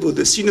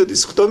გრძელდებოდეს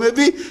სინოდის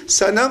ხდომები,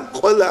 სანამ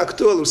ყველა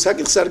აქტუალურ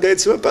საკითხს არ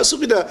გაეცემა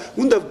პასუხი და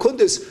უნდა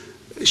გქონდეს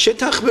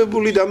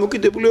შეთანხმებული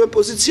დამოკიდებულება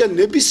პოზიცია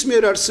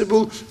ნებისმიერ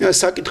არსებულ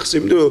საკითხზე,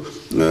 იმიტომ რომ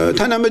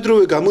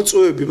თანამედროვე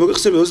გამოწვევები,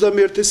 მოგეხსენებათ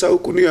 21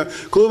 საუკუნეა,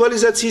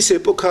 გლობალიზაციის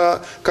ეპოქა,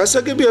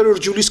 გასაგებია რომ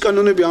რჯულის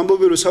კანონები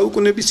ამბობენ რომ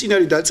საუკუნეების წინ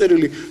არის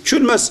დაწერილი,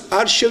 ჩვენ მას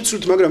არ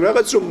შევცვლით, მაგრამ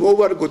რაღაც რომ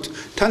მოვარგოთ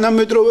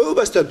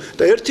თანამედროვეობასთან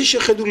და ერთი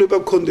შეხედულება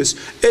გქონდეს,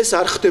 ეს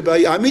არ ხდება.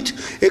 აი ამით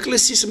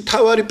ეკლესიის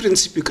მთავარი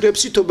პრინციპი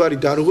კრეფსიტობა არის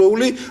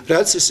დარღვეული,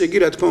 რაც ესე იგი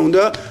რა თქმა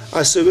უნდა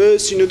ასევე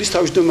სინოდის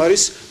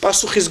თავმჯდომარის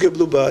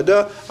პასუხისგებლობაა და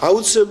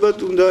აუცილებლად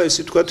უნდა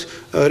ესე ვთქვათ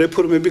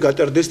რეფორმები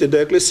გატარდეს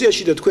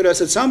დედაეკლესიაში და თქვენ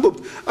რასაც ამბობთ,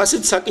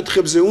 ასეთ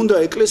საკითხებზე უნდა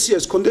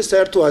ეკლესიას ჰქონდეს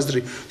საერთო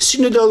აზრი,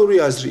 სინოდალური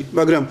აზრი,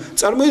 მაგრამ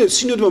წარმოიდგინეთ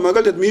სინოდმა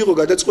მაგალითად მიიღო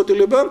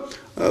გადაწყვეტილება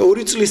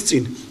 2 წლის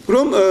წინ,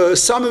 რომ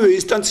სამივე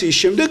ინსტანციის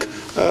შემდეგ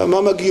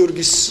მამა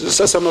გიორგის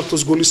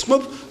სასამართლოს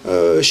გულისხმობ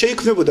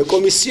შეიქმნებოდა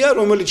კომისია,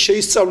 რომელიც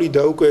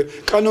შეისწავლიდა უკვე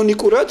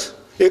კანონიკურად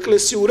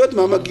ეკლესიურად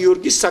მამა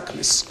გიორგის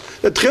საქმეს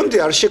და დღემდე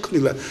არ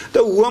შექმნილა და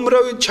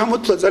უამრავი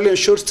ჩამოთვლა ძალიან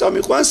შორს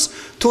წამიყვანს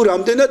თუ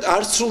რამდენად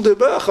არ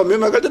სრულდება. ახლა მე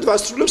მაგალითად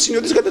ვასრულებ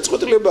სინოდის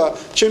გადაწყვეტილება,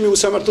 ჩემი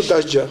უსამართლო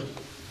დასჯა.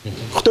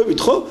 ხვდებით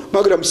ხო?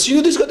 მაგრამ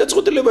სინოდის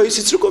გადაწყვეტილება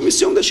ისიც რომ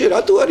კომისია უნდა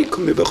რატო არ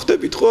იქმნება,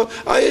 ხვდებით ხო?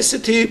 აი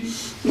ესეთი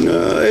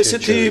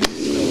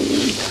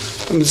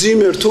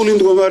მძიმე რთული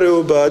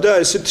მდგომარეობაა და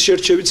ესეთ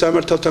შერჩევით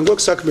სამართალთან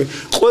გვაქვს საქმე.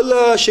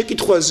 ყველა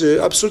შეკითხვაზე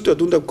აბსოლუტურად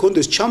უნდა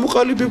გქონდეს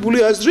ჩამოყალიბებული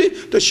აზრი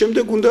და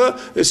შემდეგ უნდა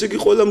ესე იგი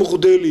ყველა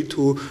მღვდელი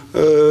თუ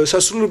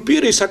სასულიერო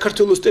პირი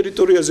საქართველოს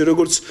ტერიტორიაზე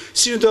როგორც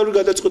სინოდალურ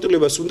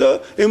გადაწყვეტილებას უნდა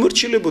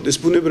ემორჩილებოდეს,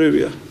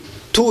 ბუნებრივია.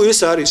 თუ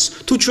ეს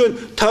არის, თუ ჩვენ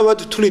თავად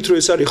თვლით რომ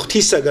ეს არის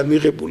ღვთისაგან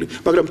მიღებული,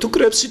 მაგრამ თუ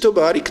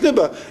კრეფსიტობა არ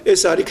იქნება,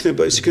 ეს არ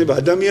იქნება, ეს იქნება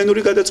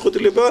ადამიანური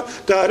გადაწყვეტილება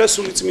და არა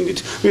სულიწმინდით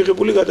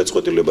მიღებული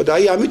გადაწყვეტილება და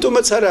აი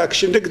ამიტომაც არა აქვს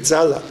შემდეგ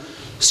ძალა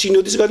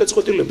სინოდის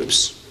გადაწყვეტილებებს.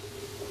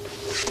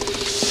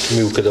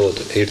 მიუხედავად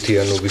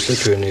ერთიანობისა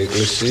ჩვენი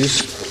ეკლესიის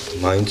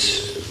მაინც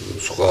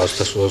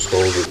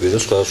სხვადასხვაობები და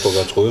სხვადასხვა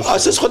განწყობებს.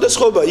 ასე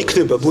სხვადასხვაობა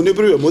იქნება,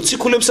 ბუნებრივია,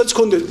 მოციქულებსაც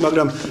ჰქონდეთ,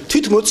 მაგრამ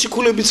თვით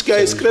მოციქულებიც კი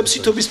აი ეს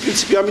კრეფსიტობის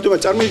პრინციპი, ამიტომაც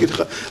წარმოგიდგენთ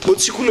ხა,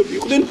 მოციქულები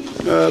იყვნენ,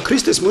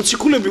 ქრისტეს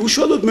მოციქულები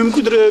უშუალოდ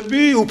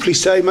მემკვიდრეები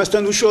უფლისა,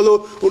 იმასთან უშუალო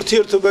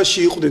ურთიერთობაში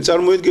იყვნენ,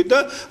 წარმოგიდგენთ და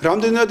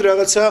რამდენად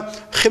რაღაცა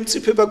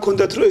ხელმწიფება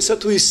ჰქონდათ, რომ ესა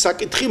თუ ის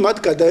საკითხი მათ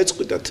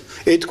გადაეწყვიტათ,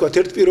 ეთქვათ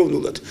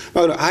ერთპიროვნულად,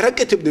 მაგრამ არ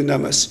აკეთებდნენ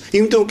ამას.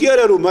 იმიტომ კი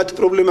არა, რომ მათ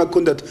პრობლემა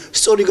ჰქონდათ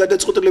სწორი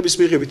გადაწყვეტილების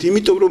მიღებით,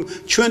 იმიტომ რომ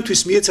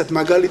ჩვენთვის მიეცათ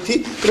მაგალითი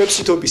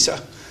კრეფსიტობისა.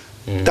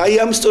 და აი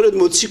ამ სწორედ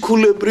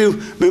მოციქულებრივ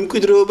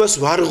მემკვიდრეობას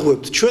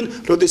ვარღვევთ ჩვენ,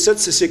 როდესაც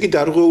ესე იგი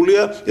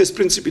დარღვეულია ეს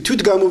პრინციპი.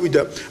 თვით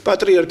გამოვიდა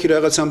პატრიარქი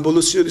რაღაც ამ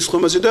ბოლოს სინოდის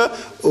ხომაზე და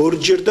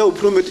ორჯერ და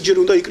უფრო მეტჯერ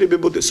უნდა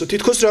იკრიბებოდესო.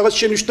 თითქოს რაღაც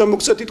შენიშვნა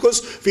მოგცა, თითქოს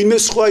ვინმე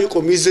სხვა იყო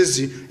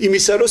მიზეზი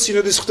იმისა, რომ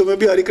სინოდის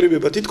ხდომები არ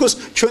იკრიბება. თითქოს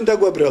ჩვენ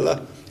დაგვაბრალა.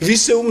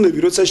 ვისეუბნები,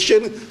 როცა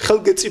შენ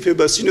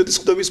ხელგეწიფება სინოდის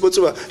ხდომის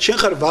მოწვევა, შენ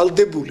ხარ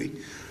ვალდებული.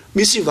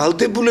 მისი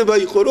ვალდებულება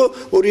იყო, რომ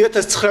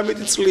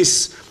 2019 წლის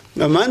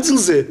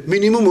მანძილზე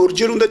მინიმუმ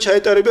ორჯერ უნდა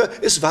ჩაეტარება,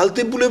 ეს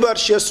ვალდებულება არ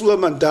შეასრულა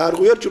მან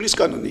დაარღვია რჯულის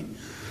კანონი.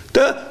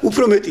 და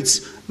უფრო მეტიც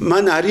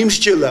მან არ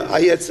იმსჯელა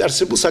აი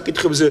არსებულ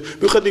საკითხებზე,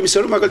 მიუხედავად იმისა,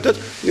 რომ მაგალითად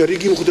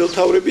რიგი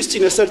მღვდელთავრების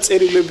წინასწარ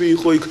წერილები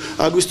იყო იქ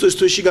აგვისტოს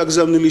თვეში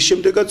გაგზავნილი,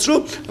 შემდეგაც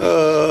რომ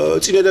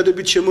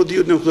წინადადებით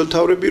შემოდიოდნენ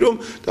მღვდელთავრები, რომ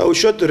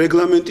დაუშვათ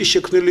რეგლამენტი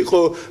შექმნილი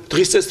იყო,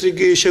 დღის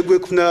წესრიგი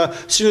შეგვექმნა,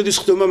 სინოდის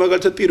ხდომა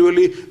მაგალითად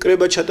პირველი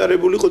კრება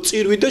ჩატარებული იყო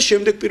წირვით და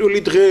შემდეგ პირველი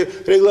დღე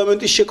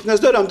რეგლამენტის შექმნას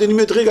და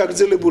რამდენიმე დღე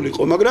გაგრძელებული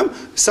იყო, მაგრამ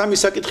სამი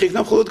საკითხი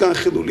იქნა მხოლოდ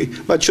განხილული,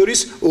 მათ შორის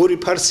 2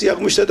 ფარსი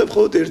აღმოჩნდა და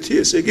მხოლოდ ერთი,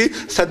 ესე იგი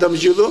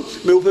სადამსჯელო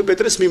მეუფე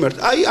პეტრეს მიმართ.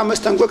 აი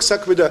ამასთან გვაქვს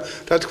საქმე და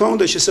რა თქმა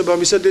უნდა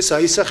შესაბამისად ეს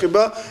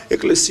აისახება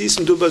ეკლესიის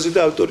ნდობაზე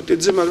და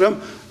ავტორიტეტზე, მაგრამ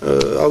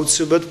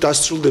აუცილებლად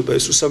დასრულდება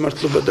ეს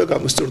უსამართლობა და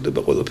გამოსწორდება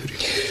ყველაფერი.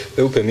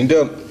 მეუფე, მინდა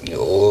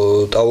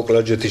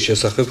ტაოკლაჯეთის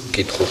შესახებ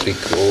გკითხოთ,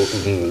 იქ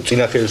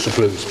წინა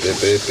ხელისუფლების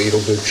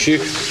პირობებში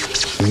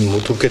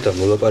თურქეთთან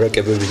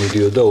მოლაპარაკებები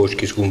მიდიოდა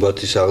ოშკის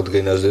გუმბათის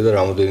აღდგენაზე და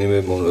რამოდენიმე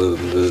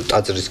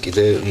ტაძრის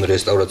კიდე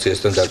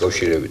რესტავრაციასთან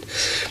დაკავშირებით.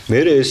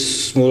 მე ეს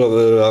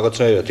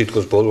რაღაცნაირად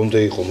თითქოს ბოლომდე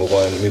იყო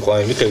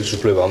მიყვანილი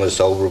ხელისუფლება ამაზე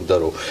საუბრობდა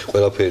რომ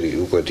ყველაფერი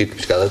უკვე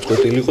თითქმის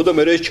გადაწყვეტილი იყო და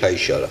მე ეს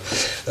ჩაიშალა.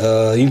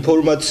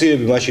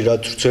 ინფორმაციები მაშინ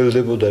რაც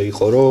ვრცელდებოდა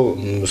იყო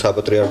რომ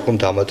საპატრიარქომ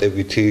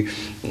დამატებითი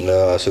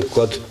ასე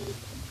ვთქვათ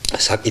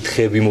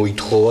საკითხები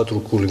მოითხოვა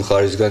თურქული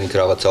მხარისგან იქ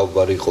რაღაც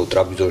საუბარი იყო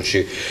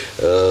ტრაპიზონში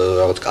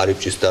რაღაც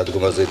კარიბჭის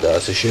დადგმაზე და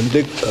ასე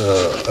შემდეგ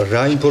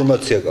რა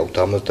ინფორმაცია გაქვთ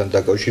ამასთან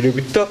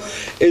დაკავშირებით და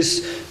ეს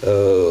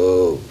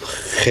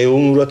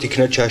ხელოვნურად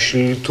იქნა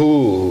ჩაშლილი თუ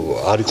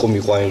არ იყო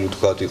მიყვანილი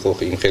თქვა იყო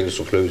იმ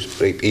ხელისუფლების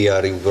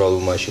პიარი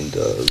უბრალოდ მაშინ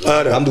და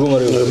რა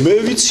მდგომარეობა მე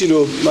ვიცი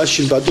რომ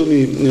მაშინ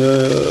ბატონი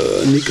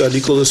ნიკა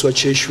ნიკოლას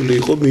ვაჩეიშვილი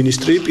იყო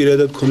მინისტრი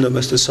პირადად ქონდა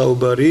მასთან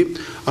საუბარი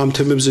ამ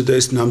თემებზე და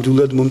ეს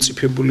ნამდვილად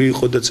მომწიფებული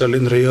იყო და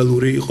ძალიან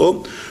რეალური იყო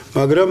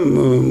მაგრამ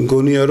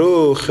მგონია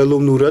რომ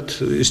ხელოვნურად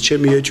ეს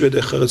ჩემი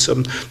ეჭვედა რაღაცა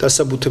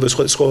დასაბუთება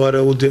სხვა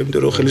ვარაუდია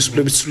იმიტომ რომ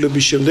ხელისუფლების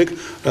ცვლილების შემდეგ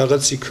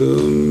რაღაც იქ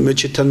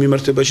მეჩეთთან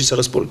მიმართებაში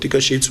რაღაც პოლიტიკა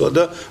შეიცვალა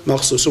და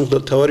მახსოვს რომ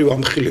მღვდელმთავარი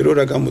ვამხილი რომ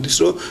რა გამოდის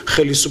რომ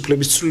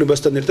ხელისუფლების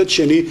ცვლილებასთან ერთად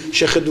შენი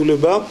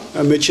შეხედულება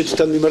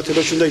მეჩეთთან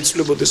მიმართებაში უნდა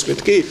იცვლებოდეს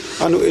მეთქი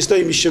ანუ ეს და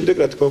იმის შემდეგ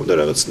რა თქმა უნდა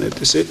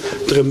რაღაცნაირად ესე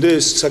დღემდე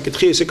ეს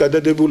საკითხი ესე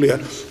გადადებულია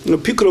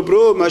ფიქრობ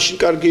რომ მაშინ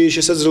კარგი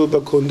შესაძლებლობა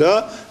ჰქონდა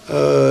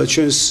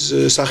ჩვენს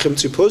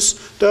სახელმწიფოს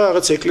და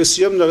რაღაც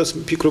ეკლესიამ რაღაც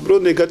ფიქრობ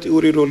რომ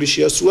ნეგატიური როლი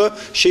შეასრულა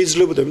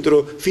შეიძლება და იმიტომ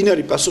რომ ვინ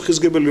არის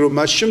პასუხისგებელი რომ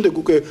მას შემდეგ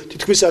უკვე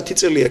თითქმის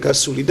 10 წელია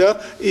გასული და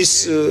ის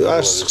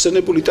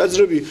ხსენებული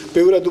ტაძრები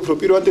ბევრად უფრო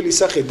პირვანდელი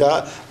სახე და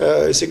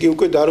ესე იგი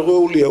უკვე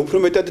დარღვეულია უფრო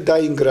მეტად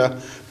დაინგრა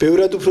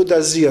ბევრად უფრო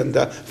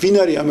დაზიანდა ვინ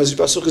არის ამაზე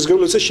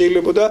პასუხისგებელი როცა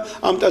შეიძლება და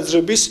ამ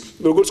ტაძრების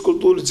როგორც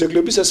კულტურული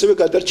ძეგლების ასევე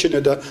გადარჩენა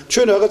და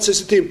ჩვენ რაღაც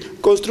ესეთი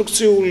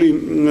კონსტრუქციული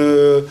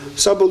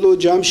საბოლოო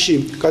ჯამში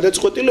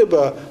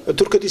გადაწყვეტილება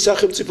თურქეთის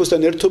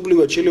სახელმწიფოსთან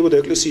ერთობლივად შეიძლება და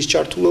ეკლესიის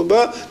ჩართულობა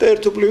და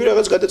ერთობლივი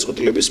რაღაც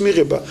გადაწყვეტილების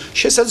მიღება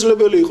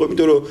შესაძლებელი იყო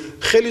იმიტომ რომ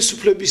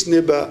ხელისუფლების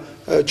ნება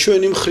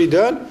ჩვენი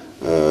მხრიდან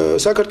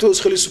საქართველოს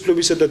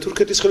ხელისუფლებისა და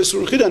თურქეთის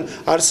ხელისუფლების მხრიდან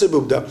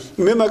არსებობდა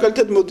მე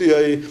მაგალითად მოდი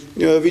აი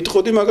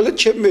ვიტყოდი მაგალითად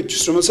ჩემ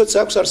მეჩს რომელსაც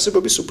აქვს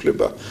არსებობის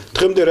უფლება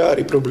დღემდე რა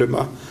არის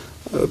პრობლემა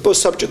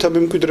პოსტსაბჭოთა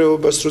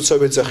მემკვიდრეობას როცა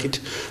ვეძახით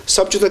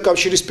საბჭოთა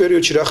კავშირის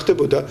პერიოდში რა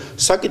ხდებოდა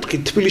საკითხი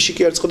თბილისში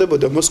კი არ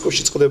წყდებოდა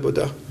მოსკოვში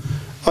წყდებოდა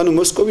ანუ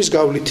მოსკოვის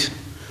გავლით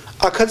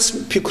აქაც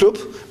ფიქრობ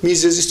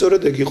მიზეზი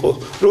სწორედ ეგ იყო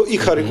რომ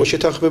იქ არ იყო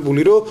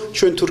შეთანხმებული რომ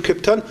ჩვენ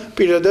თურქებთან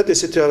პირადად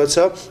ესეთ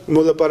რაღაცა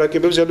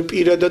მოლაპარაკებებს ანუ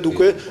პირადად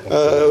უკვე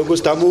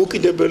როგორც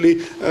დამოუკიდებელი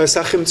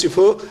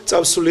სახელმწიფო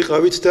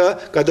წავსულიყავით და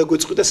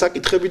გადაგვეწყვიტა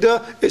საკითხები და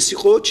ეს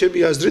იყო ჩემი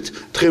აზრით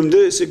დღემდე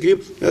ესე იგი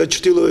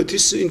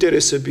ჩრდილოეთის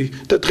ინტერესები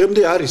და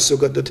დღემდე არის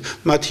ზოგადად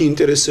მათი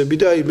ინტერესები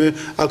და აი მე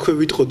აქვე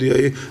ვიტყოდი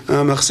აი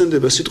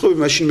მახსენდება სიტყვები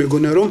მაშინ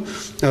მეგონა რომ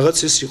რაღაც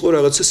ეს იყო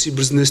რაღაცა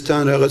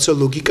სიბრძნესთან რაღაცა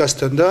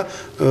ლოგიკასთან და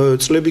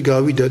წლები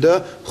გავიდა და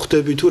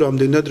ხვდები თუ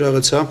რამდენად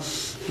რაღაცა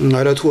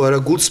არა თუ არა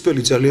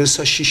გულწრფელი ძალიან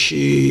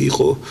საშიში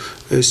იყო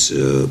ეს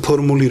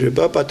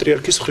ფორმულირება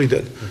პატრიარქის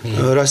მხრიდან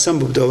რას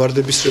ამბობდა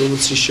ვარდების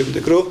რევოლუციის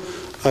შემდეგ რომ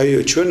აი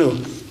ჩვენო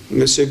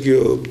ესე იგი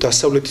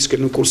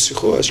დასავლეთისკენ კურსი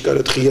ხო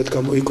აშკარად ღიად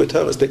გამოიკვეთა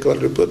რაღაც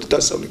დეკლარირებულად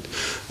დასავლეთ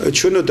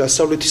ჩვენო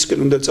დასავლეთისკენ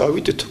უნდა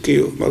წავიდეთ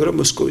კიო მაგრამ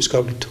მოსკოვის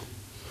გავლითო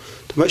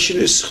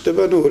მაშინ ეს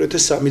ხდება ნუ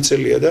 2003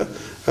 წელია და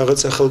რაღაც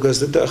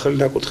ახალგაზრდა და ახალი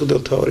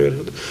ნაკურთხებელთავარი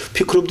არის.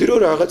 ფიქრობდი რომ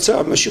რაღაცა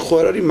ამაში ხო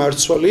არ არის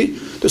მარცვალი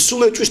და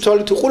სულ ეჭვის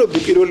თვალით უყურებდი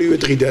პირველივე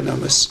დღიდან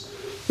ამას.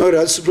 მაგრამ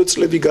რაც უფრო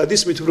წლები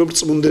გადის, მით უფრო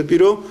წმუნდები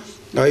რომ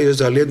აი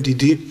ძალიან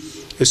დიდი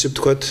ესე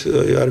ვთქვათ,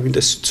 არ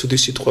მინდა ცუდი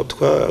სიტყვა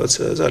ვთქვა,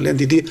 რაღაცა ძალიან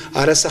დიდი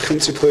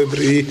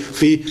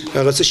არასახელმწიფოებრივი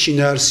რაღაცა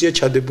შინაარსია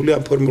ჩადებული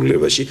ამ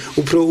ფორმულირებაში.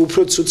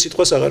 უფრო ცუდ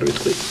სიტყვას აღარ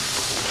ვიტყვი.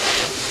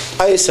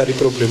 აი ეს არის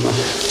პრობლემა.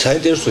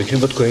 საინტერესო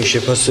იქნება თქვენი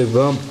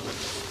შეფასება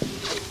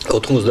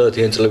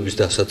 90-იან წლების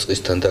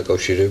დასაწყისთან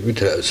დაკავშირებით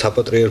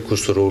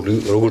საპატრიარქოს როლი,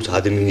 როგორც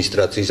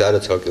ადმინისტრაციის, არა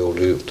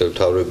ცალკეული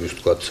მთავრების,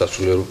 თქვათ,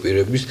 სასულიერო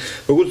პირების,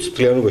 როგორც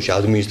მთლიანობაში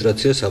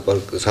ადმინისტრაცია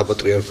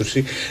საპატრიარქოსი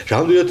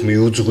რამდენად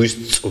მიუძღვის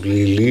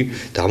წვლილი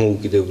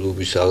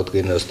დამოუკიდებლობის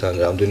აღდგენასთან,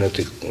 რამდენად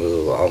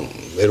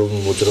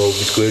ეროვნული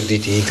მოძრაობის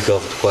გვერდით იდგა,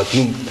 თქვათ,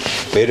 ნუ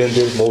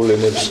მერენდელ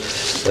მოვლენებს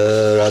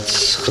რაც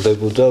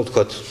ხდებოდა,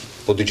 თქვათ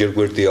მოდი ჯერ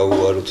გვერდი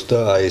აუვაროთ და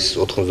აი ეს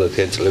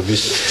 90-იან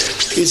წლების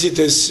იცით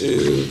ეს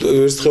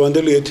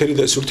ერთდღევანდელი ეთერი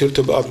და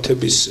ურთიერთობა ამ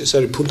თემის ეს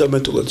არის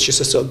ფუნდამენტურად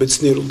შესაძლებელი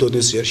მეცნიერულ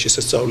დონეზე არის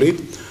შესაძლებელი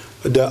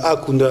და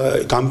აქ უნდა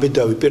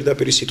გამბედავი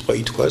პირდაპირ სიტყვა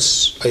ითქვას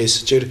აი ეს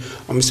ჯერ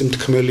ამის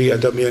მთქმელი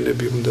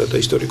ადამიანები უნდა და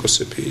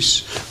ისტორიკოსები ის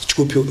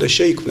ჯგუფი უნდა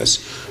შეიქმნას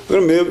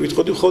მაგრამ მე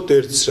ვიტყოდი მხოლოდ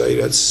ერთს აი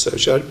რაც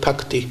არის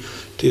ფაქტი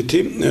თითი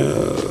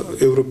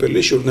ევროპელი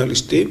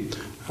ჟურნალისტი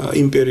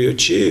იმ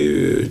პერიოდში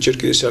ჯერ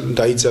კიდევ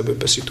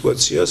დაიძაბება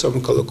სიტუაცია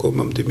სამოქალაქო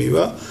ომამდე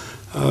მივა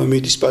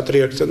მიდის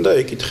პატრიარქთან და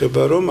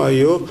ეკითხება რომ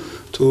აიო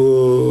თუ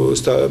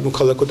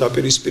მოქალაქო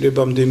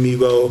დაპირისპირებამდე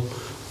მივაო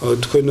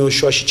თქვენო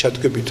შუაში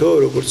ჩადგებითო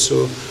როგორც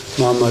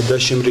მამა და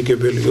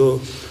შემრიგებელიო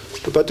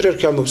და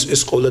პატრიარქი ამბობს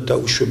ეს ყოველად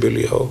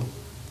დაუშვებელიაო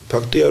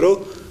ფაქტია რომ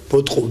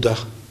მოტყუდა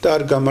და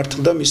არ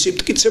გამართლდა მისი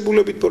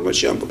მტკიცებულებით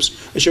ფორმაში ამბობს.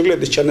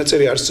 შეგვიძლია ეს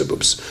ჩანაწერი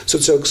არსებობს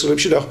სოციალურ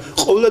ქსელებში და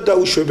ყოვლა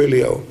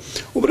დაუშვებელიაო.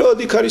 უბრალოდ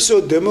იქ არისო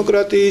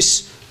დემოკრატიის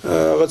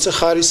რაღაცა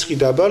ხარისხი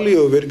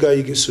დაბალიო ვერ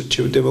გაიგესოთ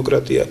ჩემ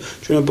დემოკრატია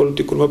ჩვენ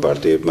პოლიტიკურმა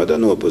პარტიებმა და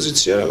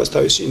ოპოზიცია რაღაც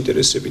თავისი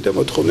ინტერესები და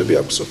მოთხოვნები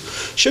აქვსო.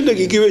 შემდეგ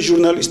იგივე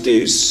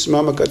ჟურნალისტის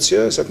მამაკაცია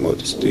საკმაოდ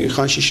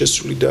ხანში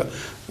შესული და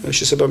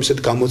შესაბამისად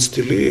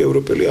გამოცდილი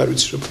ევროპელი არ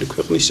ვიცი რომელი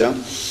ქვეყნისა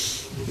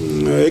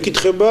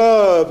ეკითხება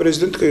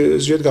პრეზიდენტ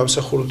ზვიად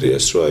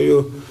გამსახურდიას რომ აიო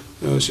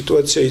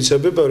სიტუაცია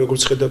იცავება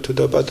როგორც ხედავთ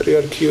და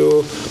პატრიარქიო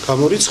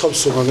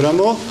გამორიცხავსო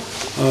მაგრამო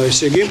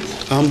ესე იგი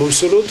ამბობს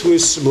რომ თუ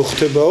ეს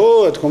მოხდებაო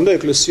რა თქმა უნდა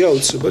ეკლესია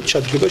აუცილებლად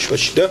ჩადგება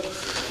შუაში და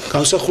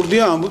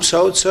გამსახურდია ამბობს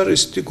საოცარ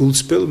ესეთი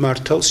გულწრფელ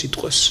მართალ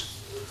სიტყვას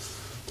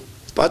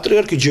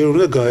პატრიარქი ჯერ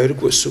უნდა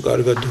გაერკვესო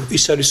კარგად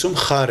ის არისო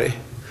მხარე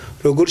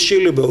როგორ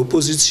შეიძლება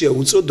ოპოზიცია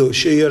უწოდო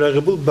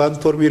შეიარაღებულ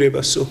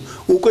ბანდფორმირებასო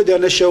უკვე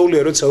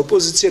დანაშაულია როცა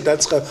ოპოზიცია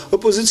დაწყა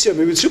ოპოზიცია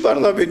მე ვიცი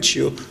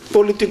პარლამენტშიო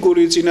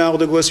პოლიტიკური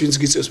წინააღმდეგობას ვინც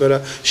გიწევს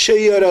მაგრამ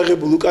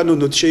შეიარაღებულ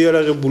უკანონოდ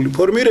შეიარაღებული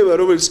ფორმირება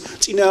რომელიც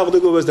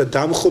წინააღმდეგობას და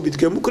დამხობით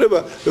გემუქრება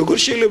როგორ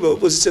შეიძლება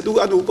ოპოზიცია თუ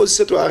ანუ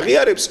ოპოზიცია თუ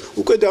აღიარებს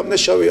უკვე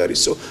დამნაშავე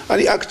არისო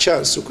ani აქ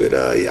ჩანს უკვე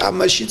რა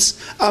ამაშიც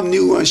ამ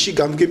ნიუანსში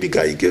გამგები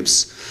გაიგებს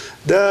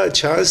და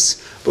ჩანს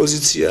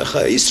პოზიცია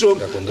ხა ის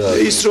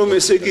რომ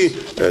ესე იგი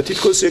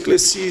თითქოს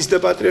ეკლესიის და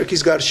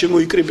პატრიარქის გარშემო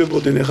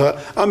იკრიბებოდნენ ხა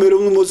ამ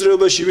ეროვნულ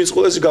მოძრაობაში ვინც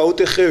ყველაზე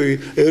გაუტეხევი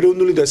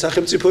ეროვნული და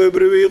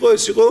სახელმწიფოებრივი იყო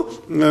ეს იყო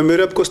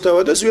მერაბ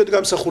კოსტავა და ზვიად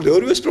გამსახურდი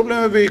ორივეს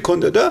პრობლემები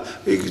ჰქონდა და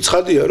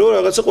ცხადია რომ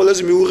რაღაცა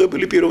ყველაზე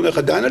მიუღებელი პიროვნება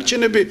ხა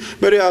დანარჩენები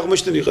მე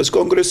აღმოჩნდნენ ხა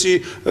კონგრესი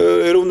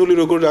ეროვნული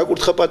როგორ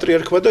აკურთხა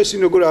პატრიარქმა და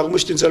ისინი როგორ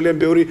აღმოჩნდნენ ძალიან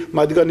ბევრი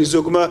მათგანი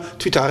ზოგმა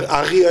თვით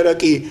აღიარა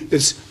კი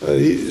ეს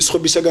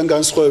სხვებისაგან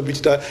განსხვავებით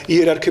და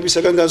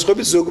იერარქებისაგან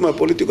განსხვავებით ზოგმა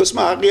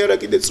პოლიტიკოსმა აღიარა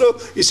კიდეც რომ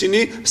ისინი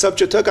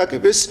საბჭოთა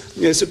კაკების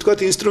ესე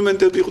ვთქვათ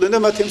ინსტრუმენტები იყვნენ და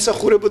მათ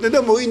ემსახურებოდნენ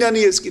და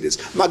მოინანიეს კიდეც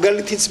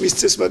მაგალითიც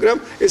მისცეს მაგრამ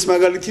ეს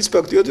მაგალითიც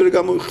ფაქტიურად ვერ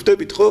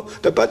გამოიხდებით ხო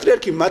და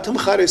პატრიარქი მათ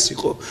მხარეს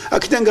იყო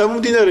აქედან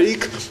გამომდინარე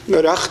იქ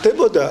რა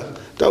ხდებოდა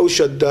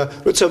დაუშვათ და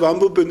როცა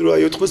ვამბობენ რომ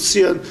აი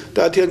 80-იან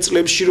და 10-იან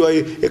წლებში რომ აი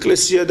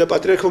ეკლესია და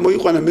პატრიარქმა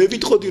მოიყვანა მე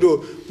ვიტყოდი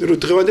რომ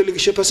დღევანდელი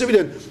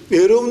შეფასებიდან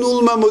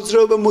ეროვნულმა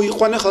მოძრაობამ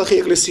მოიყვანა ხალხი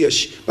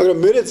ეკლესიაში მაგრამ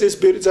მე ეს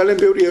ძალიან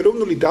ბევრი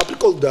ეროვნული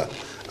დაბრკოლდა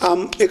ამ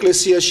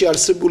ეკლესიაში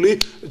არსებული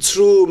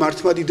ცრუ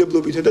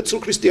მართლმადიდებლობით და ცრუ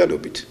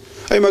ქრისტიანობით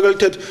აი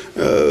მაგალითად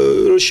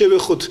რო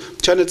შევეხოთ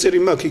ჩანაწერი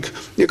მაქვს იქ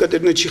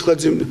ეკატერინე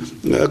ჩიხლაძემ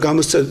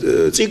გამოსცა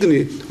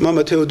წიგნი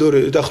მამა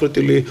თეოდორე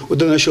დახრეტილი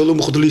უდანაშაულო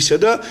მღვდლისა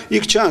და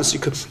იქ ჩანს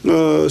იქ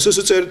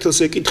სოციალეთელს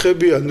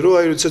ეკითხებიან რომ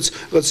აი როდესაც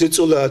რაღაც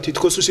ზეწოლა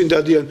თითქოს ისინი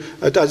დადიან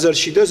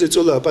ტაძარში და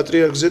ზეწოლა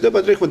პატრიარქზე და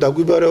პატრიარქმა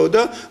დაგვიბარაო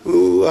და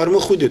არ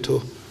მოხვიდეთო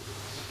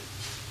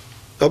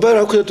აბა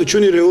რა ვქნათო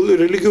ჩვენი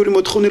რელიგიური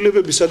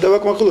მოთხოვნილებები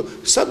სადავაკმაყლო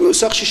სადმე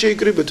სახში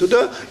შეიკრიბეთო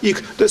და იქ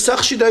და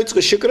სახში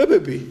დაიწყეს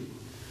შეკრებები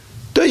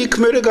და იქ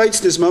მერე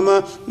გაიცნეს მამა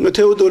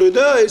თეოდორე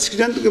და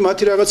ესიდან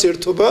მათი რაღაც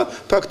ერთობა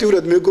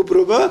ფაქტიურად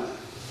მეგობრობა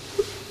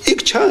იქ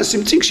ჩანს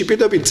იმ წიგნში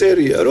პირდაპირ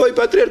წერია რომ აი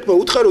პატრიარქმა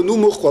უთხრა ნუ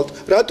მოხვალთ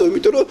რატო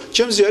იმიტომ რომ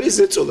ჩემზე არის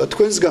ზეწოლა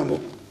თქვენს გამო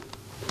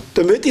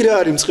და მეტი რა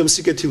არის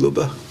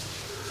მწყემსიკეთილობა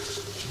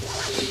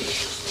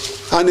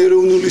ან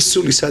ეროვნული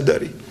სული სად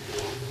არის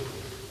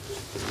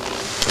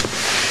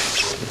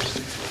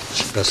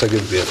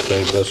გასაგებია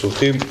თქვენი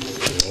პასუხი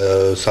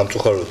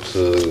სამწუხაროდ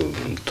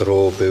დრო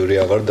ბევრი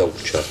აღარ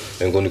დაგვჭა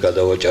მე მგონი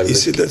გადავაჭარბეთ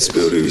ისედაც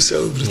ბევრი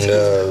ვისაუბრეთ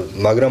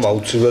მაგრამ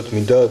აუცილებლად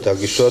მინდა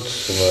დაგისვათ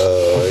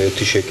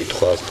ერთი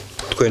შეკითხვა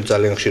თქვენ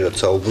ძალიან ხშირად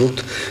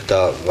საუბრობთ და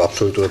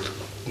აბსოლუტურად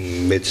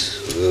მეც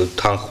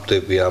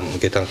თანხმდები ამ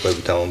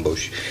გეთანხმებით ამ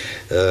ამბავში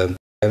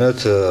თანაც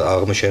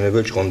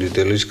აღმაშენებელ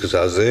ჭყონდიდელის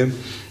გზაზე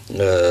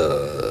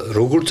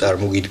როგორ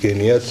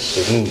წარმოგიდგენიათ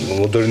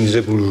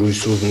მოდერნიზებული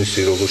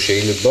ჟურნალისტური როგორ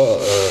შეიძლება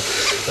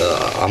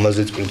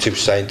ამაზეც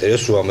პრინციპში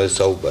საინტერესო ამაზე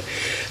საუბარი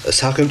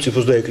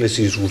სახელმწიფოს და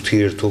ეკლესიის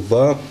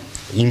ურთიერთობა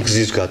იმ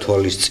გზის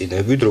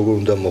გათვალისწინებით როგორ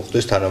უნდა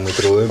მოხდეს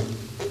თანამედროვე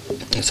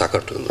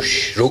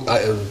საქართველოში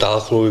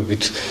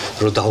დაახლოებით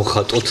რომ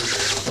დავხატოთ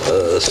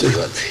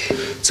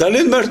სიტუაცია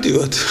ძალიან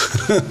მარტივად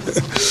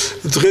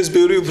დღეს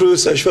ბევრი უფრო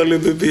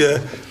საშუალებებია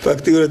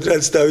ფაქტიურად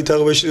რაც დავით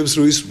აღმაშენებს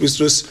რომ ის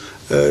დროს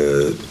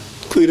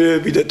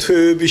კვირეები და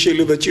თვეები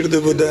შეიძლება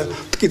ჭირდებოდა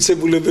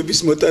მტკიცებულებების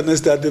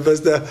მოტანას დადებას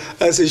და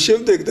ასე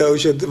შემდეგ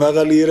დაუშვათ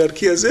მაღალი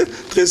იერარქიაზე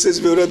დღეს ეს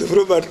ბევრად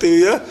უფრო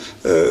მარტივია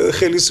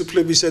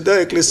ხელისუფლებისა და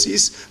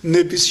ეკლესიის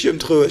ნების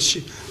შემთხვევაში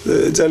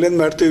ძალიან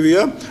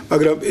მარტივია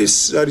მაგრამ ეს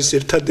არის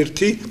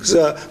ერთადერთი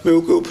გზა მე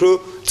უკვე უფრო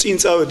წინ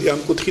წავედი ამ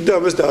კუთხით და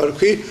ამას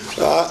დავარქვი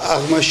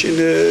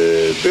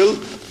აღმაშენებელ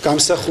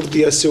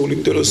გამსახურდია ასეული,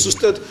 იმიტომ რომ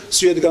ზუსტად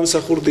სვიად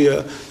გამსახურდია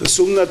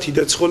სულნათი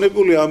და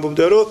ცხონებული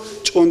ამბობდა რომ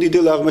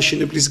ჭყონდიდელ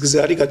აღმაშენებლის გზა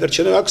არის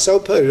გადარჩენა აქ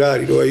საუბარი რა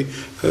არის რომ აი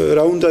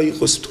რა უნდა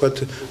იყოს თქვათ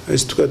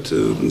ეს თქვათ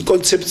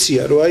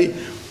კონცეფცია რომ აი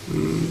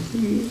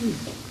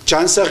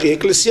ჯანსაღი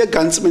ეკლესია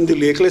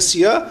განწმენდილი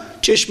ეკლესია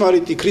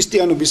ჭეშმარიტი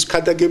ქრისტიანობის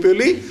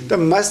ქადაგებელი და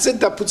მასზე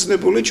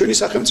დაფუძნებული ჩვენი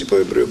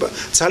სახელმწიფოებრიობა.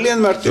 ძალიან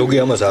მარტივი. ზოგი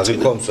ამას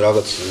აღიქვამს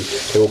რაღაც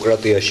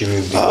დემოკრატიაში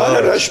მივდივარ.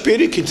 არა,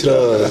 პირიქით რა.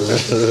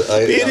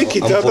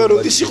 პირიქით, აბა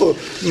როდის იყო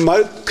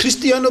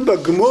ქრისტიანობა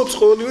გმობს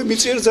ყოველივე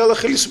მიწიერ ძალა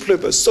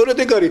ხელისუფლებას. სწორედ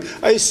ეგ არის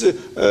აი ეს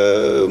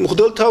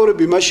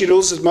მღვდელმთავრები მაშინ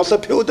როდესაც მართლა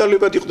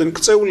ფეოდალებად იყვნენ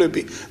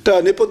ქცეულები და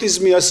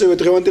ნეპოტიზმი ასევე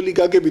დღევანდელი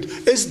გაგებით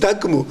ეს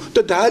დაგმო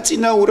და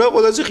დააწინაურა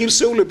ყველაზე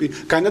ღირსეულები,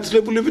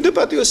 განათლებულები და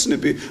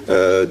პატიოსნები.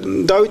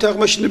 დავით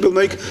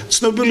აღმაშენებელმა იქ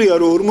ცნობილია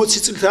რომ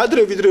 40 წლით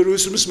ადრე ვიდრე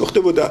რუსეთის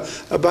მოხდებოდა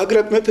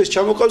ბაგრატ მეფეს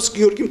ჩამოყავს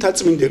გიორგი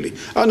მთაწმინდელი.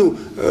 ანუ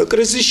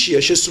კრიზისშია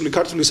შესული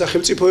ქართული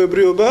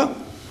სახელმწიფოებრიობა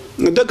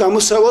და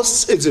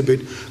გამოსავალს ეძებენ.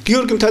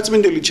 გიორგი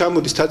მთაწმინდელი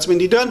ჩამოდის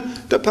მთაწმინდიდან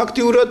და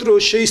ფაქტიურად რო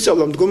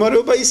შეისწავლა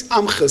მდგომარეობა ის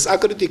ამხელს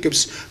აკრიტიკებს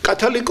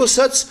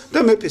კათალიკოსაც და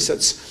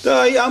მეფესაც. და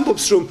აი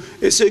ამბობს რომ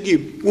ესე იგი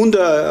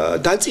უნდა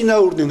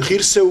დაწინაურდნენ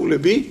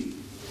ღირსეულები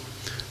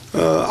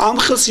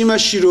ამხელს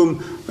იმაში რომ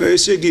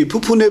ესე იგი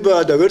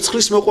ფუფუნებაა და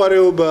ვერცხლის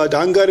მოყარეობაა და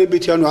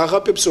ანგარებითი ანუ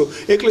აღაპებსო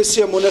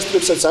ეკლესია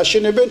მონასტრებსაც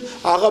აშენებენ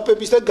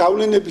აღაპების და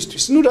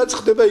გავლენებისთვის. ნუ რაც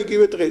ხდება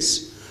იგივე დღეს.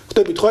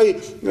 ხდებით ხო აი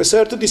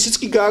საერთოდ ისიც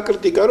კი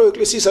გააკრიტიკა რომ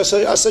ეკლესიის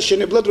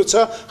ასაშენებლად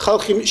როცა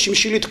ხალხი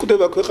შიმშილით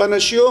კვდება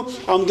ქვეყანაშიო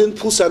ამდენ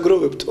ფულს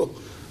აგროვებთო.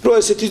 რო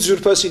ესეთი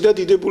ძვირფასი და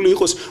დიდებული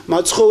იყოს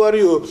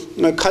მაცხოვარიო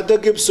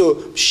ქადაგებსო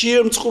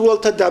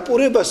შიერ-მწყურვალთა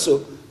დაპურებასო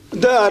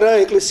და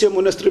არა ეკლესია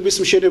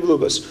მონასტრების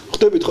მშენებლობას.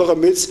 ხდებით ხო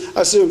მეც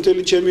ასევე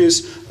მთელი ჩემი ეს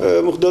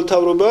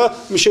მღვდელმთავრობა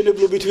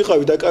მშენებლობით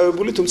ვიყავი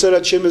დაკავებული, თუმცა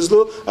რაც შემეძლო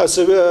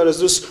ასევე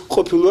არასდროს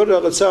ყოფილვარ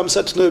რაღაცა ამ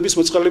სათნოების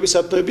მოწყალების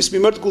სათნოების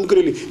მიმართ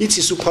გულგრილი.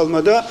 იცის უფალმა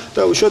და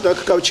უშუალოდ აქ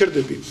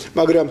გავჩერდები.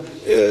 მაგრამ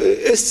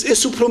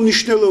ეს უფრო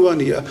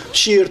მნიშვნელოვანია.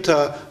 შიერთა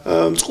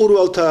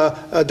მწყურვალთა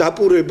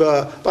დაპურება,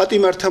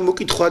 პატიმართა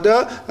მოკითხვა და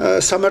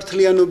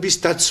სამართლიანობის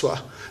დაცვა.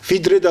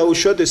 ვიდრე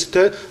დაუშვათ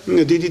ესეთი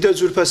დიდი და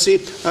ძვირფასი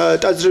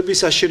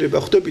ტაძრების აშენება.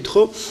 ხვდებით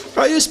ხო?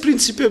 აი ეს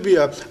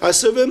პრინციპებია,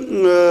 ასევე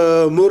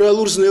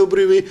მორალურ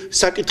ზნეობრივი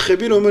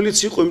საკითხები, რომელიც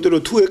იყო, იმიტომ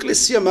რომ თუ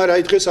ეკლესია მარ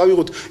აი დღეს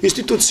ავიღოთ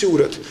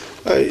ინსტიტუციურად.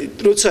 აი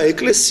როცა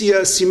ეკლესია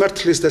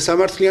სიმართლეს და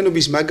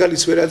სამართლიანობის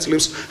მაგალითს ვერ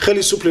აძლევს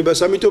ხელისუფლებას,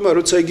 ამიტომ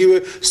როცა იგივე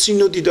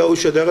სინოდი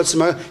დაუშვათ რაღაც,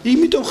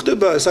 იმიტომ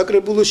ხდება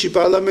საკრებულოში,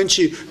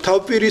 პარლამენტში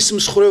თავპირის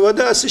მსხრევა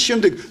და ასე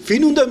შემდეგ.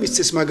 ვინ უნდა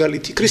მისცეს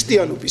მაგალითი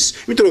ქრისტიანობის?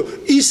 იმიტომ რომ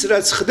ის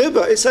რაც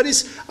ხდება ეს არის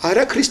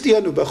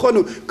არაქრისტიანობა, ხო?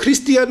 ანუ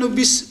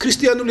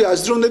ქრისტიანული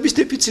აზროვნების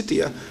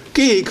დეფიციტია.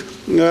 კი, იქ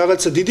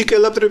რაღაცა დიდი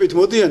კელაპტრებით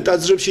მოდიან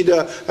ტაძრებში და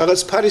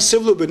რაღაც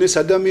ფარისევლობენ ეს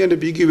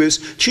ადამიანები იგივე ეს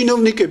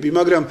ჩინოვნიკები,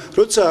 მაგრამ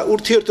როცა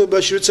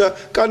ურთიერთობაში, როცა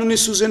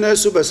კანონის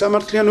უზენაესობა,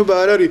 სამართლიანობა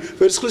არ არის,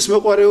 ვერცხლის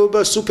მოყარეობა,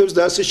 სუფევს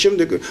და ასე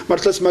შემდეგ,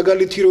 მართლაც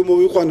მაგალითი რომ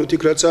მოვიყვანოთ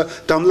იქ რაცა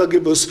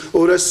დამლაგებელს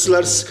 200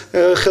 ლარს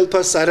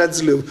ხელფას არ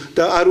აძლევ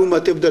და არ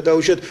უმატებ და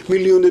დაუშვათ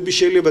მილიონები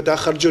შეიძლება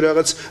დახარჯო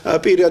რაღაც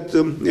პირად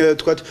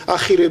თქვათ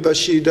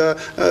ახირებაში და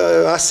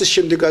ასე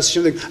შემდეგ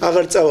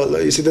აღარ წავალა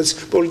ისედაც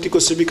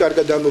პოლიტიკოსები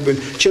კარგად ამობენ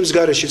ჩემს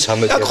გარეშეც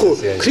აქ ხო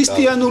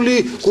ქრისტიანული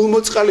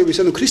გულმოწყალების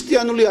ანუ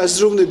ქრისტიანული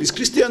აზროვნების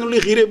ქრისტიანული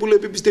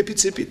ღირებულებების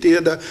დეფიციტია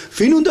და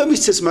ვინ უნდა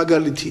მისცეს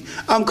მაგალითი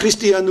ამ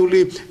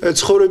ქრისტიანული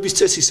ცხოვრების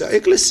წესისა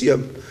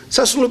ეკლესიამ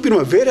სასულიერო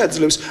პირმა ვერ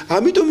აძლევს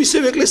ამიტომ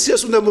ისევ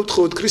ეკლესიას უნდა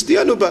მოვთხოვოთ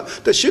ქრისტიანობა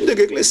და შემდეგ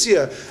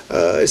ეკლესია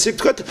ესე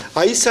ვთქვათ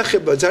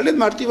აისახება ძალიან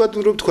მარტივად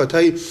უნდა ვთქვათ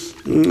აი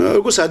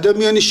როგორც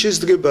ადამიანის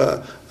შესდგება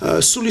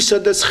სულისა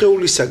და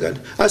სხეულისაგან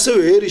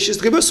ასევე ერი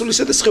შესდგება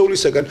სულისა და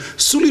სხეულისაგან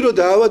სული რო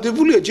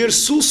დაავადებულია ჯერ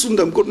სულს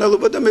უნდა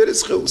მკურნალობა და მერე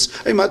სხეულს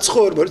აი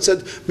მაცხოვარმა როდესაც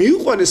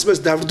მიუყვანეს მას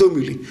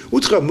დავდომილი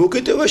უთხრა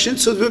მოგეტევა შენ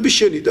ცოდვები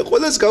შენი და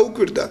ყველას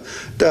გაუკვირდა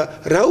და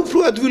რა უფრო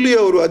ადვილია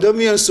რომ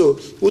ადამიანსო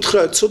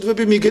უთხრა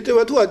ცოდვები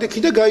მიგეტევა თუ ადექი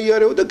და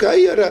გაიარეო და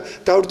გაიარა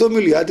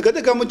დავდომილი ადგა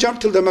და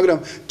გამოჯამრთელდა მაგრამ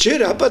ჯერ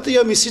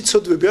აპატია მისი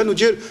ცოდვები ანუ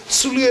ჯერ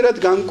სულიერად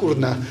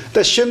განკურნა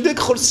და შემდეგ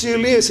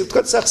ხორციელი ესე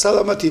ვთქვათ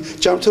სახსალამათი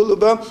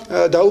ჯანმრთელობა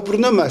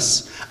დაუბრუნა მას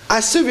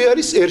ასევე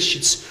არის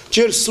ერშიც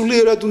ჯერ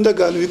სულიერად უნდა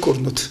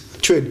განვიკურნოთ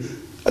ჩვენ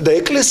და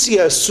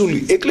ეკლესია სული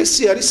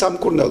ეკლესია არის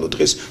სამკურნალო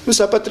დღეს ნუ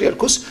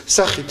საპატრიარქოს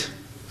სახით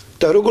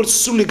და როგორც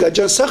სული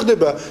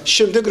გაჯანსაღდება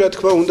შემდეგ რა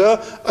თქმა უნდა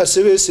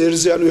ასევე ეს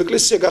ერზე ანუ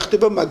ეკლესია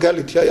გახდება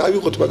მაგალითი აი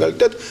ავიღოთ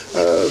მაგალითად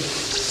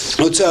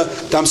როცა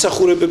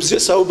დამსახურებებზე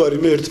საუბარი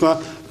მე ერთმა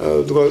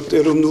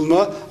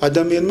ეროვნულმა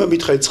ადამიანმა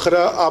მითხრა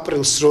 9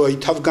 აპრილს რო აი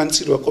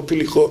თავგანწირვა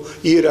ყოფილიყო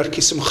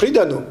იერარქის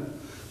მხრიდანო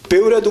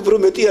ბევრად უფრო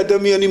მეტი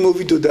ადამიანი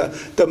მოვიდოდა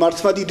და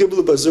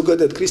მართლმადიდებლობა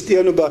ზოგადად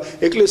ქრისტიანობა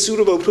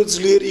ეკლესიურობა უფრო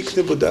ძლიერი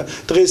იქნებოდა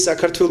დღეს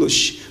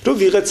საქართველოში რომ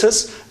ვიღაცას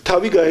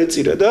თავი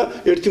გაეწირა და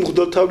ერთი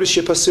მღვდელმთავრის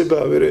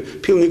შეფასებაა მერე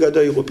ფილმი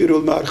გადაიღო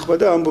პირველმა არხმა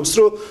და ამბობს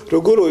რომ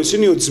როგორო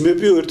ესენიო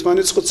ძმებიო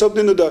ერთმანეთს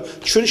ხოცავდნენო და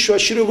ჩვენ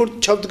შვაში როგორ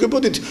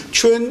ჩავდგებოდით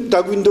ჩვენ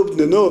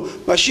დაგვინდობდნენო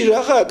მაშინ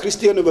რაღაცა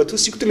ქრისტიანობა თუ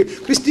სიკვდილი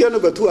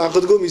ქრისტიანობა თუ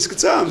აღდგომის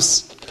გწამს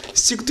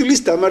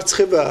სიკვდილის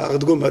დამარცხება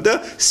აღდგომა და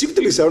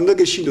სიკვდილის არ უნდა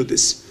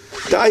გეშინოდეს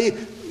და აი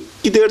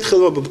კიდევ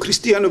ერთხელ ვამბობ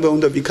ქრისტიანობა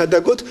უნდა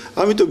ვიქადაგოთ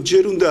ამიტომ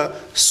ჯერ უნდა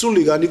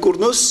სული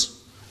განიკურნოს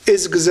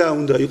ეს გზა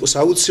უნდა იყოს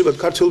აუცილებლად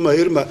ქართველმა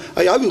ერმა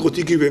აი ავიღოთ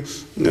იგივე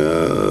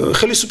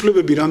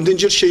ხელისუფლებები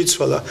რამდენჯერ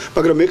შეიცვალა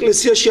მაგრამ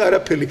ეკლესიაში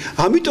არაფერი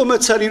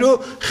ამიტომაც არის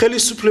რომ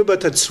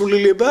ხელისუფლებათა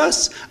ცვლილებას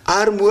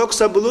არ მოაქვს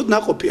საბოლოოდ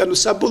ნაყოფი ანუ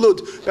საბოლოოდ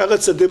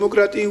რაღაცა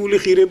დემოკრატიული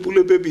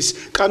ღირებულებების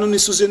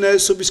კანონის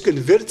უზენაესობისკენ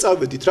ვერ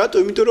წავედით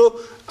რატო იმიტომ რომ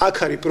აქ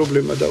არის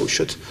პრობლემა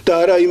დაუშვათ და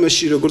არა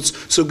იმაში როგორც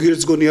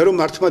ზოგიერთს გონია რომ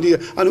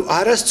ანუ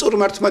არასწორ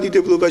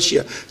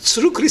მართლმადიდებლობაშია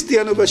ცრუ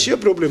ქრისტიანობაშია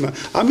პრობლემა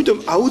ამიტომ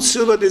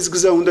აუცილებლად ეს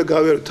გზა უნდა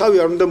გავერო თავი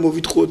არ უნდა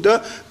მოვიტყუოთ და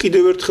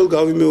კიდევ ერთხელ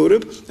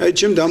გავიმეორებ აი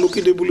ჩემ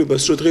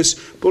დამოკიდებულებას რომ დღეს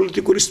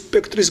პოლიტიკური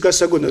სპექტრის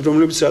გასაგონად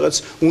რომლებიც რაღაც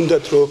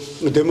უნდათ რომ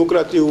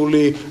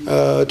დემოკრატიული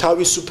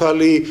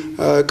თავისუფალი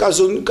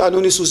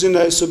კანონის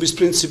უზენაესობის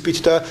პრინციპით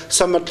და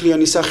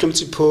სამართლიანი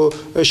სახელმწიფო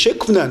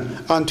შექმნან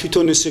ან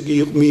თვითონ ესე იგი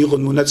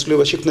მიიღონ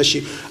მონაწილეობა შექმნაში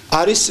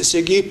არის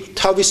ესე იგი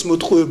თავის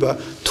მოტყუება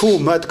თუ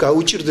მათ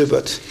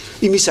გაუჭირდებათ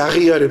იმის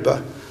აღიარება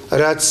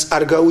რაც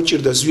არ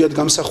გაუჭირდა ზვიად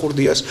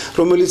გამსახურდიას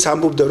რომელიც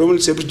ამბობდა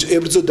რომელიც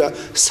ებრძოდა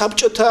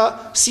საბჭოთა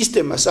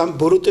სისტემას ამ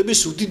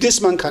ბოროტების უდიდეს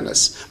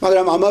მანქანას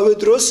მაგრამ ამავე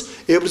დროს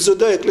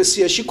ებრძოდა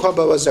ეკლესიაში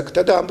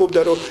ქვაბავაზაკთა და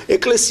ამბობდა რომ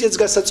ეკლესიაც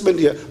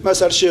გასაწმენდია მას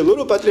არ შეეძლო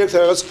რომ პატრიარქს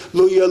რაღაც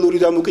ლოიალური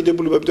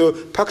დამოკიდებულება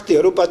ფაქტია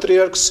რომ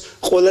პატრიარქს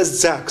ყოველას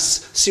ძაგს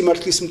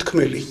სიმართლის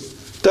მთქმელი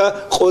და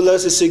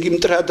ყოველას ესე იგი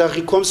მტრად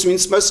აღიქვამს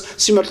ვინც მას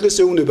სიმართლეს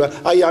ეუნება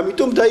აი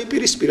ამიტომ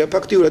დაიპირისპირა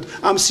ფაქტიურად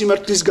ამ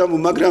სიმართლის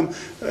გამო მაგრამ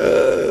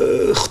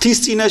ღვთის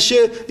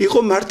წინაშე იყო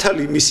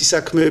მართალი მისი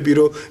საქმეები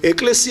რომ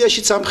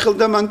ეკლესიაშიც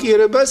ამხელდა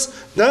მანკიერებას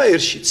და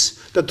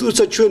ერშიც და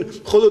თუმცა ჩვენ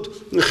მხოლოდ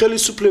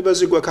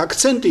ხელისუფლებაზე გვაქვს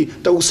აქცენტი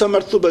და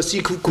უსამართლობას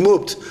იქ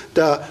ვგმობთ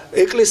და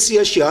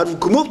ეკლესიაში არ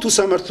ვგმობთ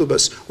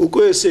უსამართლობას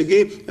უკვე ესე იგი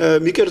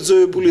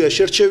მიკერძოებულია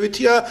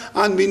შერჩევითია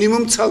ან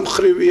მინიმუმ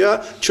ცალმხრივია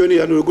ჩვენი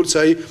ანუ როგორც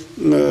აი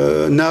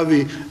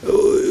ნავი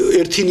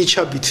ერთი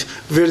ნიჩაბით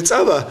ვერ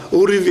წავა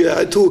ორივე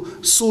თუ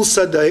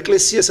სულსა და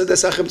ეკლესიასა და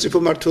სახელმწიფო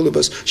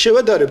მმართველობას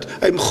შევადარებთ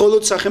აი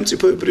მხოლოდ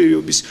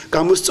სახელმწიფოებრიობის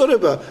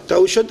გამოსწორება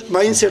დაუშვათ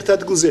მაინც ერთ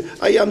ადგილზე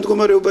აი ამ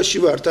მდგომარეობაში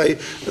ვართ აი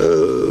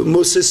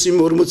მოსესი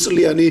 40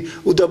 წლიანი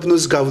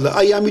უდაბნოს გავლა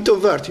აი ამიტომ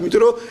ვართ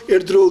იმიტომ რომ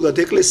ერთდროულად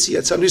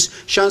ეკლესიაც ანუ ის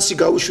შანსი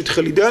გაუშვით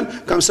ხელიდან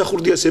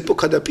გამსახურდიას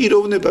ეპოქა და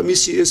პიროვნება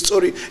მისი ეს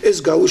სწორი ეს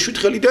გაუშვით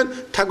ხელიდან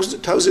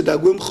თავზე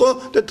დაგვემხო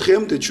და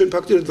დღემდე ჩვენ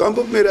ფაქტიურად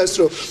ვამბობ მე რას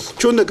რომ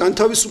ჩვენ და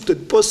განთავისუფლდეთ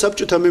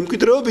პოსტსაბჭოთა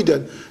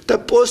მემკვიდრეობიდან და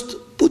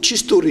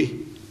პოსტპუჩისტური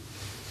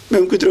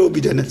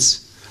მემკვიდრეობიდანაც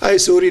აი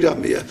ეს ორი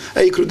რამეა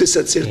აი იქ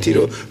როდესაც ერთი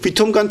რომ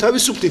ვითომ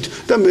განთავისუფლდით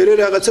და მე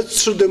რაღაცა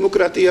ცრუ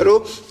დემოკრატია რომ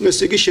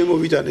ესე იგი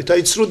შემოვიდანეთ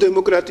აი ცრუ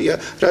დემოკრატია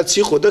რაც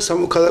იყო და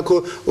სამოქალაქო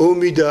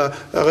ომი და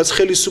რაღაც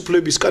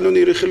ხელისუფლების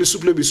კანონიერი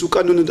ხელისუფლების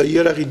უკანონო და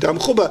იერარქი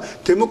დამხობა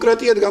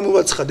დემოკრატიად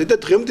გამოვაცხადე და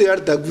დღემდე არ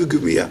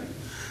დაგვიგმია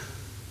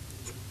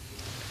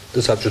და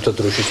საბჭოთა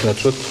დროშის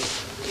ნაცვლად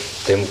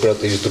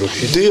დემოკრატიის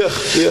დროში დიახ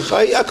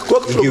აი აქ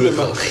გვაქვს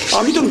პრობლემა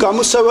ამიტომ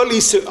გამოსავალი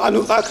ისე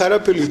ანუ აქ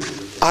არაფერი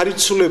არ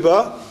იცვლება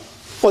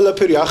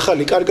ყველაფერი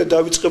ახალი კარგად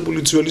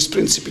დავიწყებული ძველის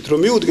პრინციპით რომ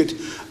მიუდგეთ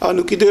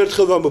ანუ კიდევ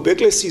ერთხელ ვამბობ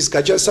ეკლესიის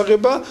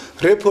გაჯანსაღება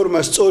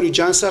რეფორმა სწორი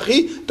ჯანსაღი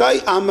და აი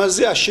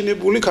ამაზე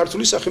აშენებული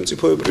ქართული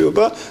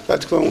სახელმწიფოებრიობა რა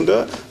თქმა უნდა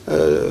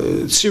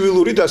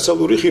ცივილური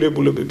დასავლური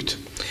ღირებულებებით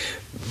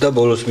და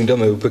ბოლოს მინდა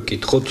მეუფე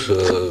კითხოთ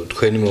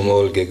თქვენი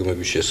მომავალი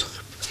გეგმების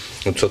შესახებ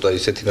ცოტა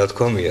ისეთი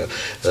ნათქვამია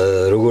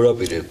როგორ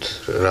აპირებთ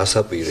რას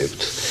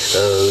აპირებთ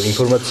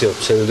ინფორმაცია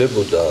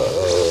ვრცელდებოდა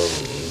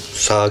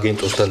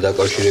სააგენტოსთან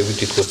დაკავშირებით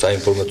თითქოს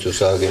საინფორმაციო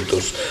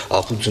სააგენტოს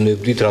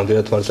ახუძნებდით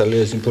რამდენად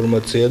მართალია ეს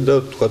ინფორმაცია და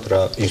თქვათ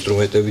რა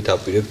ინსტრუმენტებით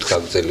აპირებთ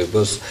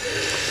გაგრძელებას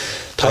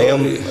აი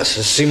ამ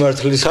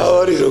სიმართლის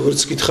თავარი როგორც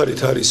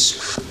გითხარით არის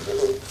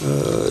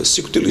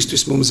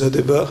სიკვდილისთვის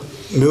მომზადება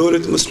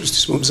მეორედ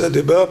მოსვლისთვის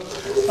მომზადება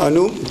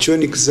ანუ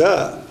ჩვენი გზა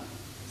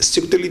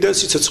სიკვდილიდან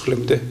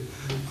სიცოცხლემდე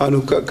ანუ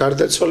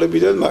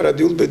გარდაცვალებიდან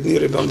მარადიულ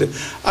ბედნიერებამდე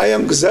აი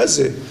ამ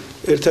გზაზე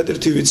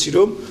ერთადერთი ვიცი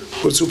რომ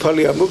როგორც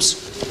უფალი ამბობს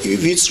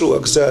ვიწროა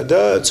გზა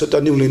და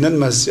ცოტანი ვლენან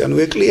მასზე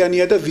ანუ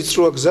ეკლიანია და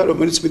ვიწროა გზა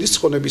რომელიც მიდის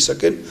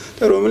ცხონებისაკენ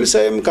და რომელიც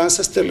აი ამ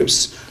განსასწრებს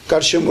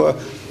გარშემო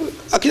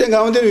აქედან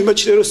გამომდინარე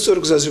მიმაჩნია რომ სწორ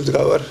გზაზე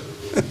ვდგავარ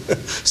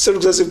სწორ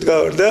გზაზე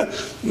ვდგავარ და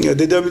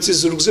დედამიწის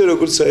ზურგზე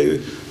როგორც აი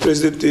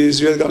პრეზიდენტი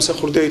ზვიად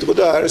გამსახურდია იყო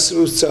და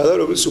არასრულ ძალა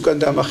რომელიც უკან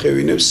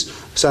დამახევინებს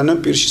სანამ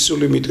პირში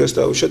სული მიდგას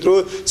დაუშვათ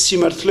რომ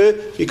სიმართლე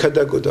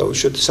იქადაგო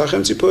დაუშვათ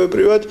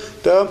სახელმწიფოებრივად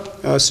და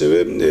ასევე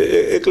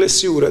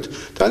ეკლესიურად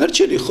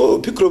დანარჩენი ხო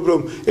ვფიქრობ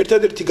რომ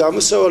ერთადერთი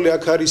გამოსავალი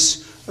აქ არის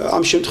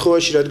ამ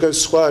შემთხვევაში რადგან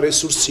სხვა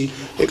რესურსი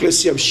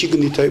ეკლესიამ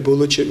შიგნით აი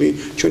ბოლო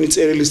ჩვენი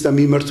წერილის და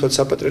მიმართვაც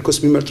საპატრიარქოს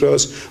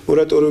მიმართვას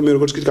მორატორიუმი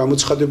როგორც კი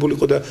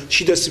გამოცხადებულიყო და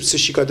შიდა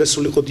სივრცეში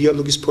გადასულიყო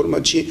დიალოგის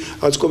ფორმატში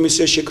რაც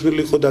კომისია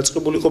შექმნილიყო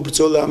დაწყებულიყო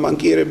ბრძოლა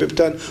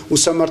მანკიერებებთან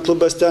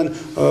უსამართლობასთან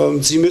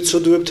მძიმე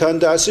ცოდვებთან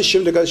და ასე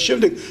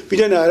შემდეგ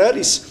ვიდან არ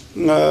არის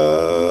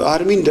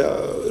არ მინდა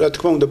რა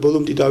თქმა უნდა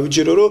ბოლომდე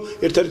დავიჯერო რომ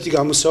ერთადერთი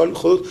გამოსავალი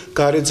მხოლოდ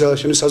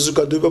გარეძალაშენ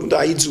საზოგადოებამ და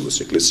აიძულოს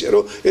ეკლესია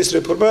რომ ეს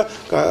რეფორმა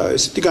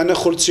ესეთი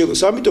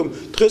განახორციელოს ამიტომ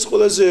დღეს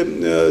ყველაზე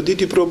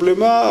დიდი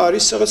პრობლემა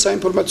არის რაღაც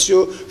საინფორმაციო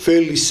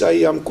ველის აი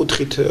ამ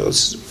კუთხით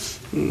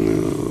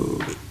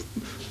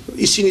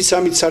ისინიც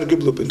ამით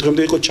სარგებლობენ.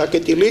 დღემდე იყო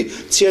ჩაკეტილი,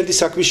 ციანთი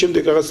საქმის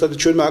შემდეგ რაღაცა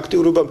ჩვენმა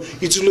აქტიურობამ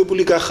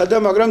იძულებული გახადა,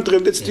 მაგრამ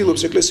დღემდე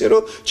ცდილობს ეკლესია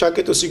რომ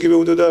ჩაკეტოს იგივე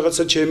უნდა და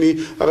რაღაცა ჩემი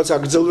რაღაც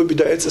აკრძალვები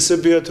და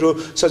ეწესებიათ რომ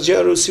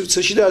საჯარო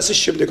სივრცეში და ასე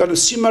შემდეგ. ანუ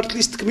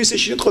სიმართლის თქმის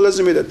ეშინეთ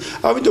ყველაზე მეტად.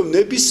 ამიტომ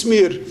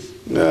ნებისმიერ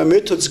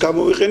მეთოდს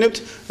გამოვიყენებთ,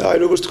 აი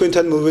როგორც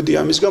თქვენთან მოვედი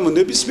ამის გამო,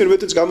 ნებისმიერ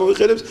მეთოდს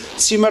გამოვიყენებთ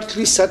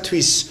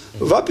სიმართლისათვის.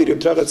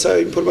 ვაპირებთ რაღაცა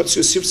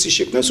ინფორმაციოს სივრცის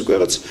შექმნას, უკვე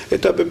რაღაც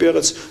ეტაპები,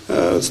 რაღაც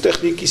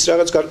ტექნიკის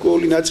რაღაც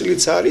გარკვეული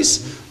ნაწილიც არის,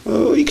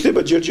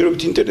 იქნება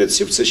ჯერჯერობით ინტერნეტ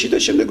სივრცეში და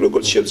შემდეგ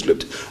როგორც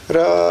შევძლებთ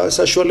რა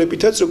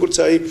საშუალებითაც, როგორც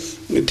აი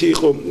ერთი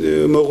იყო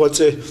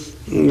მოღვაწე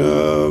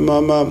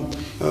მამა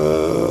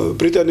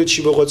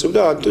ბრიტანეთში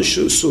მოღვაწეობდა ანტონ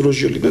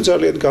სუროჟელი და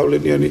ძალიან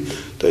გავლენიანი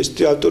და ის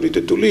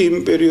ავტორიტეტული იმ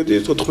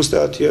პერიოდის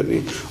 90-იანი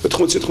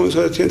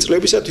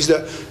წლებისათვის და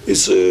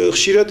ის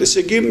ხშირად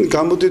ესე იგი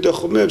გამოდედა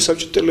ხოლმე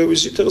საბჭოთა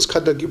ტელევიზიით და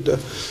ხადაგებდა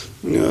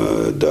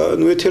და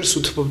ნუ ეთერს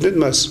უთმობდნენ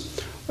მას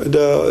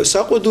და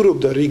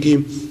საყვედურობდა რიგი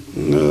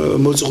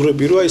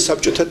მოძღვრები რომ აი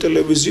საბჭოთა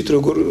ტელევიზიით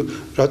როგორ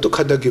რატო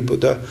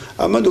ხადაგებოდა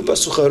ამან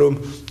უპასუხა რომ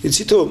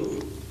იცითო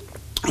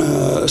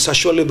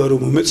საშუალება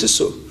რომ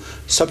მომეცესო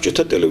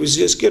საბჭოთა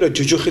ტელევიზიას კი არა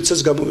ჯოჯოხეთსაც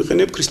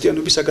გამოვიყენებ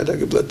ქრისტიანობის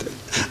აკადაგებლად.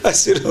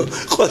 ასე რომ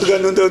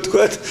ყველგან უნდა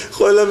ვთქვათ,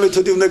 ყველა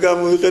მეთოდი უნდა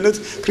გამოვიყენოთ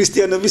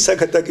ქრისტიანობის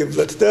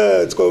აკადაგებლად და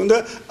თქვა უნდა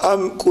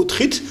ამ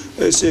კუთხით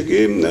ესე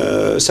იგი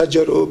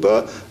საჯაროობა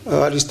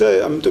არის და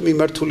ამიტომ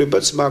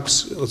მიმართულებაც მაქვს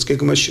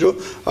გეგმაში რომ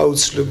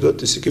აუცილებლად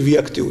ესე იგი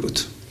ვიაქტიუროთ.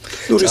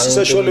 ნუ ეს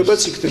საშუალებაც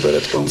იქნება რა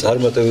თქმა უნდა.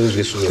 წარმატებები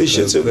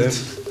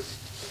გისურვებთ.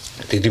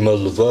 დიდი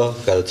მადლობა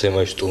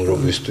გადაცემაში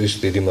სტუმრობისთვის,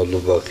 დიდი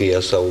მადლობა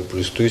ღია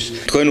საუბრისთვის.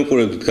 თქვენ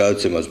უყურებთ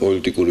გადაცემას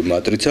პოლიტიკური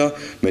მატრიცა,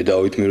 მე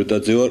დავით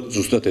მიროტაძე ვარ,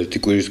 ზუსტად ერთი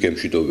კვირის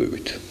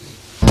გემშვიდობებით.